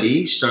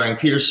comedy starring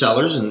Peter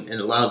Sellers and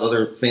a lot of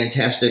other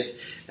fantastic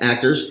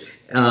actors.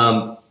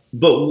 But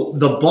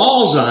the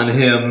balls on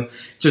him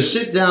to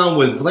sit down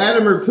with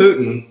Vladimir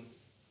Putin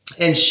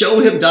and show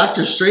him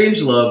Dr.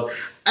 Strangelove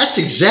That's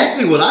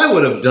exactly what I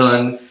would have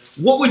done.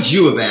 What would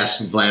you have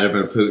asked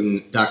Vladimir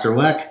Putin, Dr.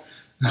 Weck?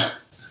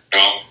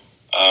 Well,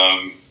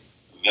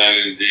 that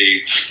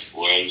indeed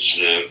was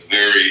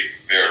very,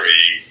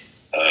 very,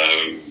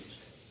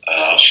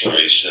 how shall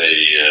I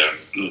say,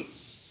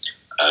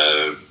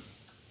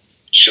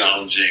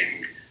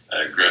 challenging,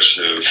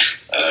 aggressive,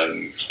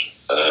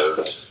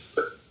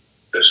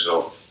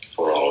 physical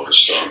for Oliver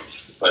Stone.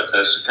 But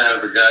that's the kind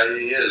of a guy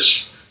he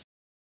is.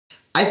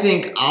 I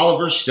think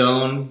Oliver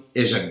Stone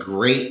is a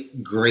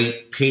great,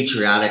 great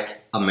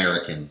patriotic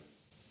American.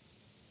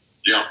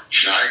 Yeah,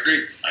 I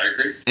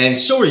agree. And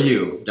so are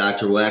you,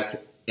 Dr. Weck.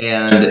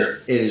 And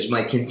it is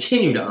my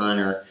continued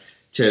honor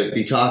to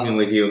be talking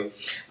with you.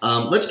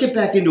 Let's get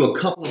back into a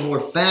couple of more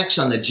facts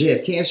on the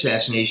JFK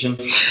assassination.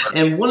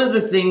 And one of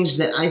the things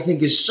that I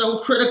think is so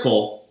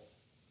critical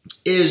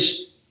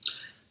is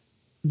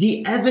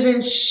the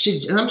evidence,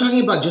 and I'm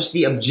talking about just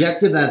the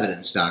objective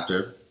evidence,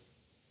 Doctor.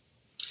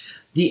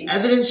 The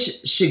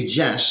evidence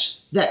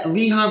suggests that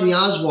Lee Harvey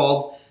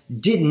Oswald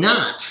did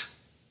not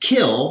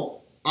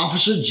kill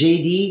Officer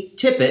J.D.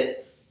 Tippit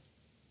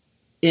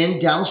in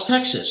Dallas,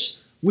 Texas.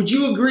 Would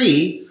you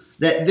agree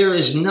that there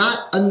is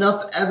not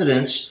enough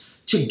evidence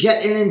to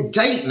get an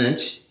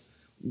indictment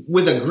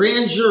with a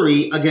grand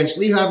jury against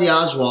Lee Harvey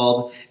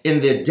Oswald in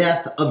the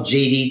death of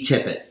J.D.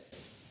 Tippit?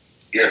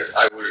 Yes,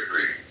 I would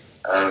agree.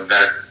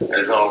 That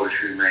has always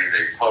remained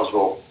a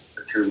puzzle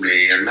to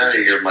me and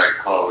many of my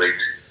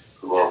colleagues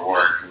who are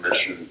Warren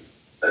Commission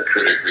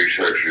critic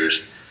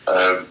researchers.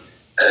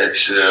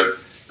 It's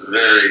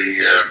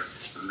very,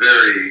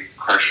 very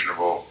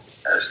questionable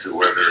as to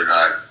whether or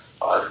not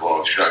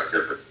Oswald shot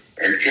Tippit.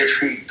 And if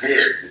he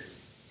did,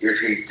 he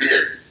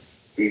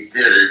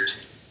did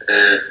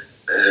it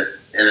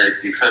in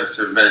a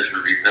defensive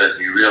measure because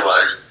he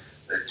realized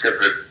that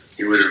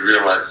he would have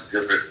realized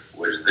that Tippit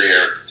was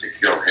there to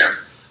kill him.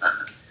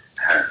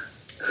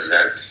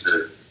 That's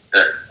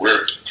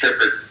where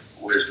Tippit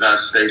was not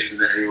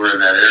stationed anywhere in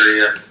that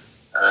area,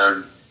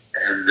 and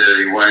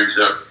he winds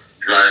up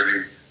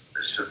driving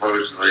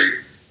supposedly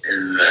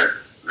in a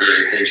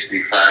very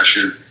hasty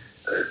fashion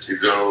to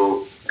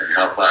go and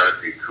help out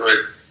if he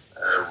could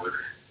with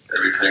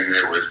everything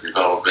that was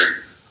developing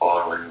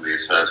following the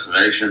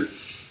assassination,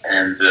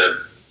 and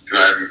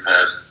driving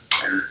fast.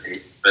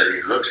 But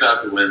he looks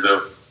out the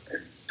window,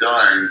 and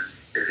darn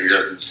if he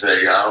doesn't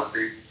say, "I'll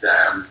be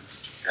damned,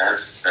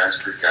 that's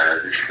the guy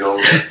that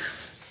killed the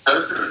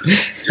president."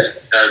 He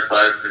just got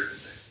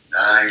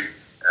 5'9",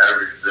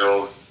 average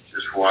build,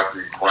 just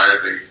walking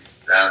quietly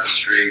down the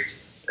street,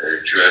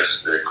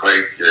 dressed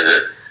quite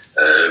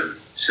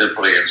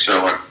simply and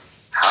so on.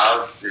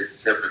 How did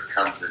Tippit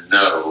come to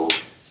know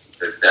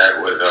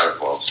that was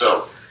Oswald?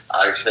 So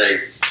I say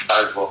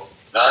Oswald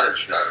not have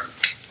shot him,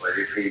 but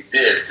if he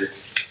did,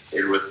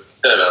 it would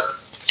set up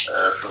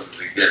from the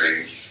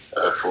beginning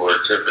for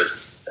Tippit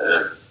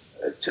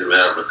to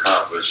have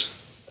accomplished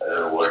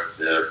what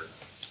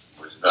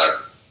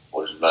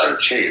was not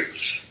achieved,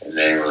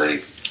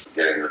 namely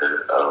getting rid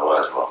of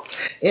Oswald.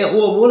 And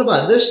well, what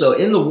about this though?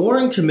 In the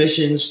Warren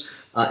Commission's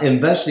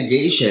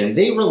investigation,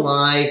 they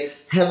rely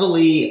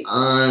heavily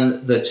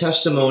on the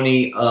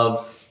testimony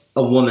of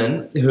a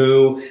woman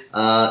who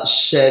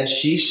said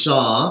she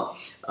saw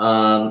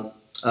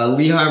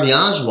Lee Harvey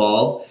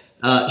Oswald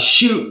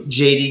shoot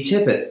J.D.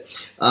 Tippit.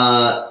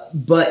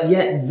 But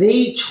yet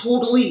they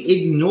totally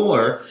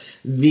ignore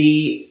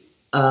the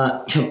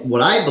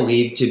what I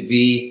believe to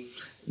be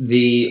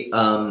the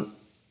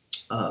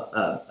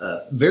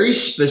very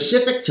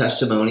specific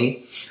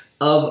testimony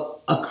of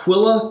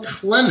Aquila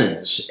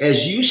Clemens,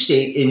 as you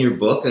state in your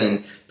book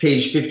on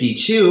page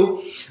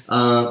 52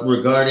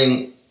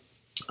 regarding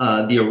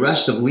the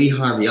arrest of Lee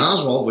Harvey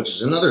Oswald, which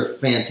is another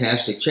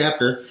fantastic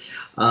chapter,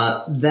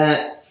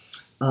 that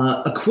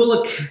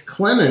Aquila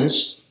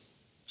Clemens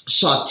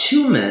saw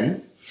two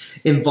men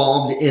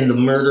involved in the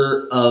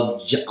murder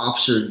of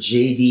Officer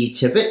J.D.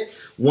 Tippit.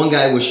 One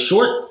guy was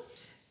short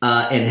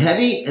and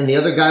heavy, and the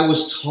other guy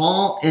was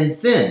tall and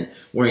thin,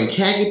 wearing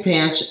khaki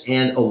pants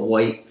and a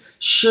white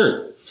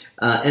shirt.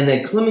 And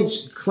then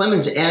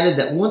Clemens added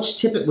that once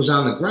Tippit was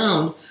on the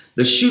ground,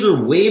 the shooter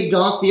waved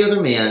off the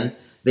other man.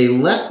 They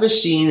left the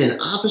scene in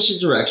opposite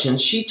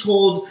directions. She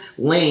told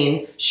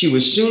Lane she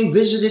was soon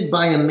visited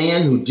by a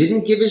man who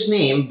didn't give his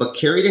name but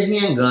carried a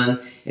handgun,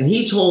 and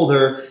he told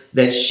her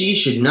that she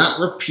should not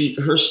repeat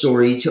her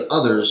story to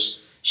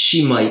others.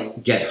 She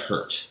might get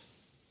hurt.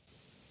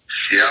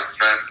 Yeah,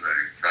 fascinating.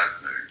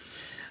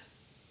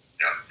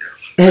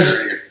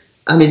 Yeah.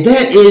 I mean,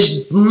 that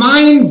is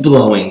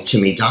mind-blowing to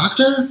me,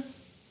 Doctor.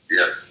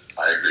 Yes,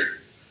 I agree.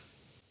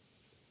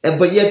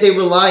 But yet they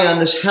rely on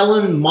this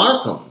Helen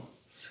Markham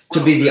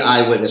to be the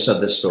eyewitness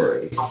of this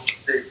story.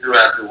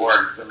 Throughout the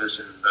Warren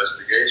Commission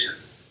investigation,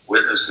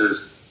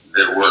 witnesses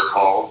that were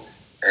called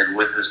and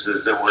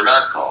witnesses that were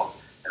not called,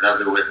 and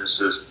other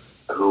witnesses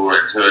who were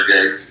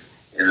interrogated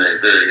in a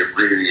very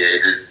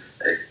abbreviated,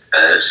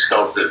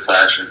 sculpted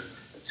fashion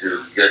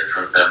to get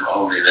from them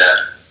only that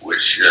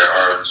which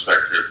our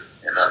inspector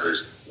and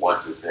others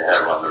wanted to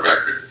have on the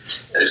record.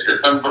 It's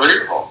just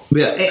unbelievable.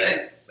 Yeah,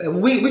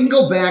 we can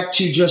go back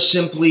to just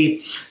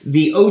simply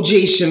the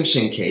O.J.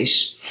 Simpson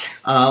case,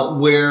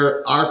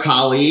 where our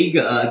colleague,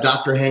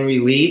 Dr. Henry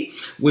Lee,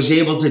 was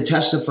able to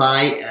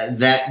testify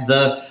that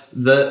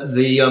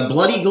the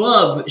bloody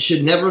glove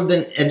should never have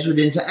been entered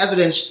into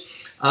evidence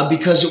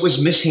because it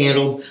was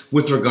mishandled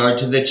with regard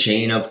to the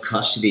chain of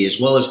custody, as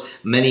well as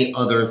many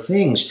other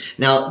things.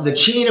 Now, the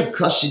chain of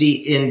custody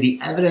in the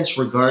evidence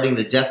regarding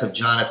the death of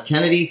John F.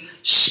 Kennedy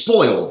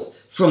spoiled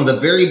from the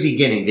very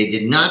beginning. They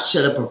did not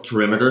set up a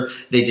perimeter.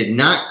 They did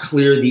not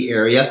clear the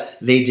area.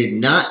 They did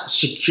not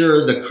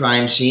secure the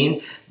crime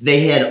scene.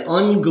 They had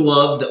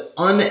ungloved,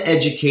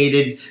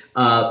 uneducated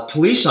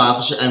police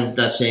officers. I'm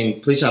not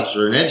saying police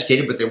officers are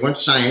uneducated, but they weren't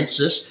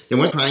scientists. They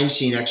weren't crime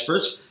scene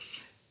experts.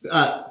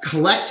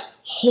 Collect,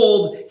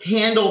 hold,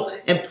 handle,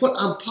 and put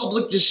on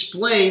public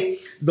display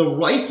the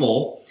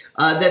rifle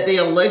that they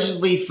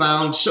allegedly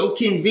found so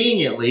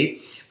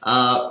conveniently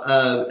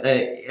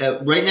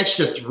right next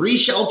to 3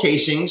 shell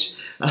casings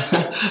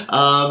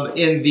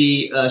in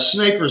the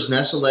sniper's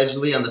nest,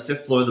 allegedly on the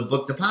 5th floor of the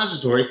book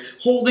depository,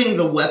 holding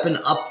the weapon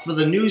up for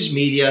the news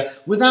media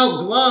without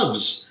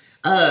gloves.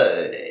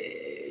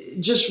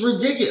 Just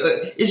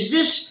ridiculous. Is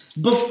this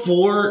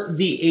before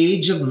the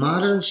age of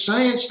modern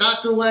science,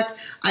 Dr. Weck?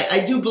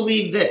 I do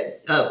believe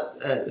that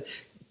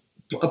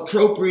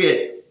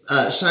appropriate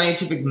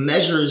scientific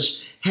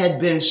measures had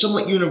been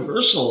somewhat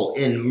universal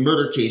in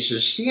murder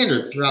cases,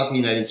 standard throughout the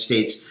United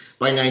States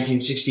by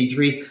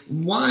 1963.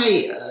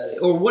 Why,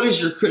 or what is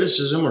your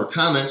criticism or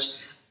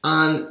comments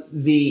on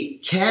the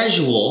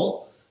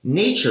casual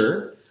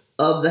nature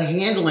of the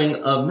handling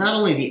of not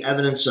only the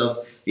evidence of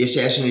the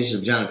assassination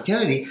of John F.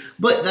 Kennedy,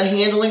 but the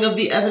handling of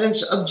the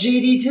evidence of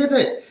J.D.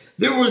 Tippit?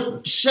 There were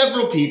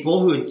several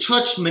people who had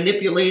touched,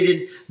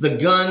 manipulated the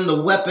gun,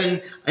 the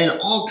weapon, and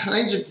all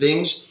kinds of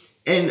things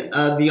in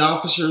the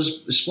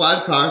officer's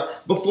squad car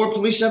before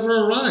police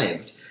ever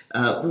arrived.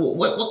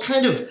 What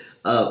kind of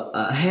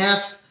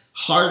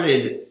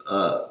half-hearted,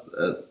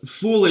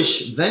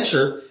 foolish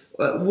venture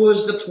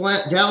was the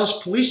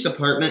Dallas Police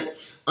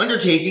Department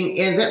undertaking?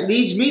 And that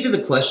leads me to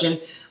the question,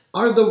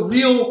 are the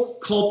real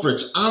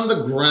culprits on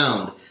the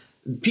ground,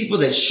 people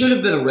that should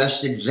have been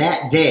arrested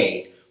that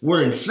day,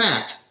 were in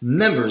fact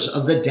members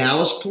of the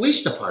Dallas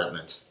Police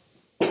Department?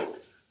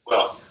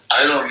 Well,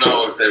 I don't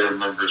know if they were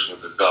members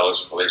of the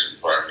Dallas Police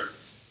Department,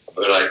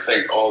 but I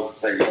think all the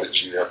things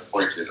that you have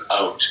pointed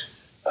out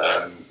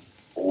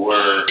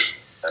were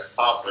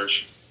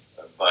accomplished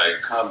by a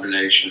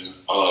combination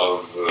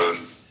of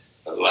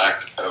a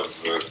lack of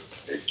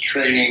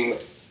training,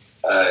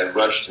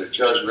 rush to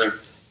judgment,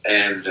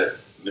 and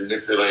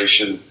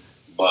manipulation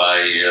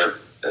by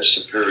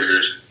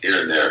superiors here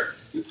and there.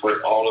 You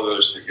put all of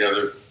those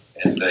together,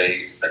 and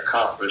they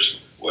accomplished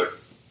what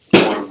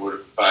one would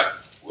have thought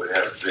would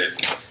have been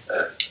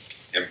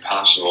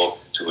impossible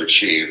to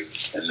achieve,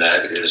 and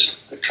that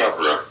is the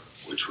cover-up,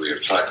 which we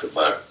have talked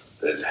about,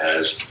 that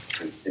has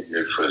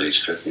continued for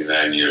these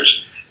 59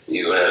 years.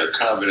 You had a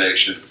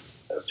combination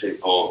of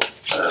people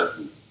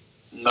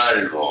not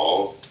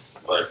involved,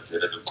 but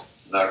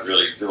not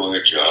really doing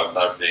a job,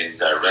 not being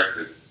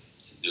directed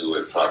to do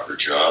a proper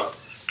job.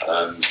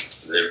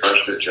 They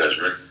rushed to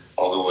judgment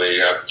all the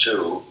way up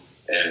to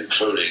and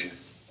including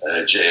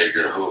J.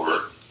 Edgar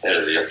Hoover, head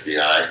of the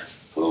FBI,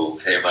 who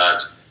came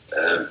out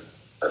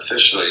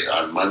officially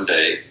on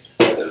Monday,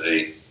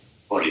 the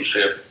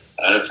 25th,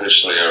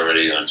 unofficially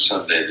already on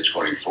Sunday, the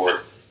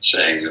 24th,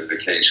 saying that the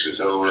case was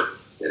over,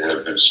 it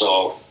had been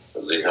solved,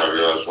 that Lee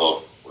Harvey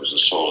Oswald was the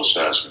sole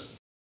assassin.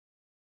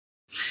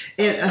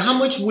 And how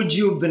much would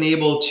you have been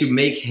able to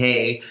make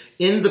hay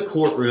in the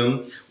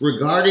courtroom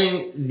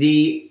regarding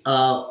the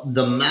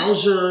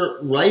Mauser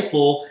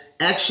rifle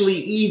actually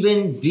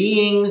even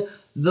being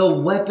the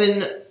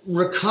weapon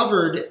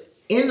recovered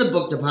in the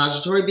book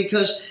depository?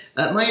 Because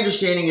my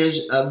understanding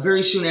is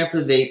very soon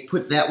after they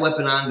put that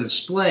weapon on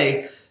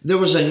display, there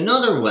was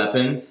another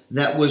weapon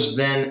that was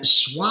then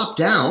swapped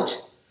out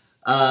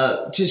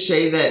to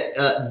say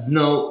that,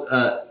 no,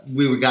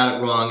 we got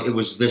it wrong, it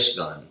was this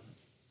gun.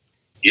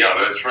 Yeah,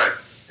 that's right.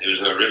 It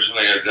was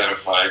originally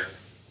identified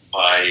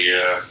by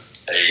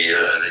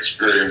an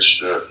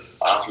experienced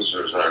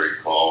officer, as I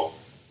recall.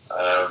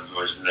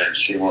 Was the name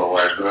Seymour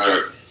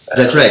Wiseman?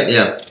 That's right,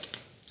 yeah.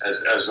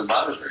 As a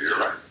Mauser, you're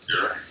right.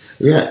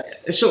 Yeah.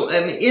 So,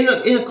 I mean,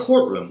 in a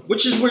courtroom,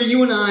 which is where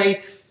you and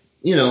I,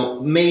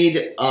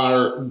 made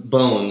our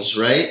bones,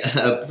 right?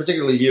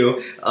 Particularly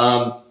you.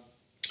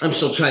 I'm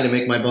still trying to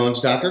make my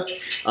bones, doctor.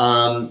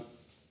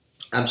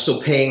 I'm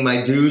still paying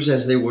my dues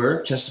as they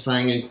were,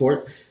 testifying in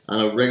court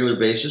on a regular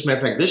basis. Matter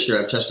of fact, this year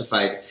I've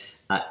testified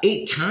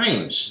 8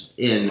 times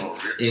in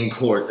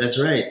court. That's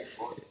right.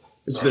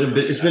 It's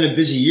been a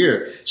busy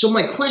year. So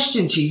my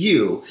question to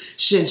you,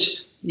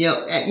 since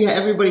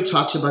everybody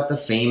talks about the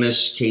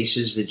famous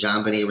cases, the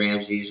John Benet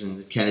Ramseys and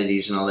the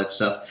Kennedys and all that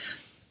stuff,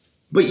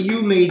 but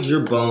you made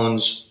your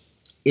bones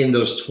in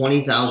those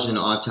 20,000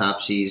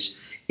 autopsies,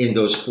 in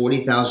those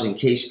 40,000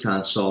 case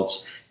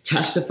consults,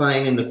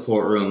 testifying in the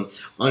courtroom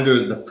under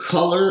the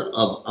color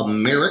of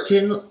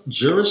American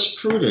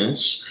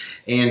jurisprudence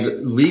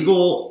and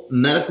legal,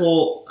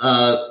 medical,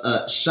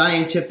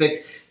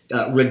 scientific,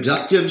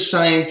 reductive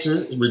science,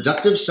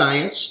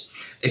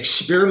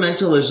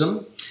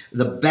 experimentalism,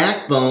 the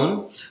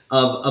backbone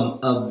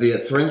of the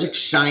forensic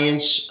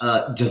science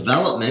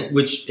development,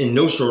 which in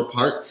no short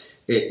part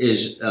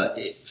is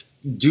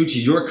due to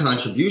your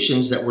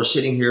contributions that we're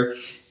sitting here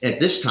at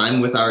this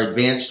time with our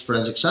advanced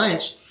forensic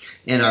science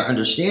and our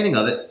understanding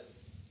of it,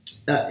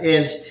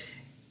 is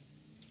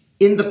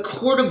in the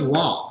court of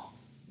law,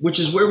 which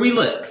is where we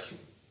live.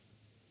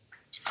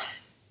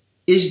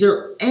 Is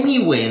there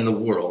any way in the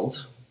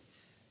world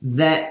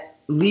that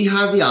Lee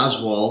Harvey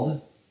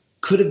Oswald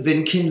could have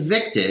been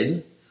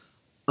convicted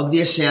of the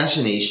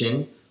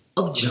assassination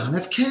of John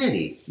F.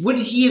 Kennedy? Would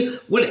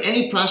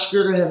any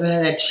prosecutor have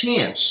had a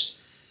chance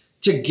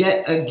to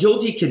get a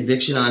guilty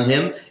conviction on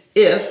him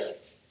if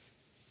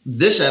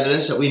this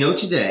evidence that we know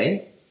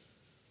today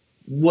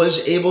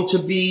was able to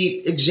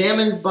be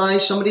examined by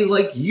somebody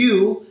like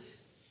you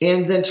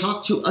and then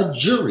talk to a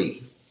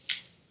jury?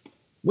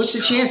 What's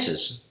the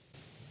chances?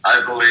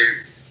 I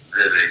believe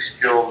that a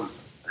skilled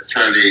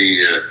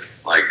attorney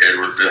like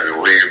Edward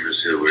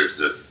Williams, who was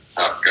the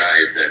top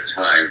guy at that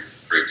time,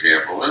 for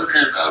example, and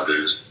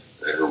others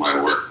whom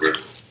I worked with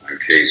on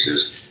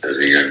cases as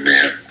a young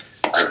man,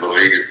 I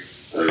believe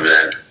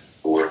that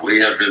what we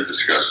have been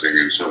discussing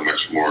and so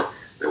much more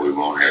that we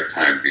won't have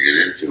time to get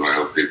into, I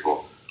hope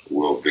people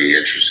will be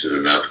interested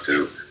enough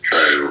to try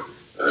to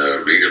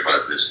read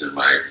about this in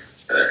my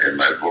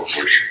book,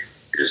 which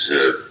is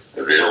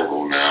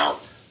available now.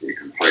 You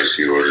can place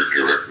the order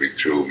directly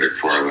through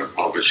McFarland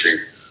Publishing,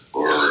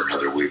 or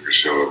another week or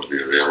so it will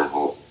be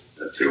available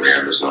through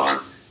Amazon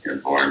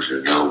and Barnes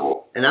 &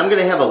 Noble. And I'm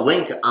going to have a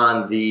link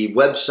on the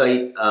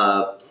website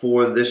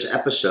for this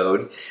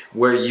episode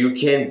where you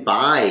can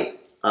buy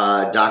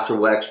Dr.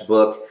 Weck's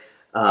book,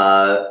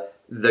 The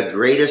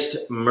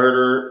Greatest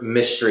Murder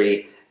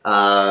Mystery.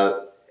 And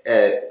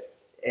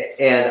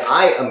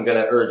I am going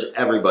to urge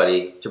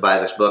everybody to buy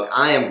this book.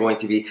 I am going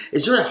to be...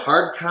 Is there a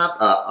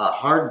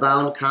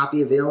hardbound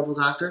copy available,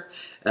 Doctor?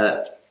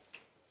 I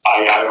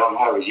don't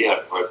have it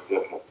yet, but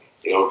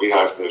it'll be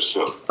out there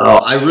soon.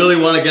 Oh, I really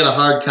want to get a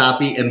hard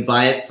copy and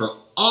buy it for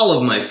all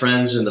of my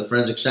friends in the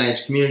forensic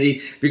science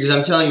community, because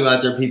I'm telling you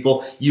out there,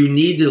 people, you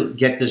need to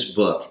get this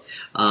book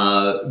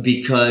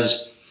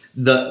because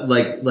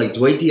like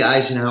Dwight D.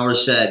 Eisenhower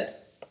said,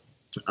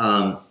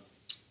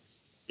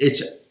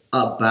 it's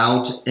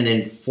about an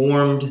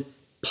informed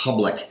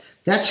public.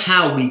 That's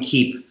how we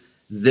keep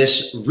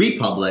this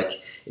republic,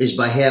 is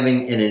by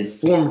having an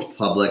informed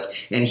public.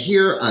 And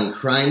here on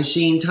Crime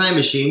Scene Time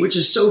Machine, which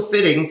is so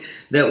fitting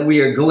that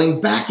we are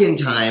going back in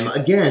time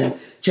again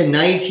to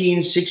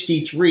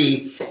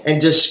 1963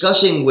 and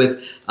discussing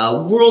with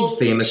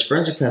world-famous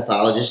forensic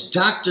pathologist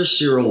Dr.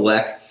 Cyril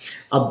Weck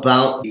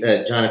about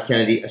John F.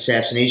 Kennedy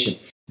assassination.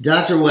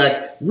 Dr.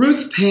 Weck,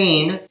 Ruth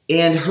Paine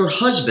and her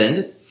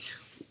husband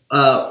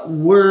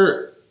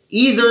were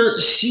either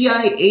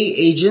CIA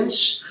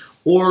agents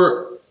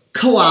or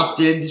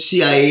co-opted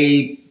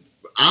CIA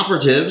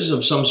operatives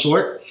of some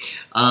sort,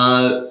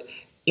 and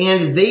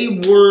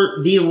they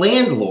were the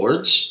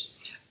landlords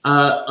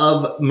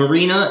of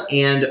Marina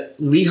and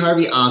Lee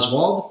Harvey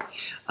Oswald.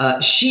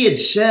 She had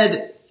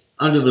said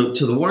to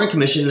the Warren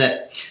Commission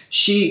that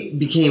she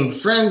became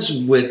friends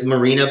with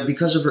Marina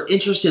because of her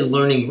interest in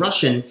learning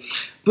Russian,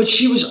 but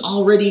she was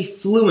already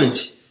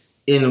fluent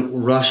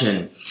in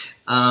Russian.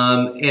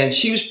 And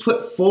she was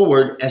put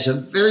forward as a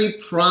very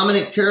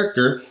prominent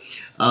character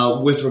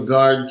with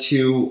regard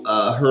to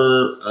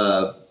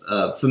her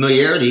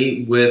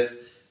familiarity with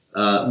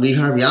Lee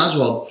Harvey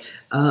Oswald.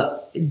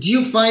 Do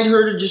you find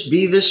her to just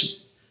be this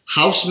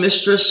house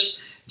mistress,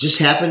 just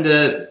happened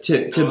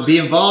to be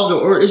involved,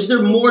 or is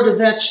there more to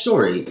that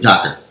story,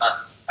 Doctor?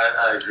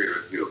 I agree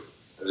with you.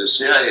 The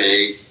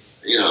CIA,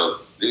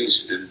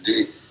 these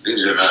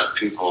are not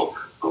people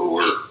who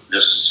were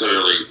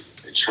necessarily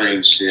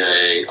trained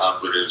CIA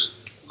operatives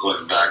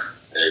going back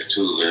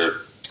to their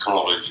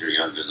college or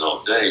young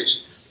adult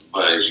days.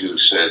 But as you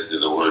said,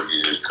 the word you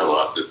used,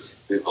 co-opted,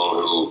 people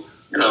who,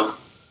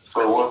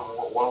 for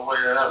one way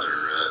or another,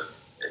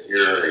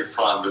 hear a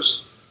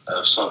promise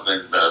of something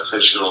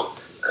beneficial,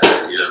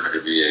 hear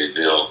maybe a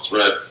veiled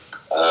threat,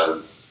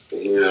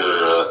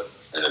 hear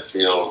an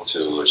appeal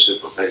to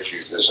reciprocal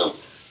patriotism.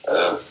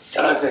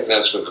 And I think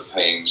that's where the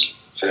Paines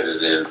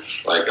fitted in,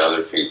 like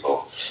other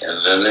people.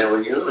 And then they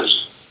were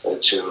used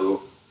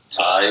to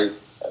tie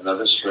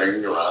another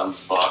string around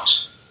the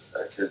box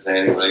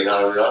containing Lee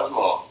Harvey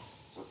Oswald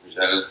to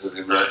present it to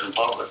the American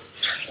public.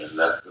 And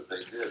that's what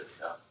they did.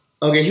 Yeah.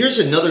 Okay, here's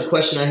another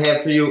question I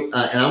have for you,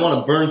 and I want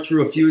to burn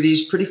through a few of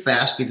these pretty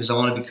fast because I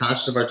want to be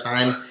conscious of our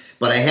time.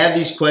 But I have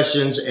these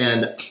questions,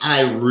 and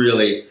I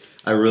really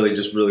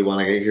just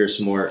want to hear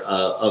some more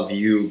of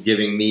you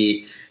giving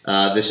me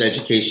this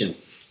education.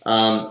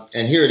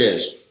 And here it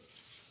is.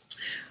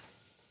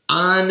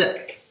 On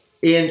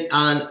And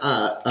on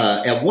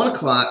at 1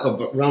 o'clock,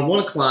 around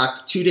 1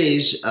 o'clock, 2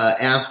 days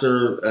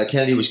after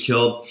Kennedy was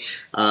killed,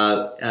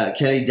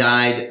 Kennedy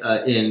died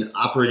in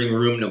operating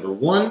room number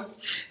 1.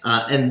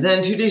 And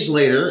then 2 days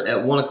later,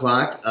 at 1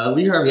 o'clock,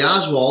 Lee Harvey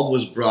Oswald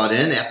was brought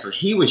in after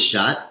he was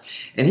shot,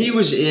 and he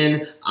was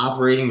in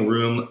operating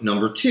room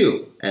number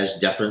 2 as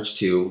deference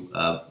to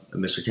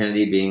Mr.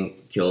 Kennedy being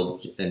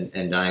killed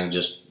and dying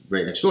just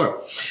right next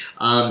door.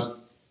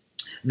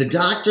 The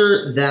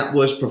doctor that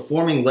was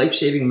performing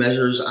life-saving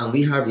measures on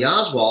Lee Harvey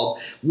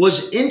Oswald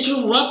was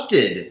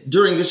interrupted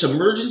during this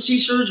emergency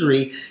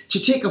surgery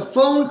to take a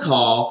phone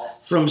call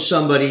from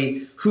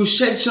somebody who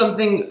said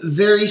something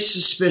very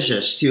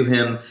suspicious to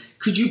him.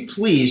 Could you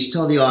please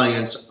tell the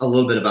audience a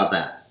little bit about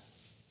that?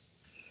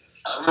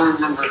 I don't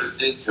remember the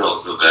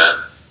details of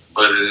that,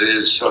 but it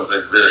is something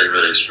very,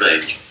 very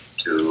strange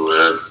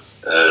to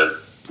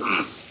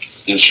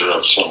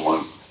interrupt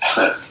someone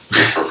to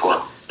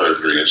perform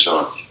surgery and so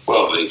on.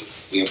 Well,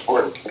 the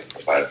important thing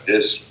about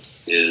this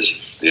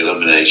is the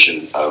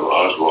elimination of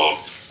Oswald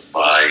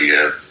by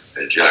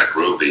Jack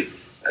Ruby.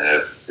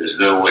 There's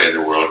no way in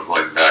the world,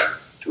 going back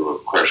to a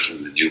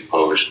question that you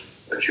posed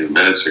a few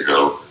minutes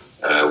ago,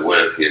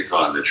 what if he had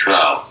gone to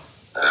trial?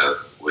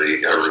 Would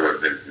he ever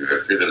have been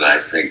convicted? And I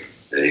think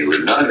that he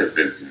would not have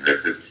been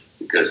convicted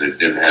because it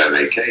didn't have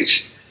a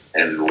case.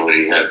 And what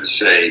he had to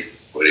say,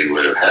 what he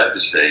would have had to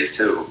say,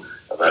 too,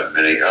 about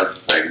many other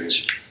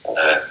things,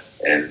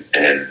 and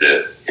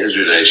his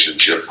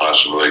relationship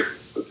possibly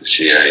with the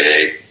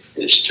CIA,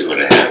 his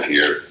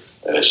 2.5-year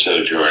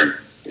sojourn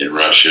in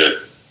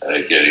Russia,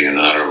 getting an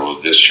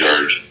honorable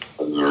discharge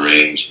from the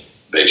Marines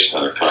based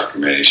on a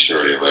cockamamie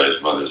story about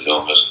his mother's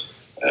illness.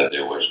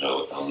 There was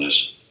no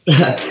illness.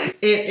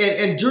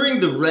 and during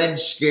the Red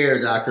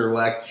Scare, Dr.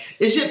 Weck,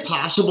 is it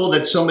possible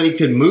that somebody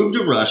could move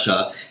to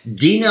Russia,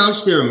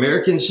 denounce their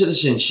American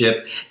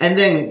citizenship, and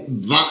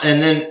then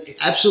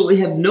absolutely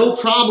have no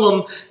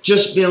problem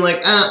just being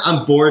like,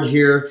 I'm bored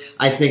here,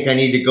 I think I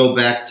need to go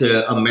back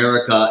to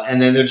America,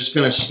 and then they're just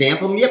going to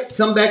stamp them, yep,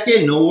 come back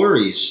in, no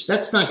worries.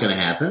 That's not going to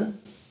happen.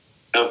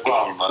 No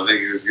problem. I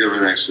think he was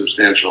given a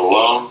substantial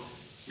loan,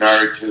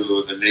 married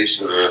to the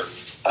niece of a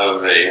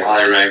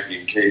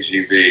high-ranking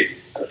KGB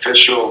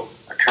official,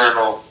 a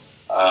colonel,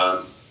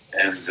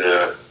 and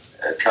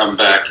come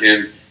back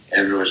in,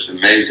 and it was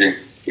amazing.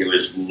 He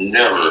was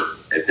never,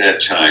 at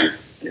that time,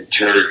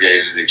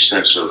 interrogated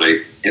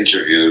extensively,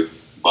 interviewed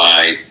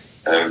by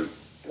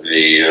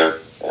the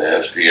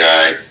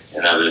FBI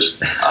and others.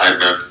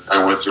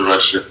 I went to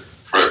Russia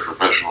for a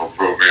professional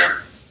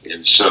program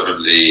in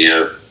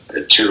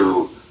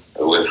 72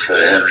 with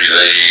Henry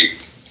Lee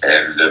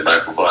and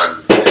Michael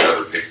Bond and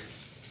other people.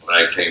 When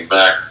I came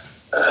back,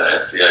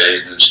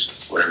 FBI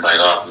agents were in my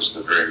office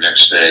the very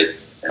next day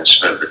and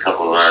spent a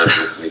couple of hours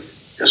with me.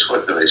 Just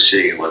what did I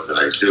see and what did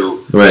I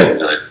do? Right.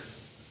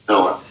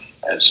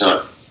 And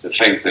so to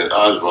think that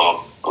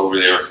Oswald, over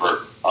there for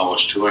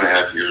almost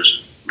 2.5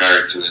 years,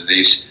 married to the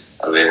niece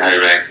of a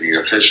high-ranking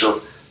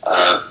official,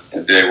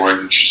 and they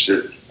weren't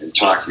interested in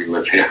talking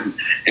with him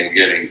and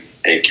getting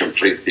a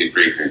complete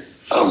debriefing.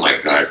 Oh my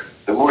God!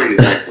 The more you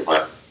think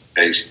about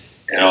this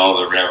and all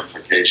the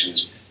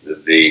ramifications,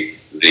 the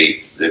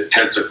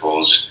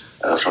tentacles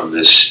from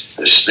this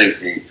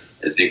stinking,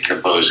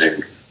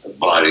 decomposing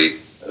body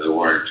of the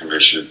Warren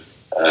Commission,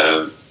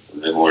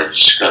 the more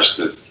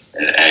disgusted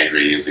and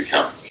angry you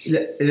become.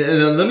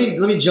 Let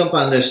me jump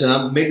on this,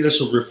 and maybe this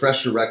will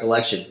refresh your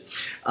recollection.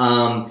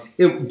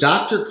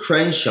 Dr.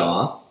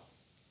 Crenshaw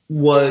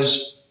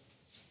was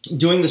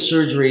doing the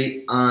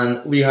surgery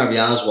on Lee Harvey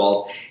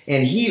Oswald,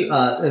 and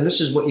and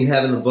this is what you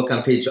have in the book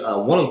on page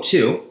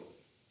 102.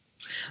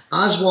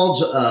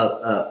 Oswald's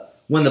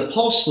when the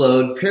pulse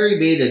slowed, Perry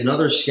made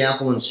another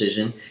scalpel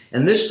incision,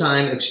 and this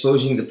time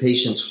exposing the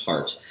patient's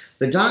heart.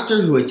 The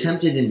doctor who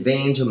attempted in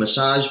vain to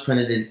massage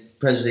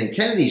President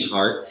Kennedy's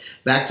heart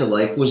back to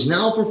life was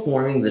now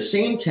performing the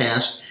same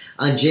task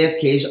on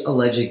JFK's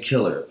alleged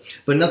killer.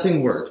 But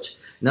nothing worked.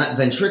 Not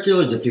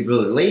ventricular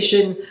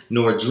defibrillation,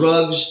 nor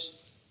drugs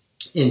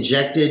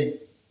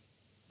injected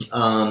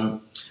right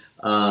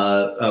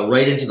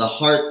into the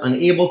heart,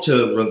 unable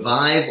to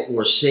revive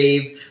or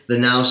save the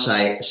now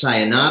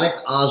cyanotic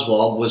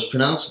Oswald, was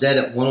pronounced dead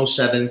at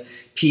 1:07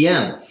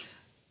 p.m.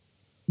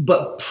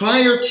 But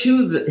prior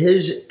to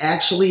his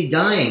actually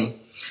dying,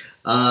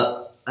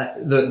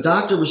 the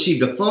doctor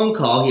received a phone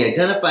call. He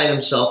identified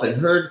himself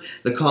and heard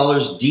the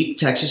caller's deep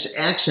Texas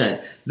accent.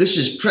 "This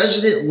is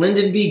President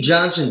Lyndon B.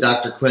 Johnson,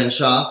 Dr.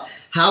 Crenshaw.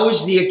 How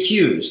is the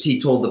accused?"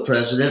 He told the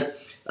president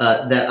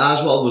that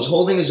Oswald was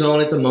holding his own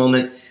at the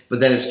moment,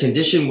 but that his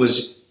condition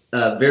was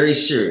very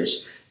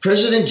serious.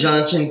 President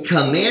Johnson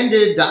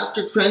commanded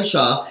Dr.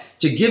 Crenshaw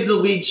to give the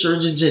lead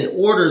surgeons an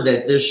order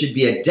that there should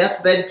be a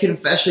deathbed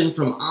confession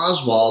from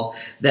Oswald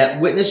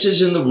that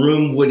witnesses in the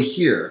room would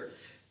hear.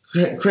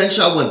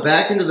 Crenshaw went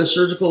back into the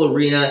surgical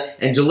arena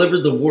and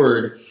delivered the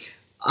word.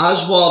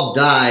 Oswald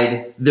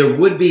died. There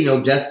would be no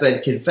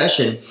deathbed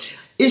confession.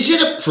 Is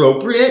it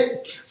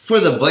appropriate for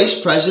the vice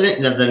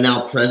president and the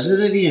now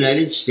president of the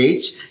United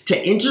States to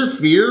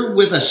interfere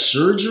with a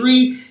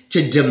surgery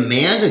to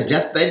demand a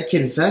deathbed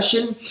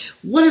confession?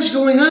 What is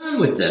going on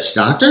with this,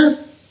 Doctor?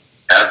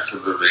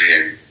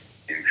 Absolutely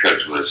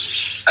incredulous,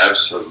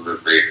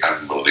 absolutely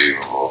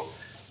unbelievable.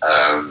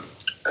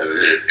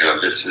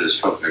 This is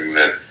something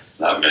that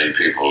not many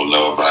people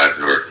know about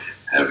or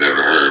have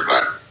ever heard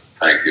about.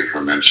 Thank you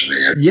for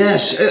mentioning it.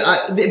 Yes,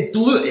 I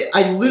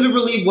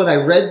literally, when I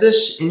read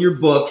this in your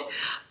book,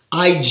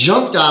 I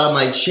jumped out of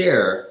my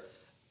chair,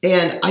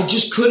 and I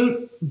just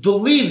couldn't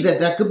believe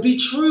that could be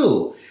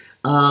true.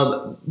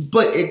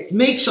 But it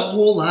makes a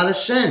whole lot of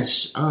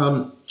sense.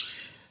 How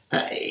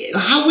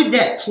would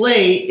that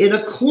play in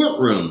a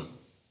courtroom?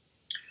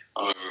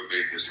 Oh, it would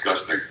be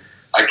disgusting.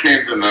 I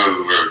came to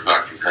know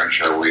Dr.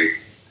 Crenshaw. We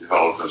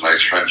developed a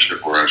nice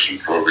friendship. We're in some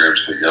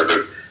programs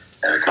together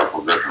in a couple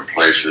of different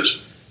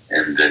places.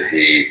 And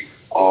he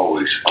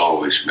always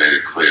made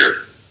it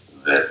clear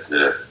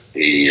that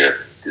he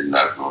did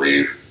not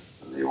believe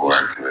the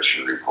Warren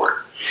Commission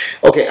report.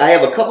 Okay, I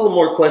have a couple of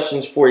more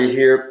questions for you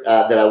here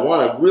that I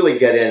want to really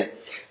get in.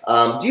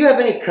 Do you have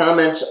any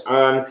comments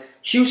on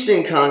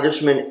Houston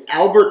Congressman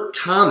Albert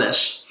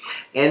Thomas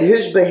and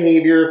his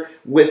behavior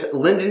with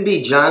Lyndon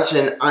B.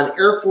 Johnson on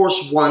Air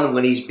Force One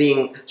when he's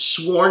being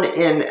sworn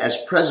in as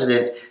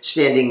president,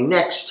 standing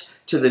next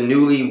to the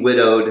newly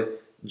widowed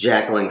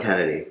Jacqueline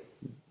Kennedy?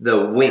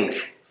 The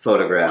wink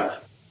photograph.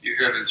 You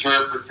can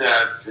interpret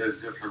that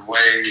different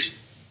ways.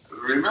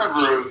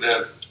 Remember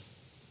that,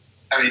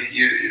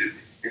 you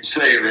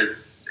say that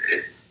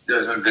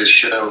doesn't this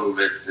show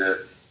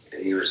that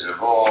he was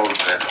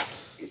involved and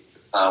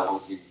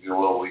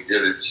we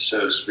did it,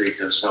 so to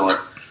speak, and so on.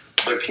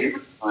 But keep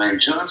in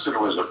mind, Johnson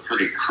was a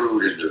pretty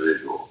crude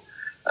individual.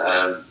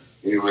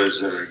 He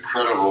was an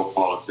incredible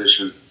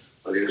politician,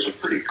 but he was a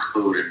pretty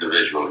crude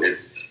individual. He'd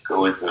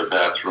go into the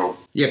bathroom.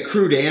 Yeah,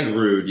 crude and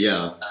rude,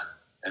 yeah.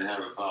 And have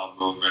a bowel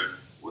movement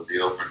with the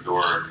open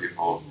door and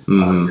people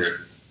out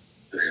there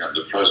sitting up,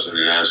 the President of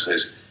the United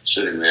States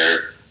sitting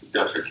there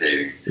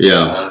defecating.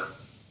 Yeah.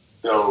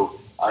 So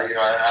I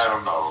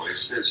don't know.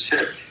 It's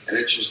an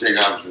interesting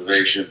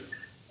observation.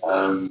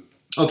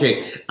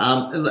 Okay,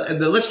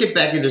 let's get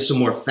back into some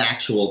more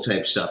factual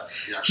type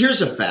stuff. Yeah.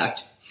 Here's a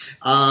fact.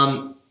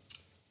 In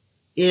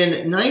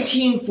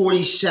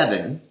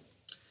 1947,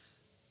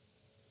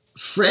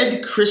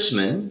 Fred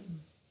Chrisman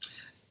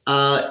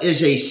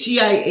is a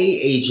CIA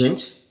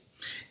agent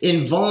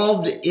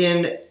involved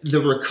in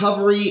the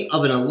recovery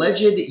of an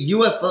alleged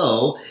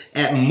UFO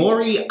at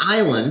Maury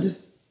Island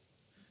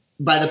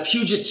by the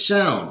Puget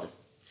Sound.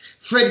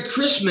 Fred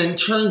Chrisman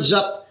turns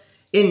up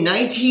in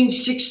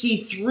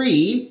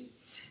 1963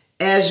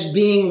 as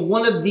being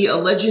one of the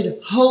alleged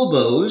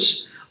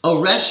hobos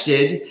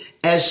arrested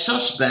as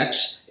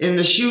suspects in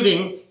the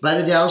shooting by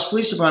the Dallas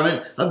Police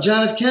Department of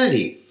John F.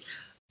 Kennedy.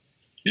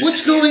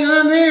 What's going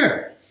on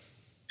there?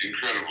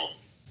 Incredible.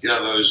 Yeah,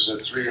 those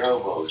three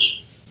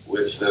hobos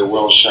with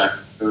Welsh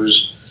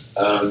actors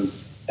and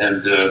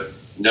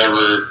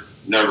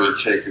never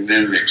taken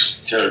in,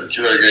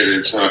 interrogated,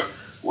 and so on.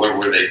 What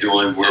were they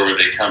doing? Where were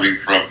they coming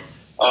from?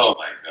 Oh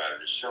my God,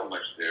 there's so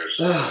much there.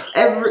 So much.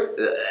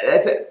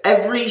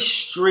 Every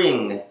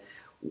string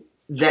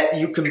that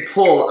you can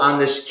pull on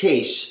this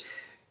case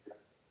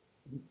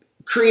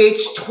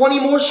creates 20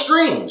 more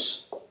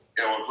strings.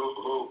 Yeah,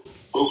 well,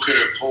 who could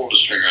have pulled a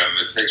string on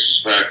it? It takes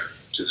us back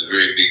to the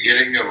very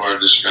beginning of our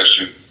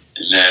discussion,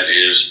 and that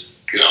is,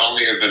 could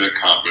only have been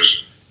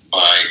accomplished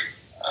by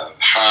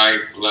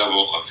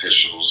high-level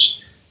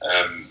officials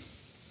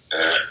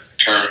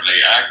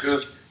currently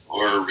active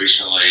or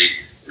recently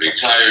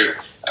retired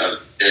in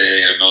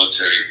the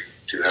military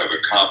to have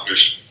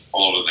accomplished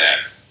all of that.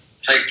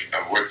 Think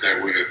of what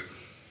that would have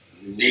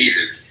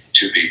needed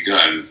to be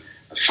done.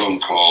 A phone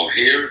call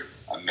here,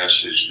 a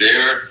message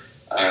there.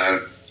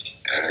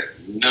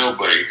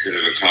 Nobody could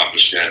have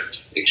accomplished that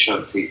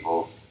except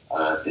people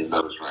in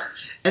those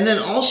ranks. And then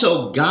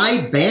also,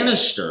 Guy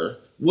Bannister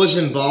was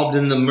involved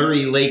in the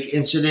Murray Lake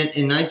incident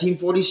in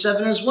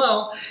 1947 as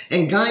well.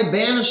 And Guy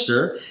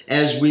Bannister,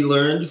 as we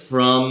learned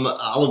from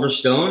Oliver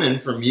Stone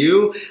and from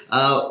you,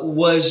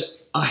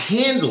 was a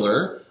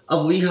handler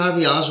of Lee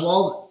Harvey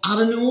Oswald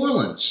out of New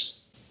Orleans.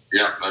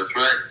 Yeah, that's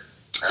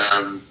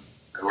right.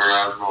 Where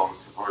Oswald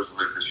was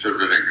supposedly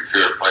distributing a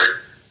fair plate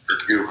for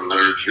Cuban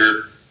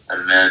literature at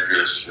an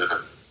address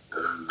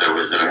that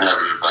was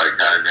inhabited by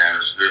Guy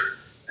Bannister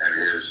and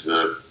his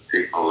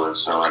people and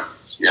so on.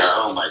 Yeah,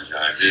 oh my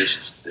God, there's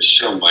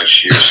so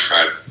much here,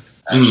 Scott.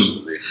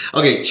 Absolutely.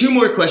 Okay, two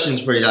more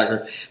questions for you,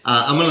 Doctor.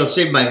 I'm going to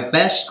save my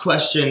best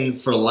question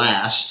for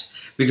last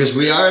because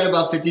we are at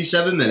about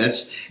 57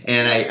 minutes,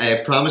 and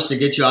I promised to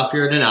get you off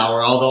here in an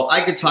hour, although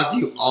I could talk to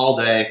you all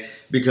day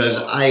because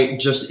I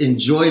just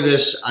enjoy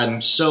this.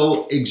 I'm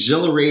so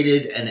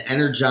exhilarated and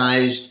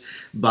energized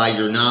by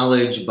your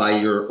knowledge, by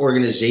your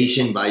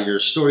organization, by your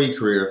storied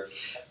career.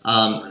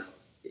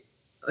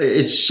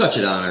 It's such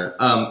an honor.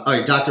 All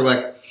right, Dr.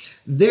 Weck,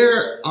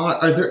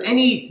 are there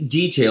any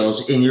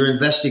details in your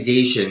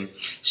investigation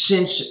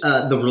since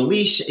the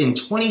release in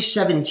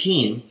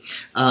 2017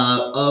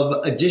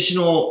 of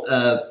additional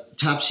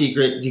top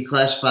secret,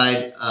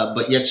 declassified,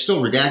 but yet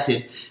still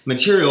redacted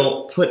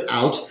material put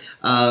out.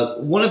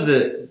 One of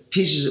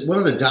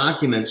the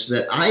documents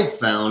that I've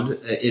found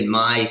in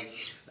my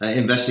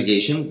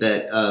investigation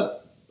that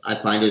I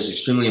find is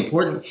extremely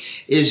important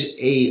is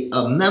a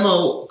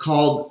memo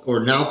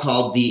now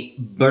called the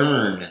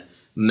Byrne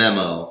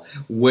Memo,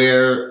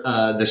 where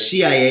the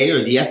CIA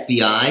or the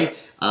FBI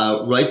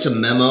writes a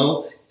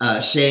memo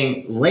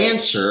saying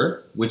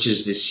Lancer, which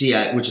is the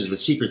CIA, which is the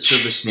Secret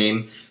Service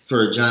name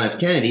for John F.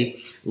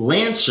 Kennedy,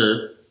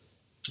 Lancer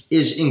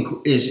is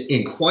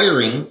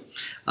inquiring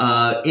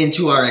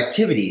into our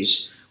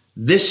activities.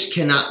 This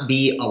cannot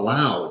be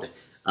allowed,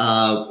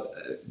 and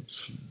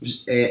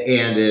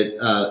it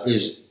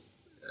is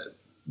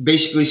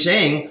basically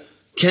saying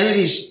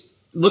Kennedy's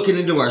looking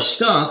into our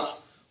stuff.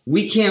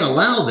 We can't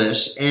allow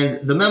this, and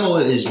the memo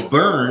is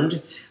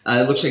burned.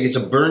 It looks like it's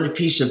a burned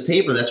piece of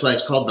paper. That's why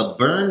it's called the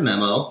Byrne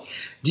Memo.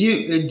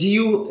 Did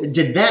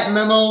that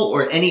memo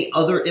or any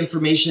other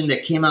information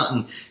that came out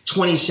in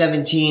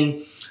 2017,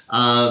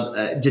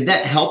 did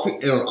that help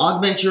or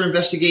augment your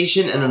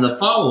investigation? And then the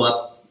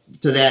follow-up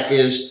to that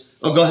is,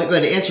 go ahead,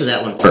 answer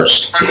that one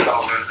first.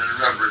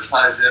 Remember, it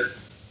ties in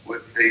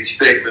with the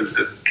statement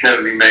that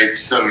Kennedy made to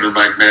Senator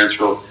Mike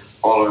Mansfield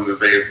following the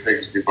Bay of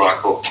Pigs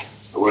debacle,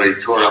 where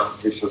he tore up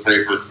a piece of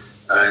paper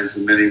into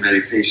many,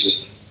 many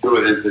pieces, threw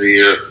it into the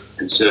air,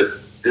 and said,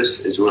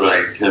 "This is what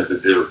I intend to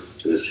do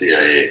to the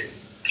CIA."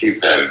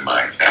 Keep that in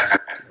mind.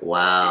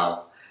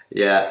 Wow.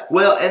 Yeah.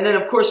 Well, and then,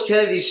 of course,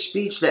 Kennedy's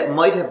speech that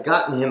might have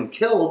gotten him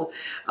killed,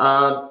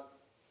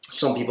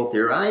 some people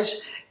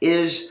theorize,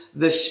 is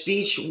the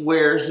speech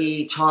where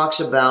he talks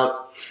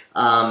about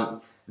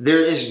there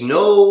is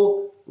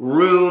no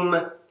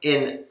room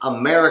in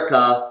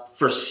America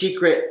for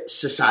secret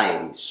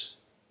societies.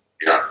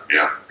 Yeah.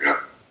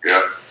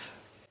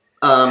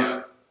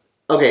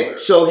 Okay,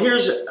 so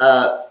here's, and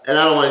I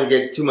don't want to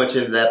get too much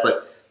into that,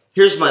 but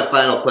here's my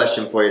final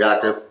question for you,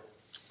 Doctor.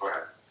 Go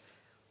ahead.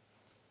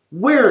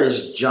 Where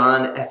is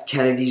John F.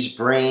 Kennedy's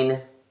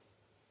brain?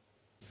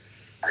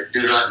 I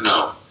do not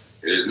know.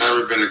 It has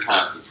never been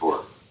accounted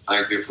for.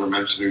 Thank you for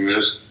mentioning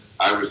this.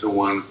 I was the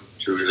one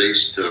to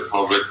release to the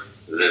public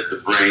that the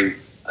brain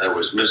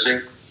was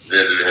missing,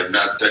 that it had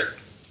not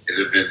it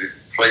had been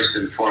placed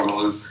in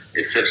formalin,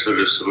 a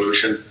fixative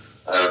solution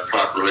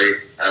properly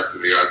after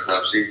the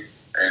autopsy,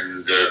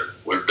 and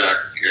went back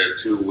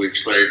 2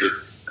 weeks later.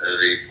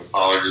 The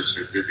pathologists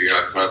who did the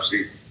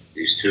autopsy,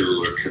 these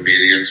two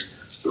comedians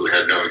who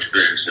had no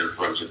experience in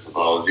forensic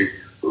pathology,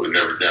 who had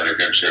never done a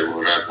gunshot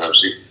wound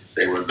autopsy,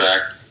 they went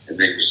back and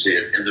they could see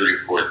it in the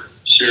report.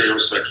 Serial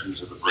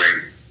sections of the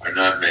brain are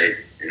not made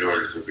in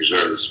order to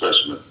preserve the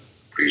specimen.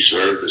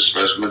 Preserve the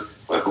specimen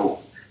for whom?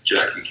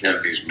 Jackie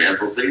Kennedy's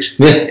mantelpiece?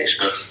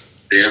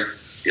 Damn.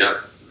 Yeah.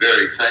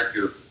 Very. Thank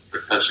you for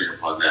touching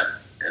upon that.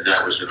 And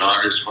that was in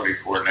August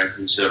 24,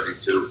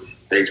 1972.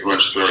 Page 1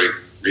 story,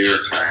 New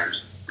York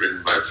Times,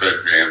 written by Fred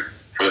Graham,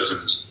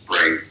 President's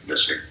Brain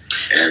Missing.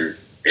 And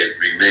it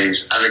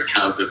remains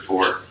unaccounted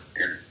for.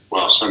 And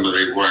while some of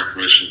the Warren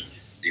Commission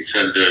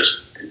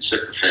defenders and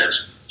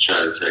sycophants try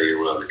to tell you,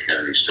 well, the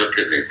Kennedys took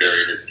it, they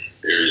buried it,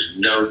 there is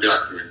no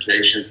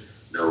documentation,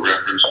 no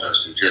reference, no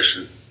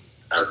suggestion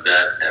of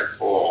that at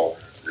all,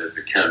 that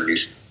the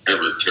Kennedys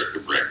ever took the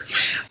brain.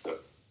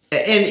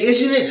 And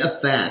isn't it a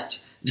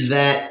fact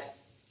that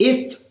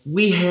if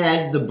we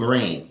had the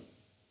brain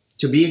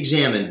to be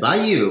examined by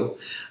you,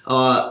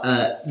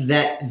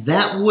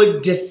 that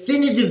would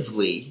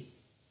definitively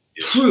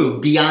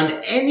prove beyond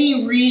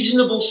any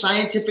reasonable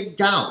scientific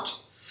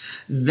doubt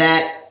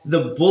that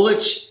the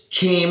bullets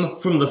came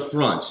from the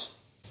front?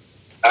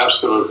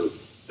 Absolutely.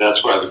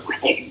 That's why the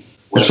brain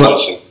went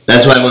missing.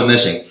 That's why it went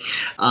missing.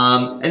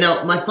 And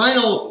now my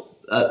final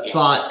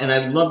thought, and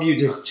I'd love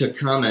you to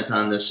comment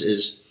on this,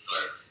 is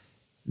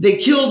they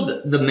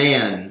killed the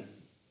man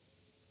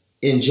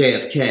in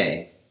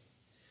JFK,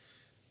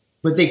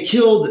 but they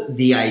killed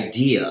the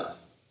idea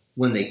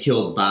when they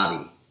killed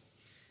Bobby.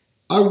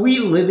 Are we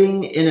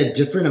living in a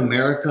different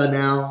America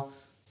now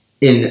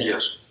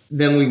Yes.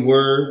 than we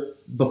were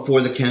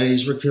before the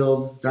Kennedys were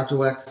killed, Dr.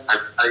 Weck?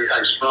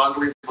 I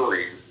strongly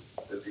believe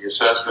that the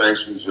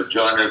assassinations of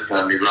John F.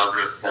 Kennedy,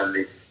 Robert F.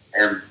 Kennedy,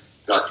 and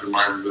Dr.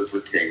 Martin Luther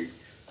King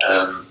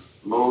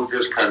moved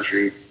this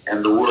country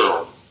and the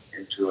world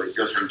into a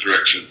different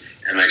direction.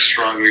 And I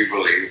strongly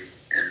believe,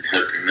 and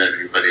how can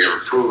anybody ever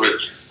prove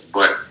it,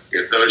 but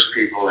if those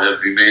people had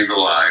remained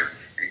alive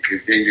and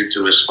continued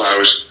to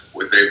espouse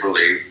what they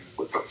believe,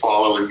 with the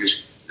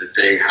followings that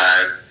they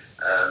had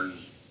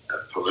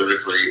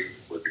politically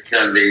with the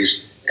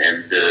Kennedys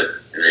and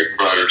in a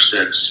broader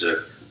sense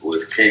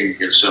with King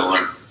and so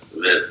on,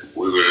 that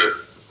we would have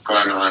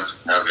gone on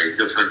to have a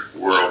different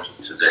world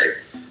today.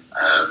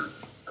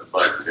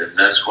 But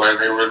that's why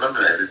they were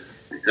eliminated,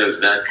 because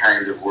that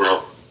kind of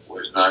world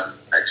was not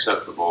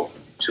acceptable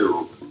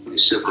to the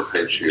super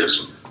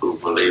patriots who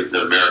believed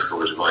that America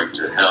was going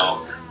to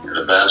hell in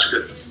a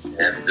basket,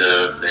 and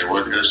they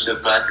weren't going to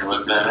sit back and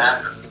let that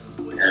happen.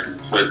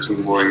 And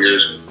 13 more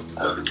years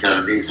of the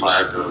Kennedy,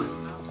 5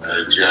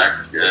 of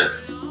Jack,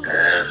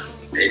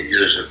 8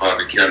 years of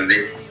Bobby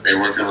Kennedy. They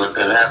weren't going to let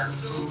that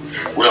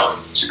happen. Well,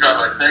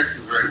 Scott, I thank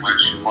you very much.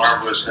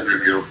 Marvelous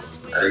interview.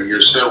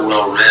 You're so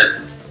well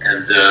read,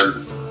 and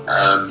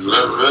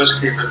let us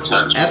keep in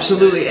touch.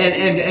 Absolutely.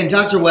 And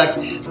Dr. Weck,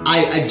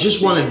 I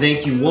just want to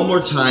thank you one more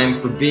time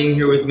for being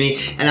here with me,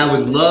 and I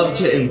would love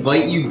to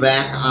invite you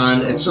back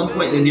on at some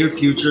point in the near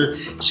future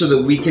so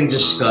that we can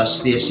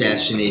discuss the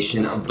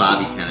assassination of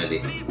Bobby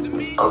Kennedy.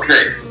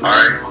 Okay. All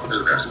right. We'll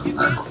do that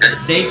sometime. Okay.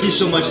 Thank you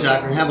so much,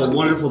 Doctor. Have a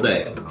wonderful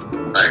day.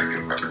 Thank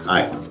you. All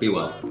right. Be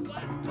well.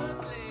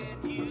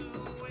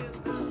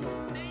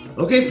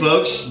 Okay,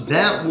 folks,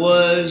 that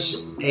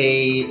was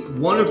a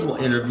wonderful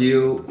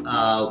interview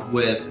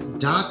with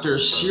Dr.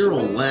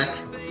 Cyril Weck,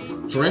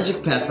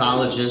 forensic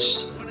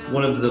pathologist,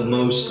 one of the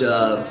most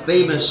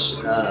famous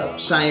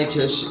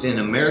scientists in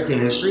American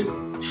history,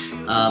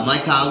 my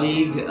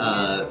colleague,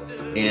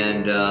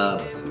 and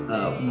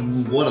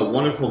what a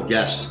wonderful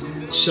guest.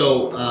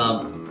 So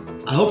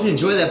I hope you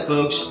enjoy that,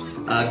 folks.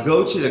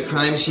 Go to the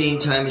Crime Scene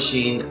Time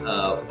Machine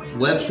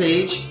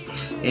webpage,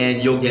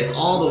 and you'll get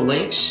all the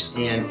links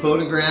and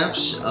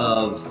photographs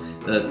of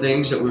the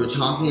things that we were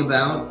talking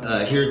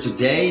about here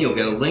today. You'll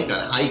get a link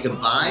on how you can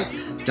buy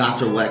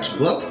Dr. Weck's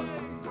book,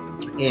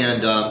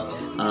 and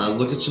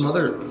look at some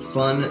other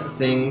fun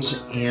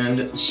things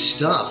and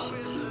stuff.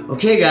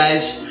 Okay,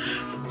 guys,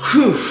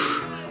 whew,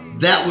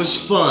 that was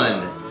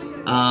fun.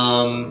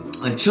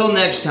 Until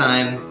next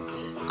time,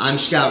 I'm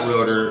Scott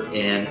Roeder,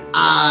 and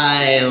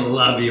I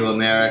love you,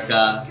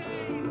 America.